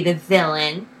seems to be the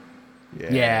villain.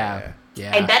 Yeah.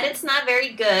 I bet it's not very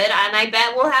good, and I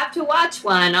bet we'll have to watch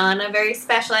one on a very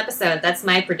special episode. That's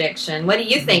my prediction. What do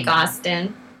you think,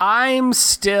 Austin? I'm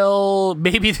still,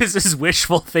 maybe this is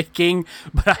wishful thinking,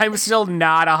 but I'm still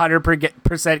not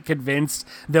 100% convinced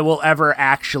that we'll ever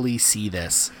actually see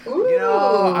this. You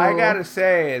know, I gotta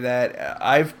say that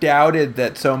I've doubted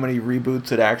that so many reboots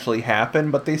would actually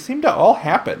happen, but they seem to all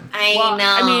happen. I know.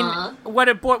 I mean, what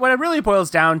it really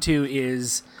boils down to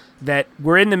is that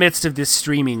we're in the midst of this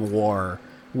streaming war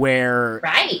where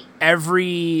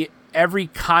every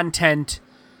content,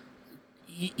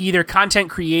 either content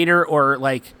creator or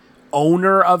like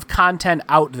owner of content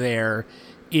out there,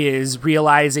 is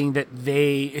realizing that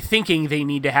thinking they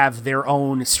need to have their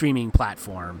own streaming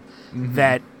platform,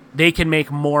 that they can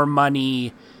make more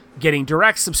money getting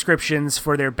direct subscriptions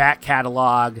for their back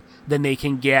catalog than they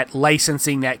can get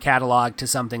licensing that catalog to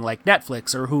something like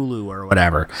Netflix or Hulu or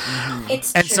whatever.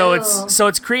 It's and true. so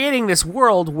it's creating this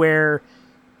world where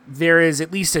there is,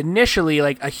 at least initially,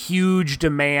 like a huge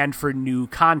demand for new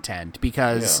content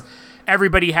because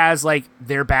everybody has like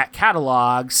their back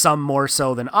catalog, some more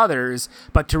so than others,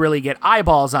 but to really get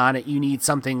eyeballs on it, you need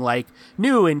something like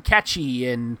new and catchy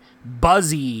and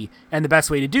buzzy, and the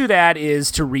best way to do that is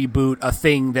to reboot a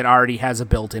thing that already has a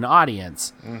built-in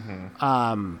audience.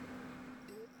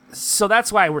 So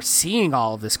that's why we're seeing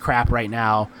all of this crap right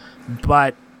now,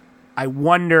 but I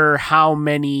wonder how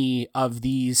many of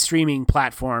these streaming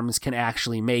platforms can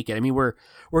actually make it. I mean, we're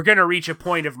going to reach a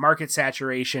point of market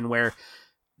saturation where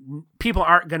people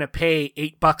aren't going to pay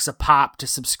 $8 a pop to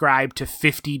subscribe to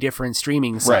 50 different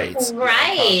streaming sites.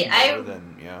 Right.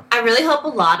 I really hope a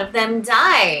lot of them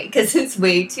die because it's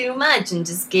way too much, and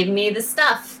just give me the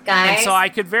stuff, guys. And so I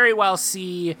could very well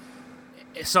see,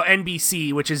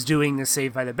 NBC, which is doing the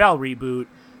Saved by the Bell reboot,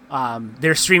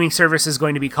 their streaming service is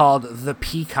going to be called The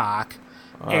Peacock.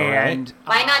 And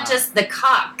why not just The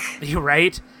Cock?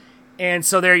 Right? And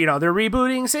so they're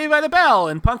rebooting Saved by the Bell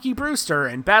and Punky Brewster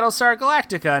and Battlestar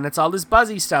Galactica, and it's all this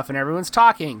buzzy stuff and everyone's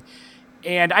talking.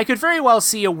 And I could very well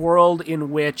see a world in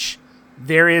which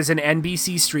there is an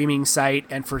NBC streaming site,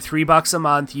 and for $3 a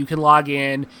month you can log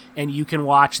in and you can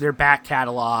watch their back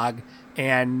catalog,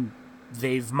 and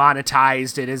they've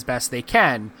monetized it as best they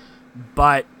can.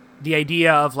 But the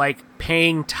idea of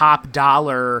paying top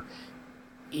dollar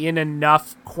in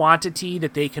enough quantity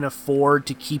that they can afford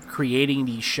to keep creating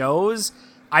these shows,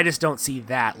 I just don't see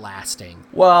that lasting.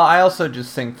 Well, I also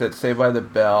just think that Saved by the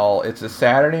Bell, it's a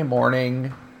Saturday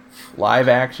morning live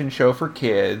action show for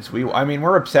kids.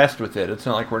 We're obsessed with it. It's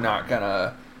not like we're not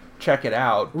gonna check it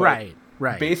out. But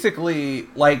Right. Basically,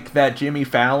 like that Jimmy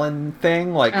Fallon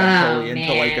thing, I'm totally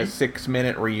into a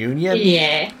 6-minute reunion.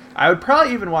 Yeah. I would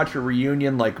probably even watch a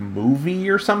reunion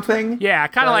movie or something. Yeah,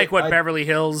 kind of like what Beverly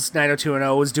Hills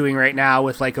 90210 was doing right now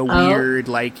with a weird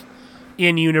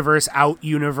in-universe,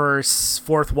 out-universe,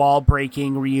 fourth wall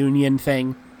breaking reunion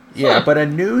thing. Yeah, but a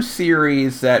new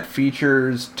series that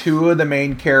features 2 of the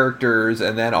main characters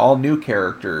and then all new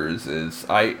characters is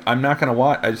I'm not going to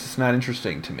watch. It's just not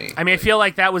interesting to me. I feel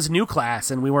like that was New Class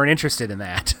and we weren't interested in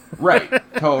that. Right,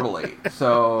 totally.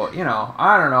 So,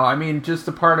 I don't know. Just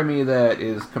the part of me that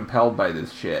is compelled by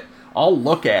this shit. I'll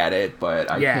look at it,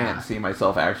 but I can't see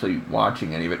myself actually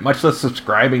watching any of it, much less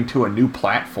subscribing to a new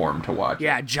platform to watch.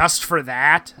 Yeah, just for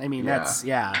that? That's,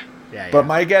 yeah. But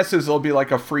my guess is there'll be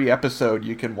a free episode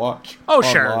you can watch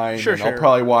online. Sure. I'll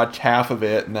probably watch half of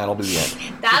it, and that'll be the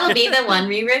end. That'll be the one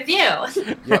we review.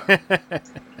 Yep.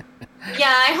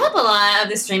 Yeah, I hope a lot of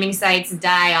the streaming sites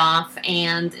die off,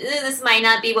 and this might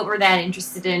not be what we're that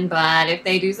interested in, but if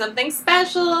they do something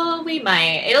special, we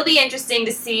might. It'll be interesting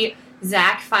to see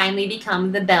Zach finally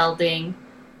become the Belding.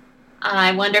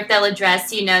 I wonder if they'll address,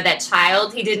 that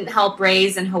child he didn't help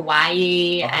raise in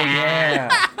Hawaii,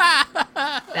 and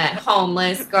that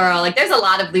homeless girl. There's a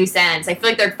lot of loose ends. I feel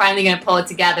like they're finally going to pull it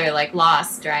together, like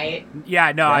Lost, right?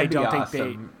 Yeah, no, I don't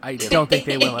awesome. I don't think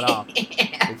they will at all.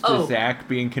 It's just Zach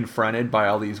being confronted by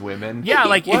all these women. Yeah,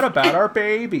 what about our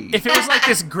baby? If it was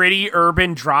this gritty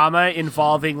urban drama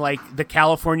involving the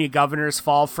California governor's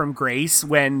fall from grace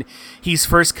when he's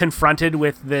first confronted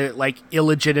with the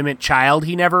illegitimate child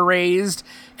he never raised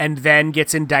and then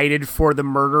gets indicted for the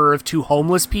murder of 2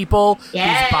 homeless people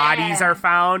whose bodies are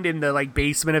found in the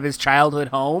basement of his childhood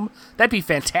home, that'd be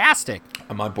fantastic.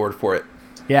 I'm on board for it.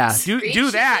 Yeah,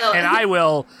 do that, and I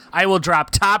will drop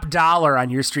top dollar on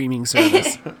your streaming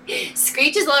service.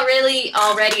 Screech has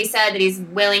already said that he's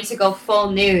willing to go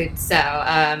full nude, so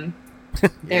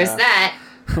there's that.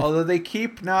 Although they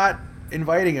keep not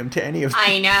inviting him to any of them.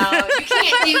 I know. You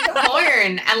can't do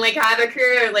porn and have a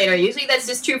career later. Usually that's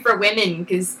just true for women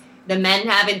because the men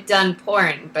haven't done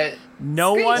porn, but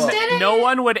no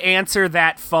one would answer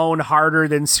that phone harder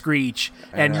than Screech,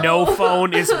 and no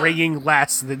phone is ringing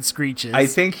less than Screech's. I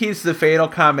think he's the fatal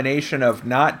combination of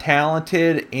not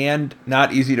talented and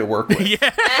not easy to work with. Yeah.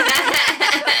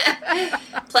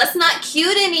 Plus not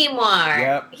cute anymore.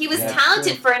 Yep, he was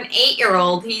talented for an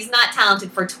 8-year-old. He's not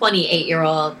talented for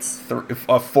 28-year-olds. A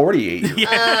 48-year-old.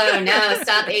 Yeah. Oh, no.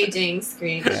 Stop aging,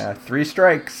 Screech. Yeah, 3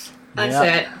 strikes. That's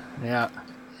it. Yeah.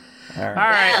 All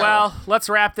right, well, let's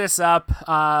wrap this up.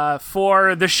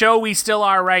 For the show we still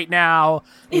are right now,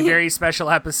 a very special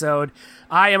episode,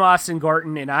 I am Austin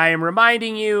Gorton, and I am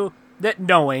reminding you that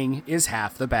knowing is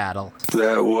half the battle.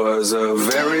 That was a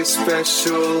very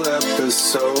special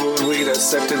episode. We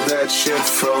dissected that shit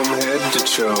from head to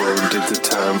toe. Did the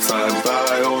time fly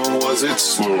by or was it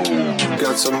slow?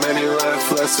 Got so many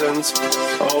life lessons.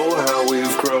 Oh, how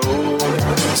we've grown.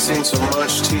 Seen so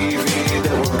much TV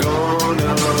that we're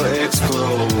gonna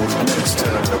explode next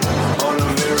time on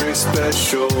a very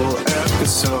special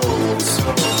episode.